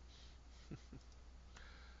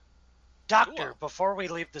 Doctor, Cool. before we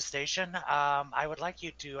leave the station, I would like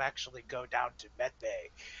you to actually go down to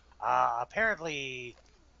medbay. Apparently,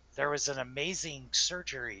 there was an amazing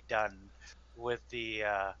surgery done with the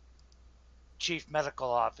chief medical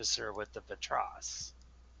officer with the Vatras.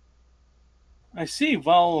 I see.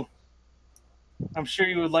 Well, I'm sure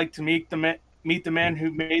you would like to meet the man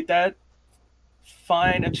who made that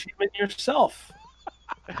fine achievement yourself.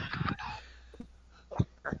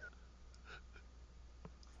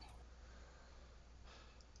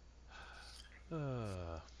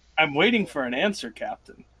 I'm waiting for an answer,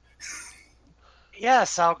 Captain.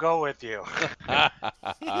 Yes, I'll go with you. I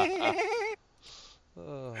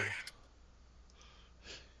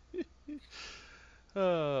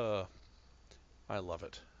love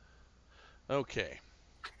it. Okay.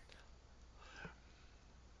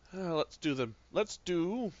 Let's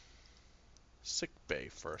do sick bay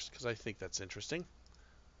first, because I think that's interesting.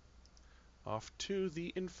 Off to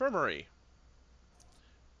the infirmary.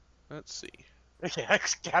 Let's see.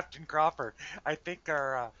 Yes, Captain Crawford. I think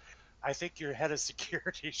your head of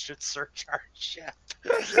security should search our ship.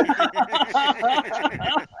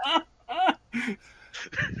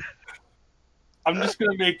 I'm just going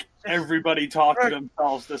to make everybody talk to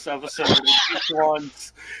themselves this episode at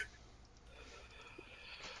once.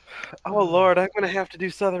 Oh, Lord, I'm going to have to do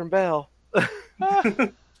Southern Belle. You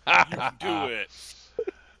can do it.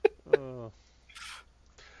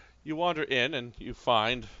 You wander in and you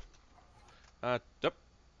find... Yep,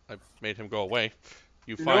 I made him go away.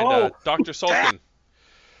 You find Dr. Sulkin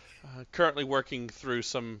currently working through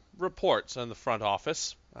some reports in the front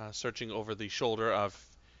office, searching over the shoulder of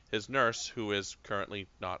his nurse, who is currently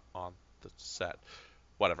not on the set.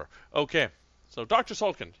 Whatever. Okay, so Dr.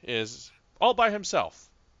 Sulkin is all by himself.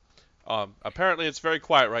 Apparently it's very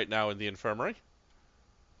quiet right now in the infirmary.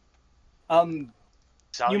 You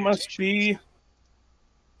must be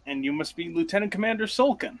Lieutenant Commander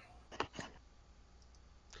Sulkin.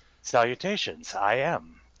 Salutations, I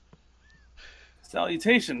am.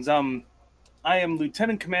 Salutations. I am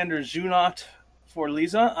Lieutenant Commander Junot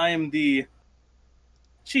Forliza. I am the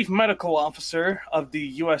Chief Medical Officer of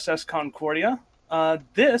the USS Concordia.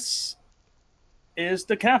 This is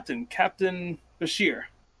the Captain, Captain Bashir.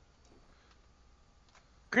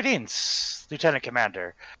 Greetings, Lieutenant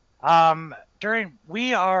Commander.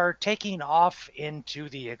 We are taking off into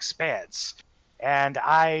the Expanse, and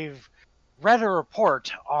I've read a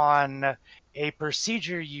report on a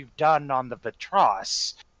procedure you've done on the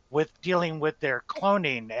Vatras with dealing with their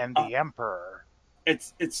cloning and the Emperor.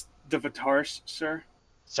 It's the Vatars, sir.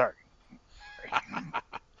 Sorry.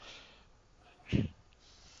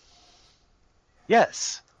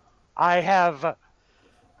 Yes, I have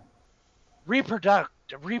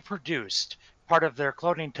reproduced part of their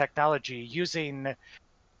cloning technology using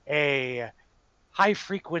a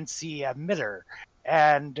high-frequency emitter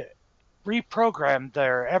and reprogrammed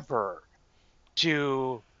their Emperor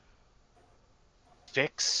to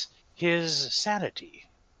fix his sanity.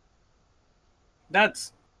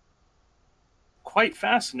 That's quite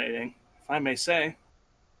fascinating, if I may say.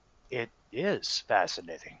 It is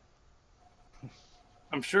fascinating.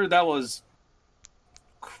 I'm sure that was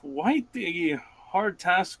quite the hard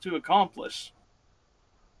task to accomplish.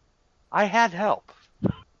 I had help.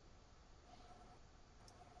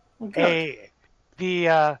 Well, good.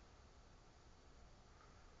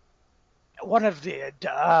 One of the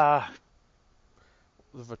The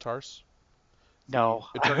Vatars? no,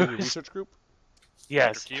 Eternity Research Group?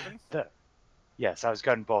 yes, Kevin? yes, I was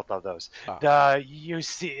gunning both of those.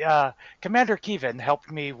 Ah. Commander Kevin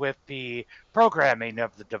helped me with the programming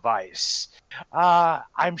of the device.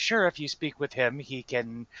 I'm sure if you speak with him, he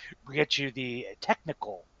can get you the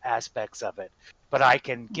technical aspects of it, but I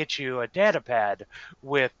can get you a data pad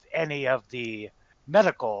with any of the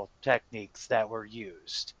medical techniques that were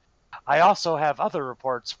used. I also have other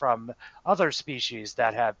reports from other species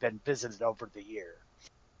that have been visited over the year.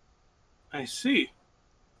 I see.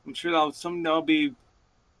 I'm sure that's something that'll be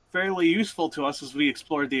fairly useful to us as we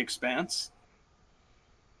explore the Expanse.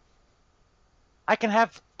 I can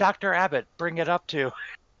have Dr. Abbott bring it up to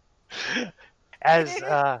as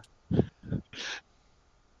I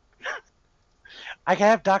can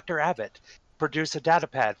have Dr. Abbott produce a data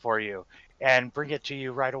pad for you and bring it to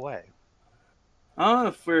you right away.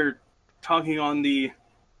 If we're talking on the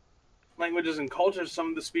languages and cultures of some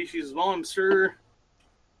of the species as well, I'm sure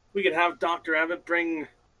we could have Dr. Abbott bring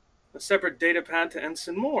a separate data pad to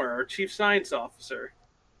Ensign Moore, our Chief Science Officer.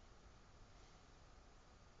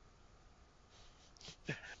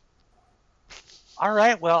 All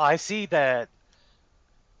right, well, I see that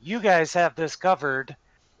you guys have this covered.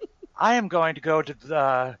 I am going to go to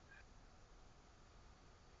the...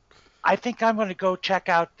 I think I'm going to go check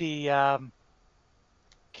out the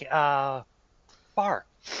bar.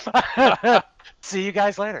 See you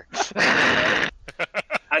guys later.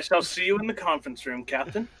 I shall see you in the conference room,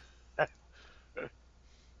 Captain.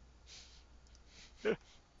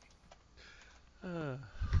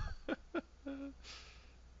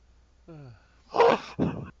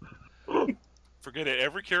 Forget it.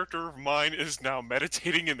 Every character of mine is now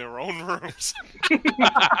meditating in their own rooms.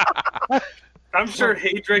 I'm sure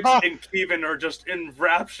Hadrix and Kevin are just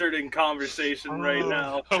enraptured in conversation right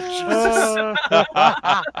now. Oh, Jesus.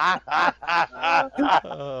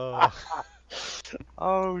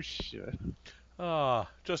 Oh, shit.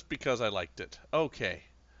 Just because I liked it. Okay.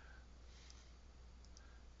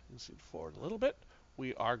 Let's see forward a little bit.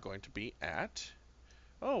 We are going to be at...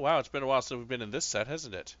 Oh, wow, it's been a while since we've been in this set,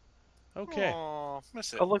 hasn't it? Okay. Aw,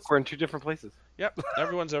 miss it. Oh, look, we're in 2 different places. Yep,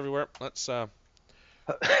 everyone's everywhere. Let's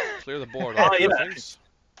clear the board Oh, off yeah. things.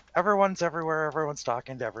 Everyone's everywhere. Everyone's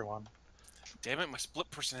talking to everyone. Damn it, my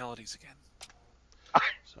split personalities again.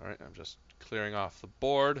 Sorry, I'm just clearing off the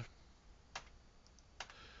board.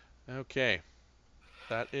 Okay.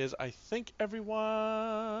 That is, I think,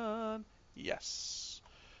 everyone. Yes.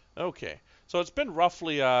 Okay. So it's been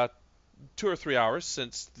roughly 2 or 3 hours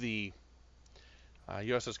since the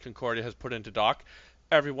USS Concordia has put into dock.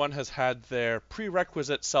 Everyone has had their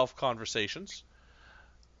prerequisite self-conversations.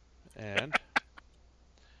 And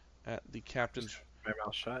at the captain's... My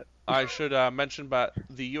mouth shut. I should mention, but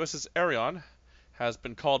the USS Arion has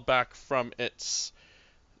been called back from its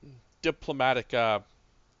diplomatic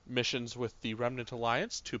missions with the Remnant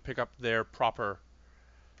Alliance to pick up their proper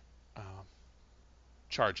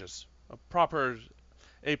charges. A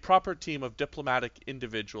proper team of diplomatic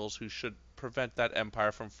individuals who should prevent that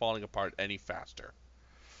empire from falling apart any faster.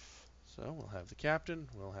 So we'll have the captain,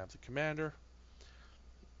 we'll have the commander.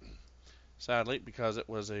 Sadly, because it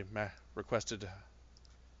was a requested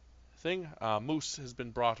thing, Moose has been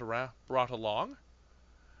brought along,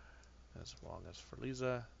 as long as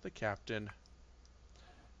Ferliza, the captain,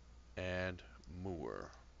 and Moore.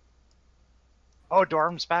 Oh,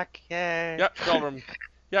 Dorm's back! Yay! Yep, Dalrum.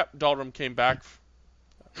 Dalrum came back.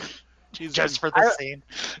 Just for the scene.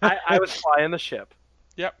 I was flying the ship.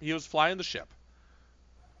 Yep, he was flying the ship.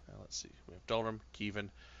 Now, let's see. We have Dalrum, Kevin,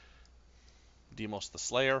 Demos the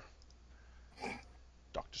Slayer,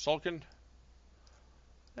 Dr. Sulkin,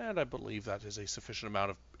 and I believe that is a sufficient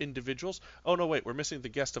amount of individuals. Oh, no, wait. We're missing the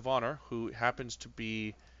guest of honor, who happens to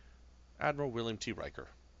be Admiral William T. Riker.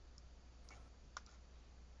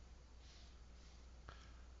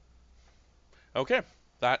 Okay,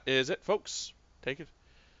 that is it, folks. Take it.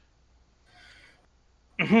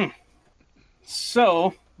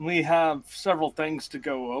 So, we have several things to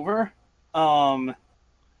go over.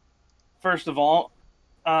 First of all,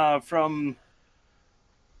 from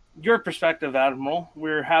your perspective, Admiral,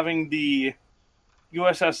 we're having the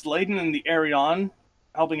USS Layden and the Arion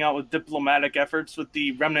helping out with diplomatic efforts with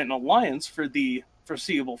the Remnant Alliance for the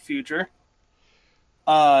foreseeable future.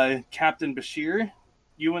 Captain Bashir,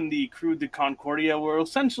 you and the crew of the Concordia will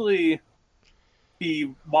essentially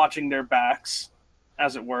be watching their backs,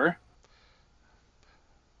 as it were.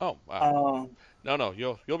 Oh, wow. No,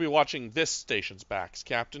 you'll be watching this station's backs,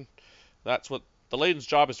 Captain. That's what The Laiden's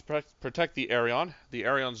job is to protect the Arion. The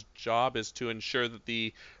Arion's job is to ensure that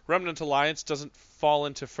the Remnant Alliance doesn't fall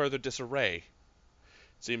into further disarray. It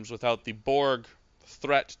seems without the Borg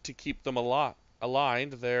threat to keep them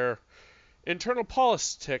aligned, their internal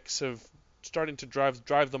politics have starting to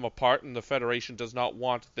drive them apart, and the Federation does not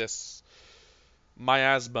want this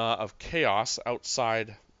miasma of chaos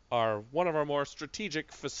outside one of our more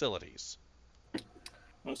strategic facilities.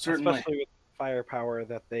 Well, certainly. Especially with firepower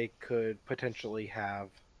that they could potentially have.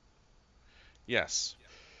 Yes.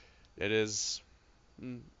 It is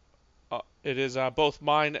both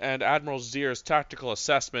mine and Admiral Zier's tactical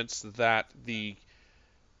assessments that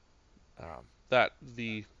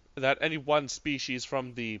that any one species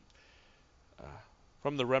from the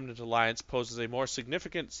Remnant Alliance poses a more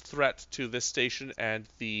significant threat to this station and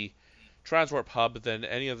the transwarp hub than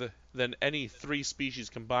any three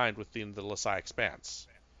species combined within the Lasai Expanse.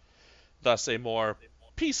 Thus, a more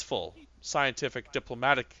peaceful, scientific,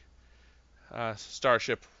 diplomatic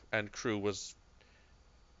starship and crew is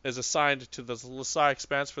assigned to the Lasai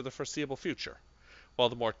Expanse for the foreseeable future, while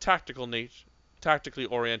the more tactically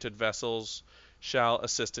oriented vessels shall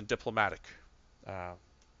assist in diplomatic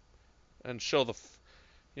and show the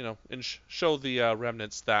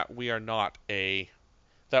remnants that we are not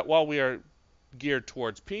that while we are geared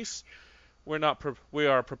towards peace, we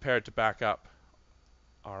are prepared to back up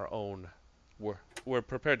our own. We're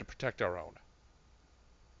prepared to protect our own.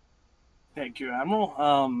 Thank you,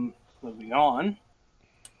 Admiral. Moving on.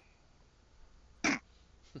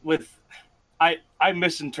 I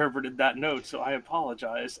misinterpreted that note, so I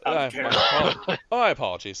apologize. My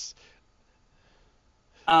apologies.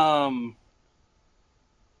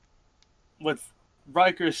 With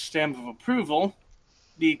Riker's stamp of approval,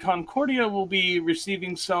 the Concordia will be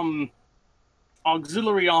receiving some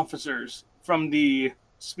auxiliary officers from the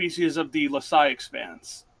species of the Lasai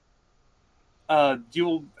Expanse. You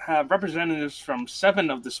will have representatives from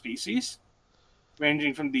 7 of the species,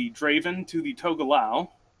 ranging from the Draven to the Togalau.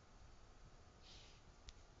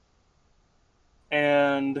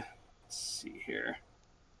 And let's see here.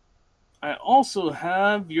 I also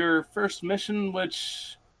have your first mission,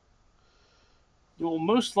 which you will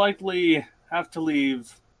most likely have to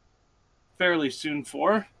leave fairly soon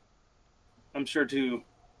for. I'm sure to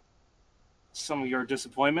some of your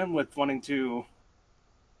disappointment with wanting to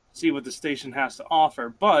see what the station has to offer.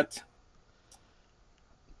 But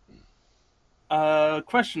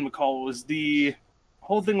question, McCall, was the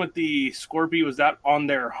whole thing with the Scorpio, was that on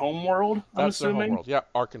their home world? I'm That's assuming. their home world. Yeah,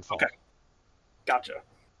 Arkansas. Okay, gotcha.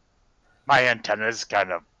 My antennas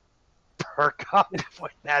kind of perk up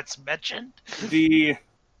when that's mentioned.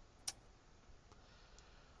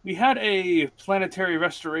 We had a planetary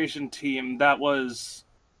restoration team that was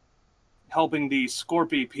helping the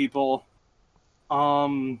Scorpio people.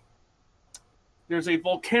 There's a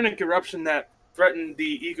volcanic eruption that threatened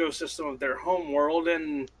the ecosystem of their home world,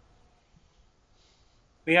 and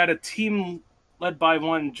we had a team led by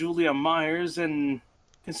one Julia Myers, and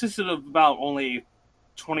consisted of about only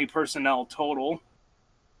 20 personnel total.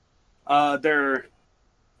 Their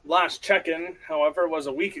last check-in, however, was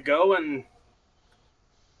a week ago, and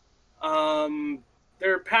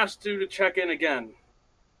they're past due to check in again.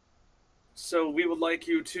 So we would like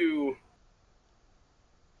you to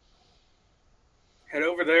head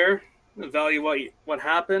over there, evaluate what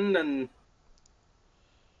happened, and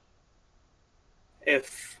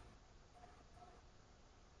if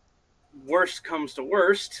worst comes to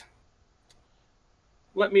worst,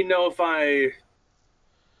 let me know if I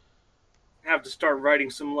have to start writing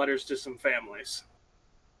some letters to some families.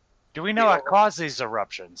 Do we know what caused these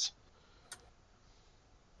eruptions?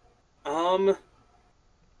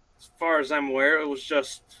 As far as I'm aware, it was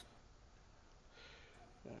just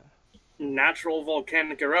natural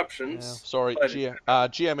volcanic eruptions. Yeah. Sorry, but...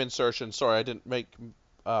 GM insertion. Sorry, I didn't make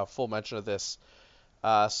full mention of this.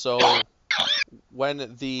 So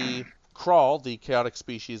when the Crawl, the chaotic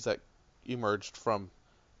species that emerged from,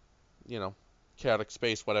 chaotic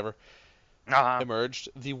space, whatever, emerged,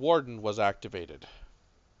 the Warden was activated.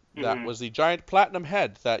 That was the giant platinum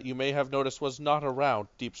head that you may have noticed was not around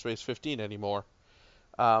Deep Space 15 anymore.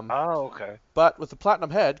 Okay. But with the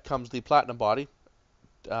platinum head comes the platinum body,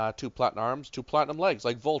 2 platinum arms, 2 platinum legs,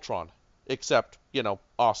 like Voltron. Except,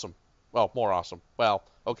 awesome. Well, more awesome. Well,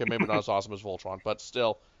 okay, maybe not as awesome as Voltron, but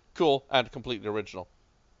still cool and completely original.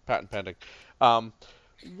 Patent pending.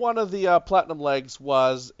 One of the platinum legs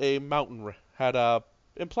was a mountain, had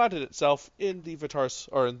implanted itself in the Vitars,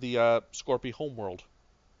 or in the Scorpio homeworld,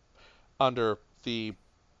 under the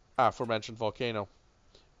aforementioned volcano.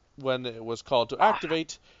 When it was called to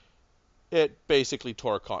activate, it basically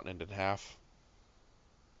tore a continent in half.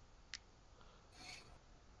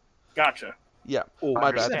 Gotcha. Yeah, Oh,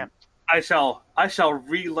 my bad. Understand. I shall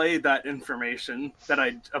relay that information that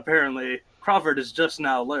I apparently Crawford has just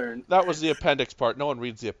now learned. That was the appendix part. No one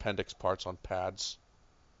reads the appendix parts on pads.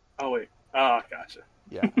 Oh wait. Ah, gotcha.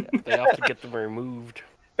 Yeah, yeah. They have to get them removed.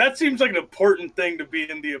 That seems like an important thing to be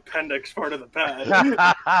in the appendix part of the pad.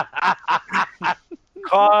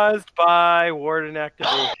 caused by warden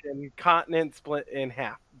activation, continent split in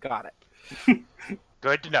half. Got it.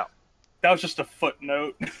 Good to know. That was just a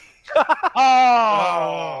footnote.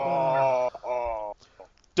 Oh.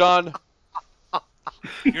 Done.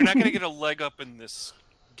 You're not going to get a leg up in this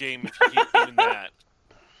game if you keep doing that.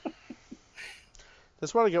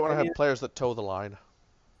 That's what I get when I have players that toe the line.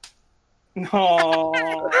 No.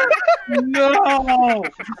 No.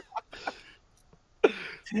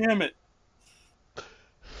 Damn it.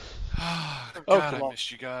 God, Okay. I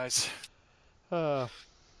missed you guys.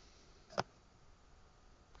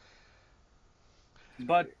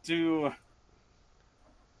 But do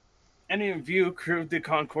any of you, crew of the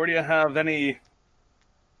Concordia, have any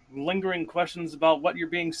lingering questions about what you're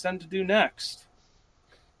being sent to do next?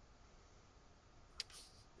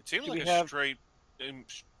 It seemed Do like we a have-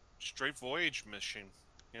 straight voyage mission.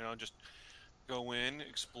 You know, just go in,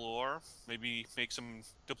 explore, maybe make some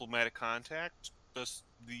diplomatic contact. That's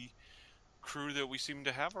the crew that we seem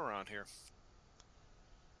to have around here.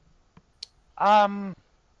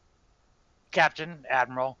 Captain,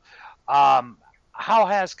 Admiral, how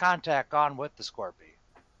has contact gone with the Scorpio?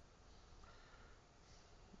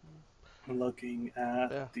 Looking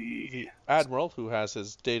at Yeah. the The Admiral, who has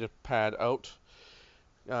his data pad out,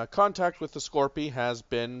 contact with the Scorpio has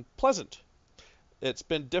been pleasant. It's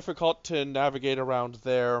been difficult to navigate around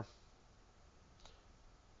their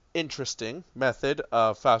interesting method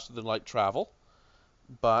of faster-than-light travel,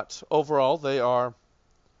 but overall they are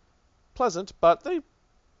pleasant, but they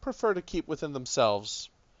prefer to keep within themselves,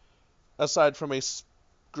 aside from a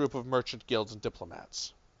group of merchant guilds and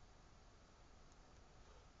diplomats.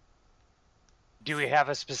 Do we have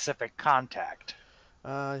a specific contact?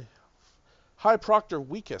 High Proctor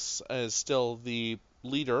Weekus is still the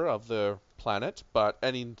leader of the planet, but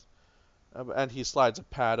and he slides a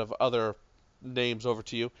pad of other names over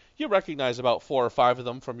to you. You recognize about 4 or 5 of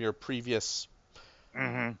them from your previous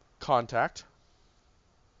contact.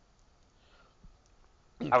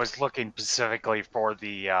 I was looking specifically for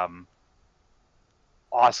the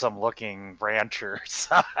awesome-looking ranchers.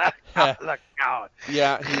 Look out!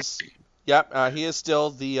 Yeah, he is still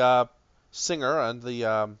the singer and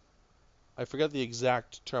the I forget the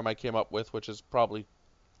exact term I came up with, which is probably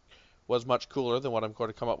was much cooler than what I'm going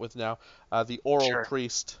to come up with now. The oral Sure.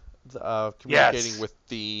 priest communicating Yes. with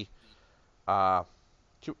the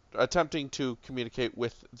attempting to communicate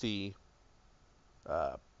with the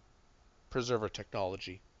preserver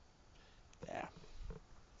technology.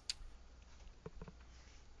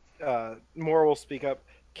 Yeah. Moore will speak up.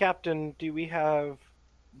 Captain, do we have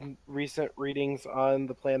recent readings on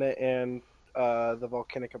the planet and the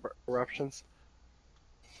volcanic eruptions?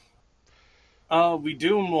 we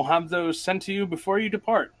do, and we'll have those sent to you before you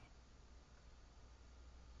depart.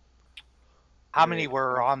 How many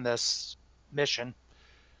were on this mission?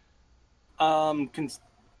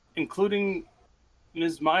 Including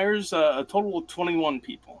Ms. Myers, a total of 21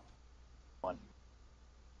 people.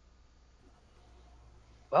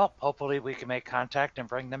 Well, hopefully we can make contact and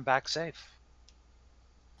bring them back safe.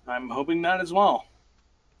 I'm hoping that as well.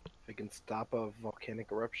 If we can stop a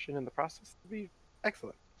volcanic eruption in the process, it'd be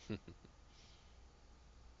excellent.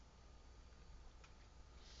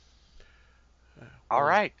 All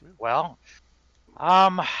right. Well,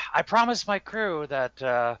 I promised my crew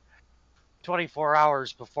that 24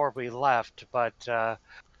 hours before we left, but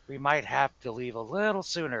we might have to leave a little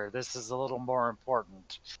sooner. This is a little more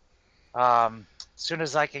important. As soon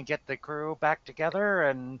as I can get the crew back together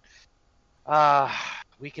and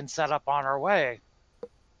we can set up on our way.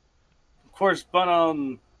 Of course, but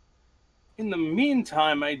in the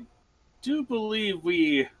meantime, I do believe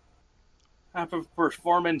we have a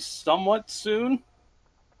performance somewhat soon.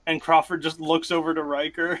 And Crawford just looks over to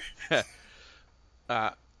Riker.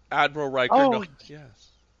 Admiral Riker. Oh. No, yes.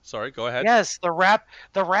 Sorry, go ahead. Yes, the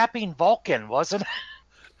rapping Vulcan, wasn't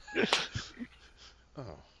it?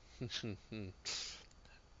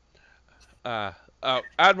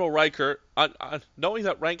 Admiral Riker, knowing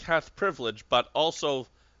that rank hath privilege, but also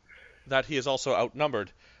that he is also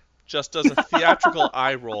outnumbered, just does a theatrical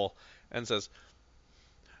eye roll and says,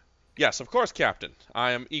 "Yes, of course, Captain.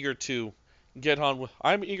 I am eager to get on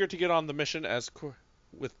the mission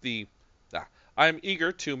I am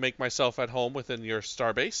eager to make myself at home within your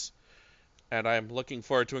starbase, and I am looking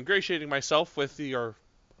forward to ingratiating myself with your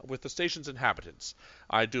with the station's inhabitants.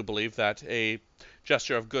 I do believe that a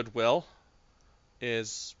gesture of goodwill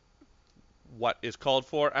is what is called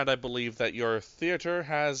for, and I believe that your theater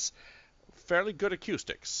has fairly good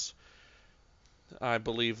acoustics. I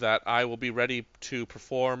believe that I will be ready to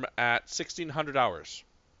perform at 1600 hours.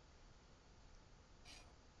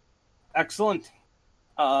 Excellent.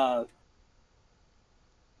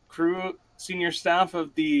 Crew, senior staff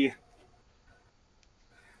of the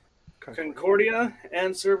Concordia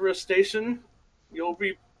and Cerberus Station, you'll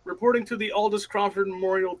be reporting to the Aldous Crawford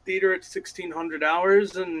Memorial Theater at 1600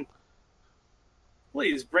 hours, and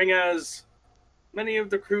please bring as many of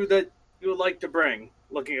the crew that you would like to bring.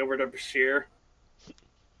 Looking over to Bashir.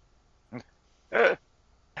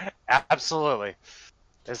 Absolutely.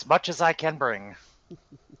 As much as I can bring.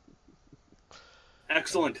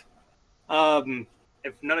 Excellent.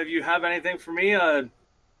 If none of you have anything for me,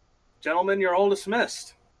 gentlemen, you're all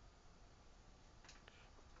dismissed.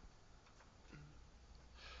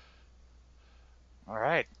 All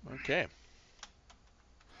right. Okay.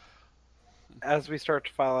 As we start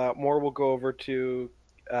to file out, more will go over to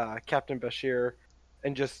Captain Bashir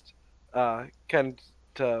and just kind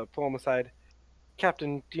to pull him aside.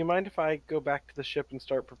 Captain, do you mind if I go back to the ship and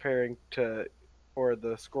start preparing for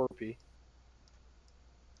the Scorpy?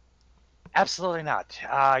 Absolutely not.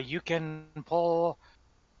 You can pull.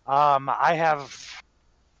 I have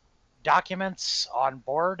documents on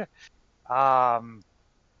board.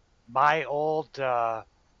 My old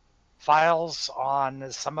files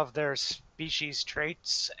on some of their species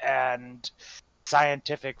traits and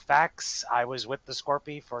scientific facts. I was with the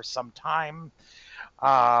Scorpy for some time.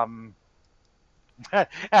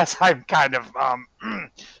 As I'm kind of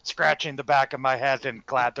scratching the back of my head and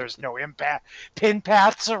glad there's no pin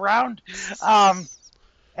paths around.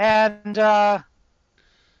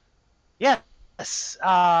 Yes,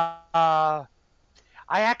 I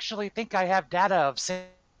actually think I have data of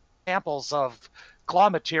samples of claw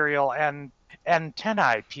material and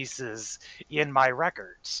antennae pieces in my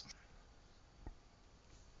records.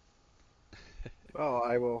 Well,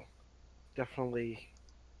 I will definitely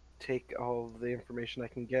take all the information I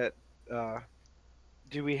can get.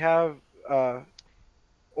 Do we have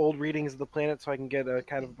old readings of the planet so I can get a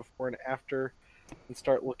kind of before and after and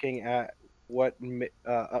start looking at what,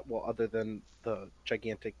 well, other than the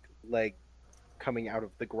gigantic leg coming out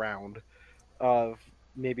of the ground, of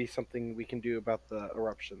maybe something we can do about the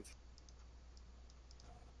eruptions?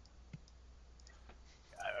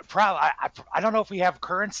 I don't know if we have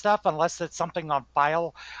current stuff unless it's something on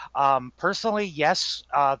file. Personally, yes,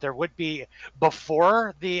 there would be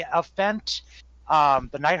before the event.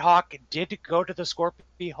 The Nighthawk did go to the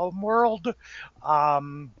Scorpio homeworld,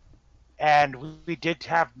 and we did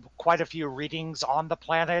have quite a few readings on the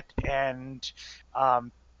planet, and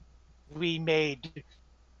we made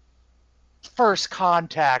first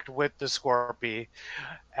contact with the Scorpio,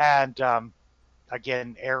 and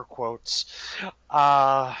again, air quotes.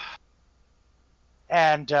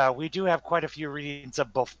 And we do have quite a few readings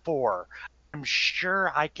of before. I'm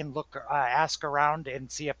sure I can ask around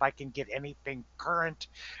and see if I can get anything current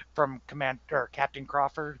from Captain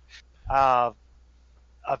Crawford.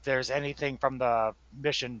 If there's anything from the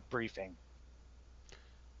mission briefing.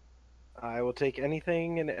 I will take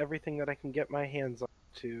anything and everything that I can get my hands on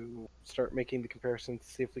to start making the comparisons,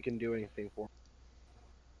 see if we can do anything for them.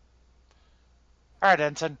 All right,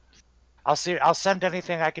 Ensign. I'll send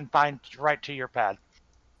anything I can find right to your pad.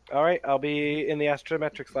 All right, I'll be in the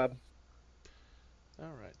astrometrics lab.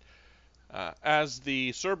 All right. As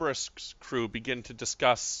the Cerberus crew begin to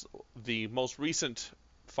discuss the most recent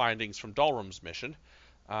findings from Dalrum's mission,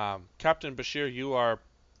 Captain Bashir, you are,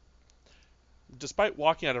 despite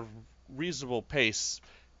walking at a reasonable pace,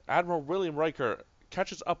 Admiral William Riker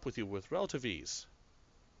catches up with you with relative ease.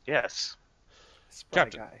 Yes. Spy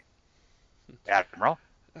Captain. guy. Admiral.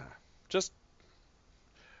 Just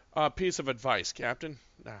a piece of advice, Captain.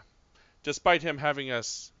 Despite him having a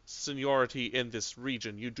seniority in this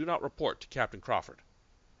region, you do not report to Captain Crawford.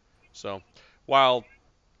 So, while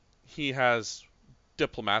he has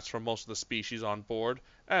diplomats from most of the species on board,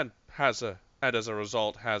 and as a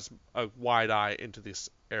result has a wide eye into this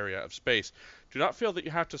area of space, do not feel that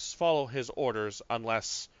you have to follow his orders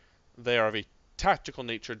unless they are of a tactical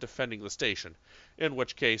nature defending the station, in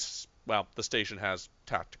which case, well, the station has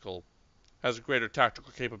a greater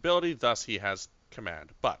tactical capability, thus he has command.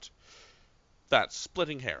 But that's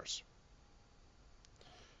splitting hairs.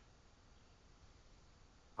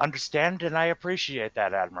 Understand, and I appreciate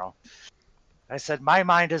that, Admiral. I said my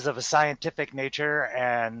mind is of a scientific nature,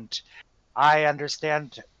 and I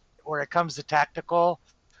understand where it comes to tactical.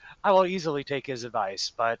 I will easily take his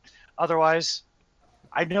advice, but otherwise,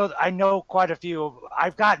 I know quite a few.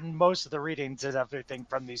 I've gotten most of the readings and everything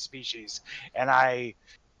from these species, and I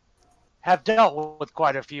have dealt with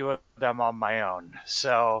quite a few of them on my own.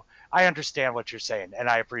 So I understand what you're saying, and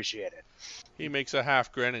I appreciate it. He makes a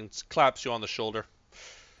half grin and claps you on the shoulder.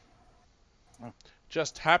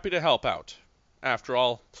 Just happy to help out. After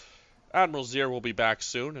all, Admiral Zier will be back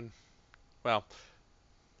soon, and, well,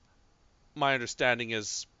 my understanding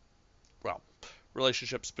is, well,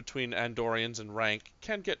 relationships between Andorians and rank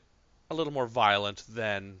can get a little more violent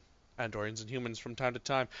than Andorians and humans from time to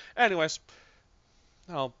time. Anyways,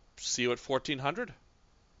 I'll see you at 1400.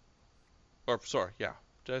 Or, sorry, yeah.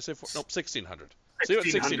 Did I say nope, 1600. See you at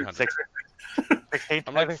 1600.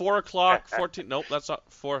 I'm like 4 o'clock, 14. Nope, that's not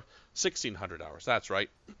 1600 hours. That's right.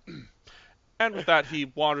 And with that, he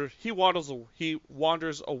wanders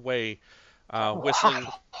away, whistling.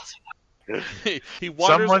 He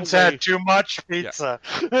wanders Someone's away. had too much pizza.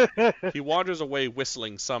 Yeah. He wanders away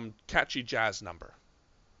whistling some catchy jazz number.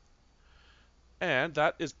 And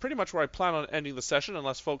that is pretty much where I plan on ending the session,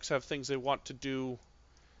 unless folks have things they want to do.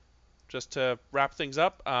 Just to wrap things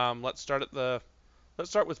up, let's start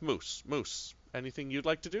with Moose. Moose, anything you'd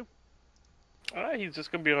like to do? He's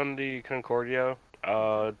just gonna be on the Concordia,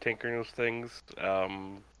 tinkering with things.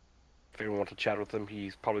 If anyone wants to chat with him,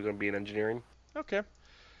 he's probably gonna be in engineering. Okay.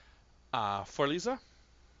 For Lisa?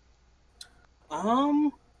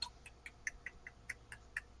 For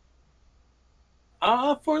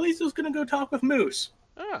Lisa's gonna go talk with Moose.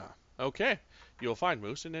 Okay. You'll find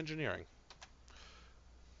Moose in engineering.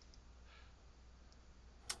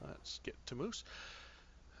 Let's get to Moose.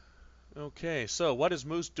 Okay, so what is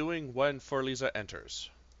Moose doing when Forliza enters?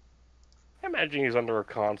 I imagine he's under a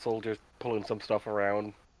console, just pulling some stuff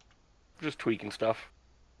around, just tweaking stuff.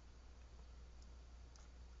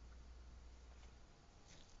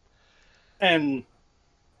 And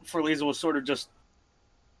Forliza will sort of just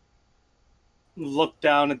look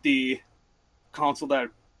down at the console that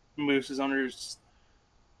Moose is under,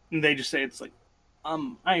 and they just say, it's like,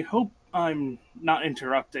 I hope I'm not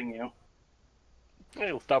interrupting you.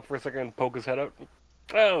 He'll stop for a second and poke his head out.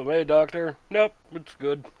 Oh, hey, Doctor. Nope, it's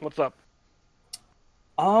good. What's up?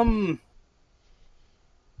 I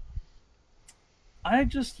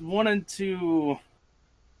just wanted to...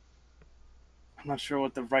 I'm not sure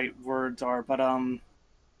what the right words are, but,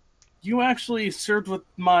 you actually served with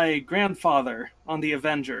my grandfather on the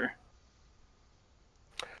Avenger.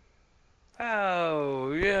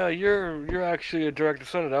 Oh, yeah, you're actually a direct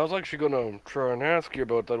descendant. I was actually gonna try and ask you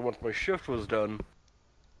about that once my shift was done.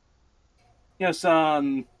 Yes,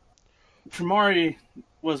 Primari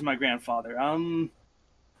was my grandfather.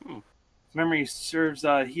 Memory serves,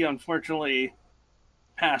 he unfortunately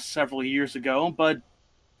passed several years ago, but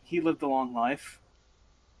he lived a long life.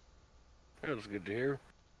 That was good to hear.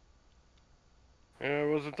 Yeah, I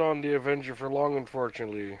wasn't on the Avenger for long,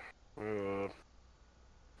 unfortunately. I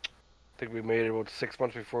think we made it about 6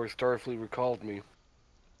 months before Starfleet recalled me.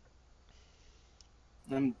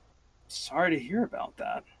 I'm sorry to hear about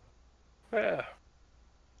that. Yeah.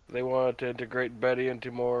 They wanted to integrate Betty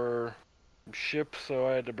into more ships, so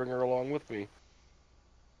I had to bring her along with me.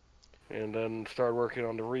 And then start working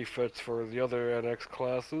on the refits for the other NX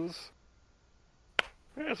classes.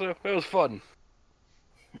 Yeah, so it was fun.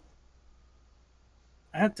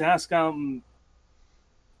 I have to ask, and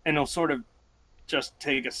he'll sort of just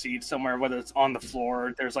take a seat somewhere, whether it's on the floor,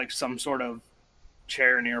 or there's like some sort of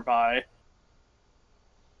chair nearby.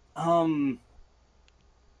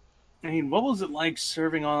 I mean, what was it like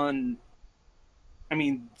serving on,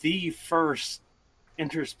 the first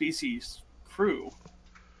interspecies crew?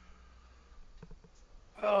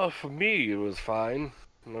 For me, it was fine.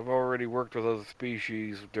 I've already worked with other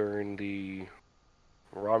species during the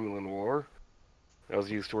Romulan War. I was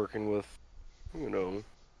used to working with, the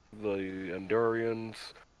Andorians,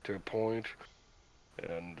 to a point,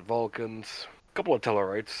 and Vulcans, a couple of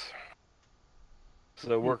Tellarites.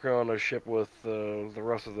 So working on a ship with the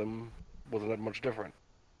rest of them wasn't that much different.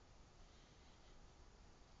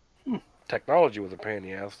 Technology was a pain in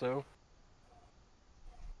the ass, though.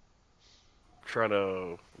 Trying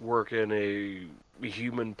to work in a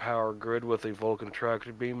human power grid with a Vulcan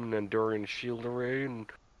tractor beam and Andorian shield array and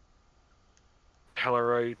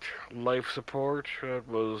Tellarite life support, that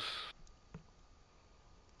was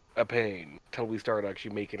a pain till we started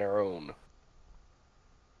actually making our own.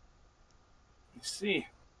 I see.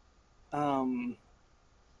 And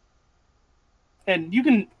you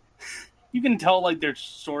can tell, like, they're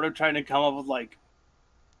sort of trying to come up with, like,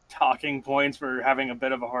 talking points for having a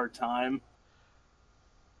bit of a hard time.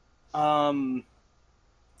 I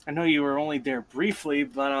know you were only there briefly,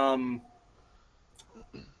 but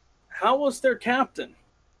how was their captain?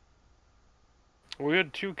 We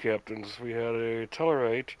had two captains. We had a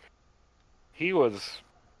Tellarite. He was,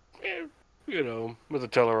 was a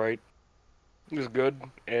Tellarite. He was good.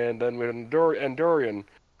 And then we had Andorian.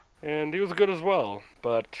 And he was good as well.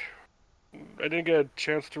 But I didn't get a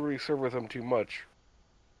chance to really serve with him too much.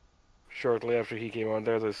 Shortly after he came on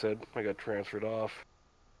there, as I said, I got transferred off.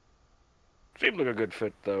 Seemed like a good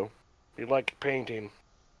fit, though. He liked painting.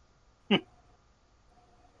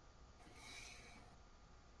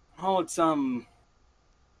 Oh, it's I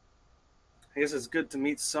guess it's good to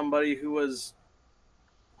meet somebody who was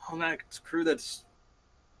on that crew that's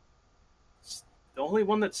the only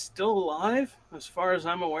one that's still alive, as far as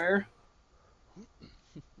I'm aware.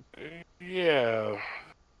 Yeah,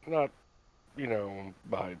 not,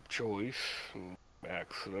 by choice and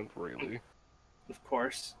accident, really. Of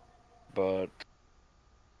course. But,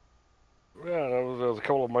 yeah, there's a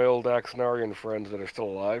couple of my old Axonarian friends that are still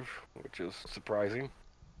alive, which is surprising.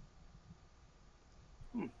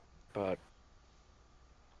 But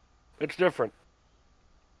it's different.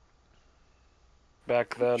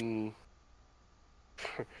 Back then,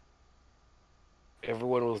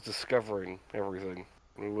 everyone was discovering everything.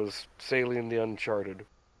 It was sailing the uncharted.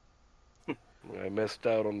 I missed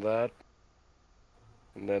out on that.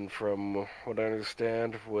 And then from what I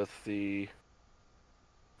understand, with the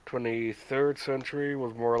 23rd century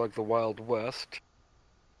was more like the Wild West.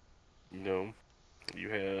 You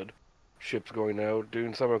had ships going out,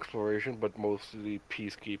 doing some exploration, but mostly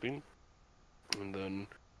peacekeeping. And then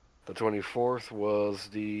the 24th was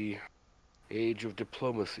the age of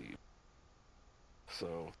diplomacy.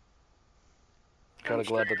 So, kind of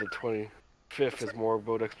glad that the 25th is more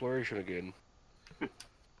about exploration again.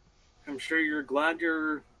 I'm sure you're glad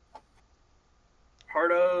you're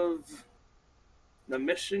part of the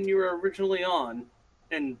mission you were originally on,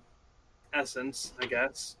 in essence, I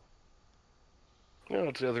guess. Yeah,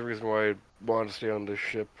 that's the other reason why I wanted to stay on this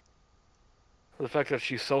ship. The fact that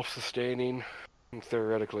she's self-sustaining,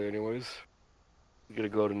 theoretically anyways. You get to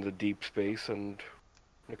go out into deep space and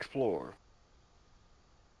explore.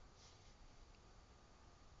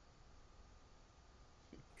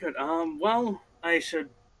 Good. Well, I should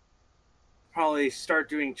probably start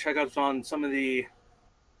doing checkups on some of the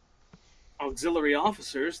auxiliary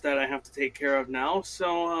officers that I have to take care of now.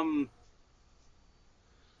 So,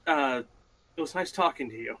 it was nice talking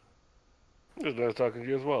to you. It was nice talking to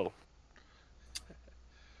you as well.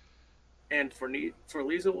 And for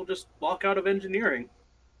Lisa, we'll just walk out of engineering.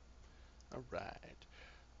 All right.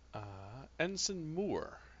 Ensign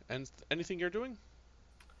Moore. Anything you're doing?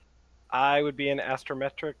 I would be in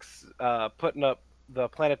astrometrics, putting up the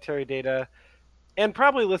planetary data, and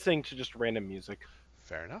probably listening to just random music.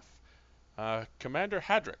 Fair enough. Commander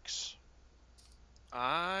Hadrix.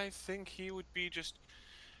 I think he would be just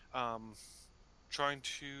trying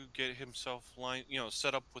to get himself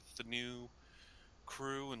set up with the new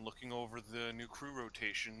crew and looking over the new crew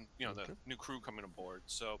rotation, Okay. the new crew coming aboard.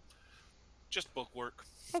 So just book work.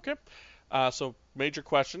 Okay. So major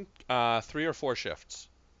question: 3 or 4 shifts?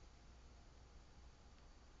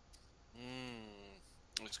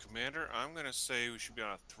 As commander, I'm gonna say we should be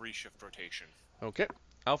on a 3-shift rotation. Okay.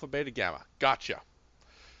 Alpha, Beta, Gamma. Gotcha.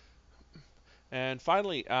 And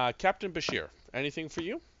finally, Captain Bashir. Anything for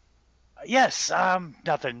you? Yes,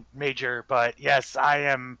 nothing major, but yes, I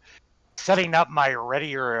am setting up my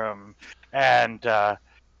ready room, and I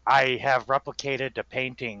have replicated the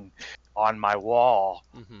painting on my wall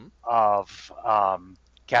of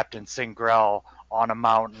Captain Singrel on a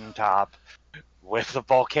mountaintop with the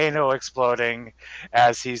volcano exploding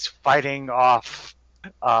as he's fighting off,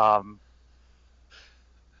 what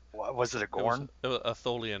was it, a Gorn? It was a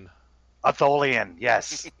Tholian. A Tholian,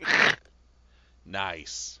 yes.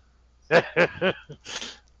 Nice. All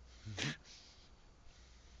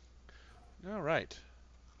right.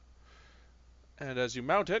 And as you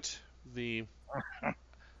mount it, the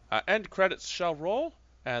end credits shall roll,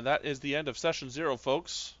 and that is the end of Session 0,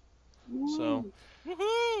 folks. So,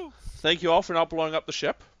 Woohoo! thank you all for not blowing up the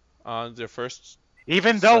ship on their first.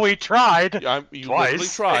 Even though we tried You twice. literally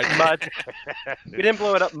tried. Much. We didn't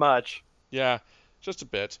blow it up much. Yeah, just a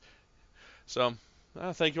bit. So,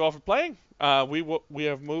 thank you all for playing. We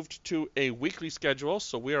have moved to a weekly schedule,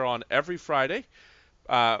 so we are on every Friday,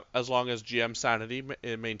 as long as GM Sanity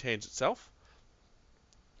maintains itself.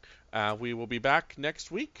 We will be back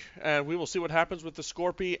next week, and we will see what happens with the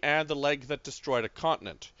Scorpy and the leg that destroyed a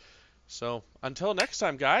continent. So, until next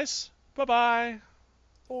time, guys, bye-bye.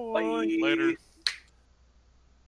 Bye. Later.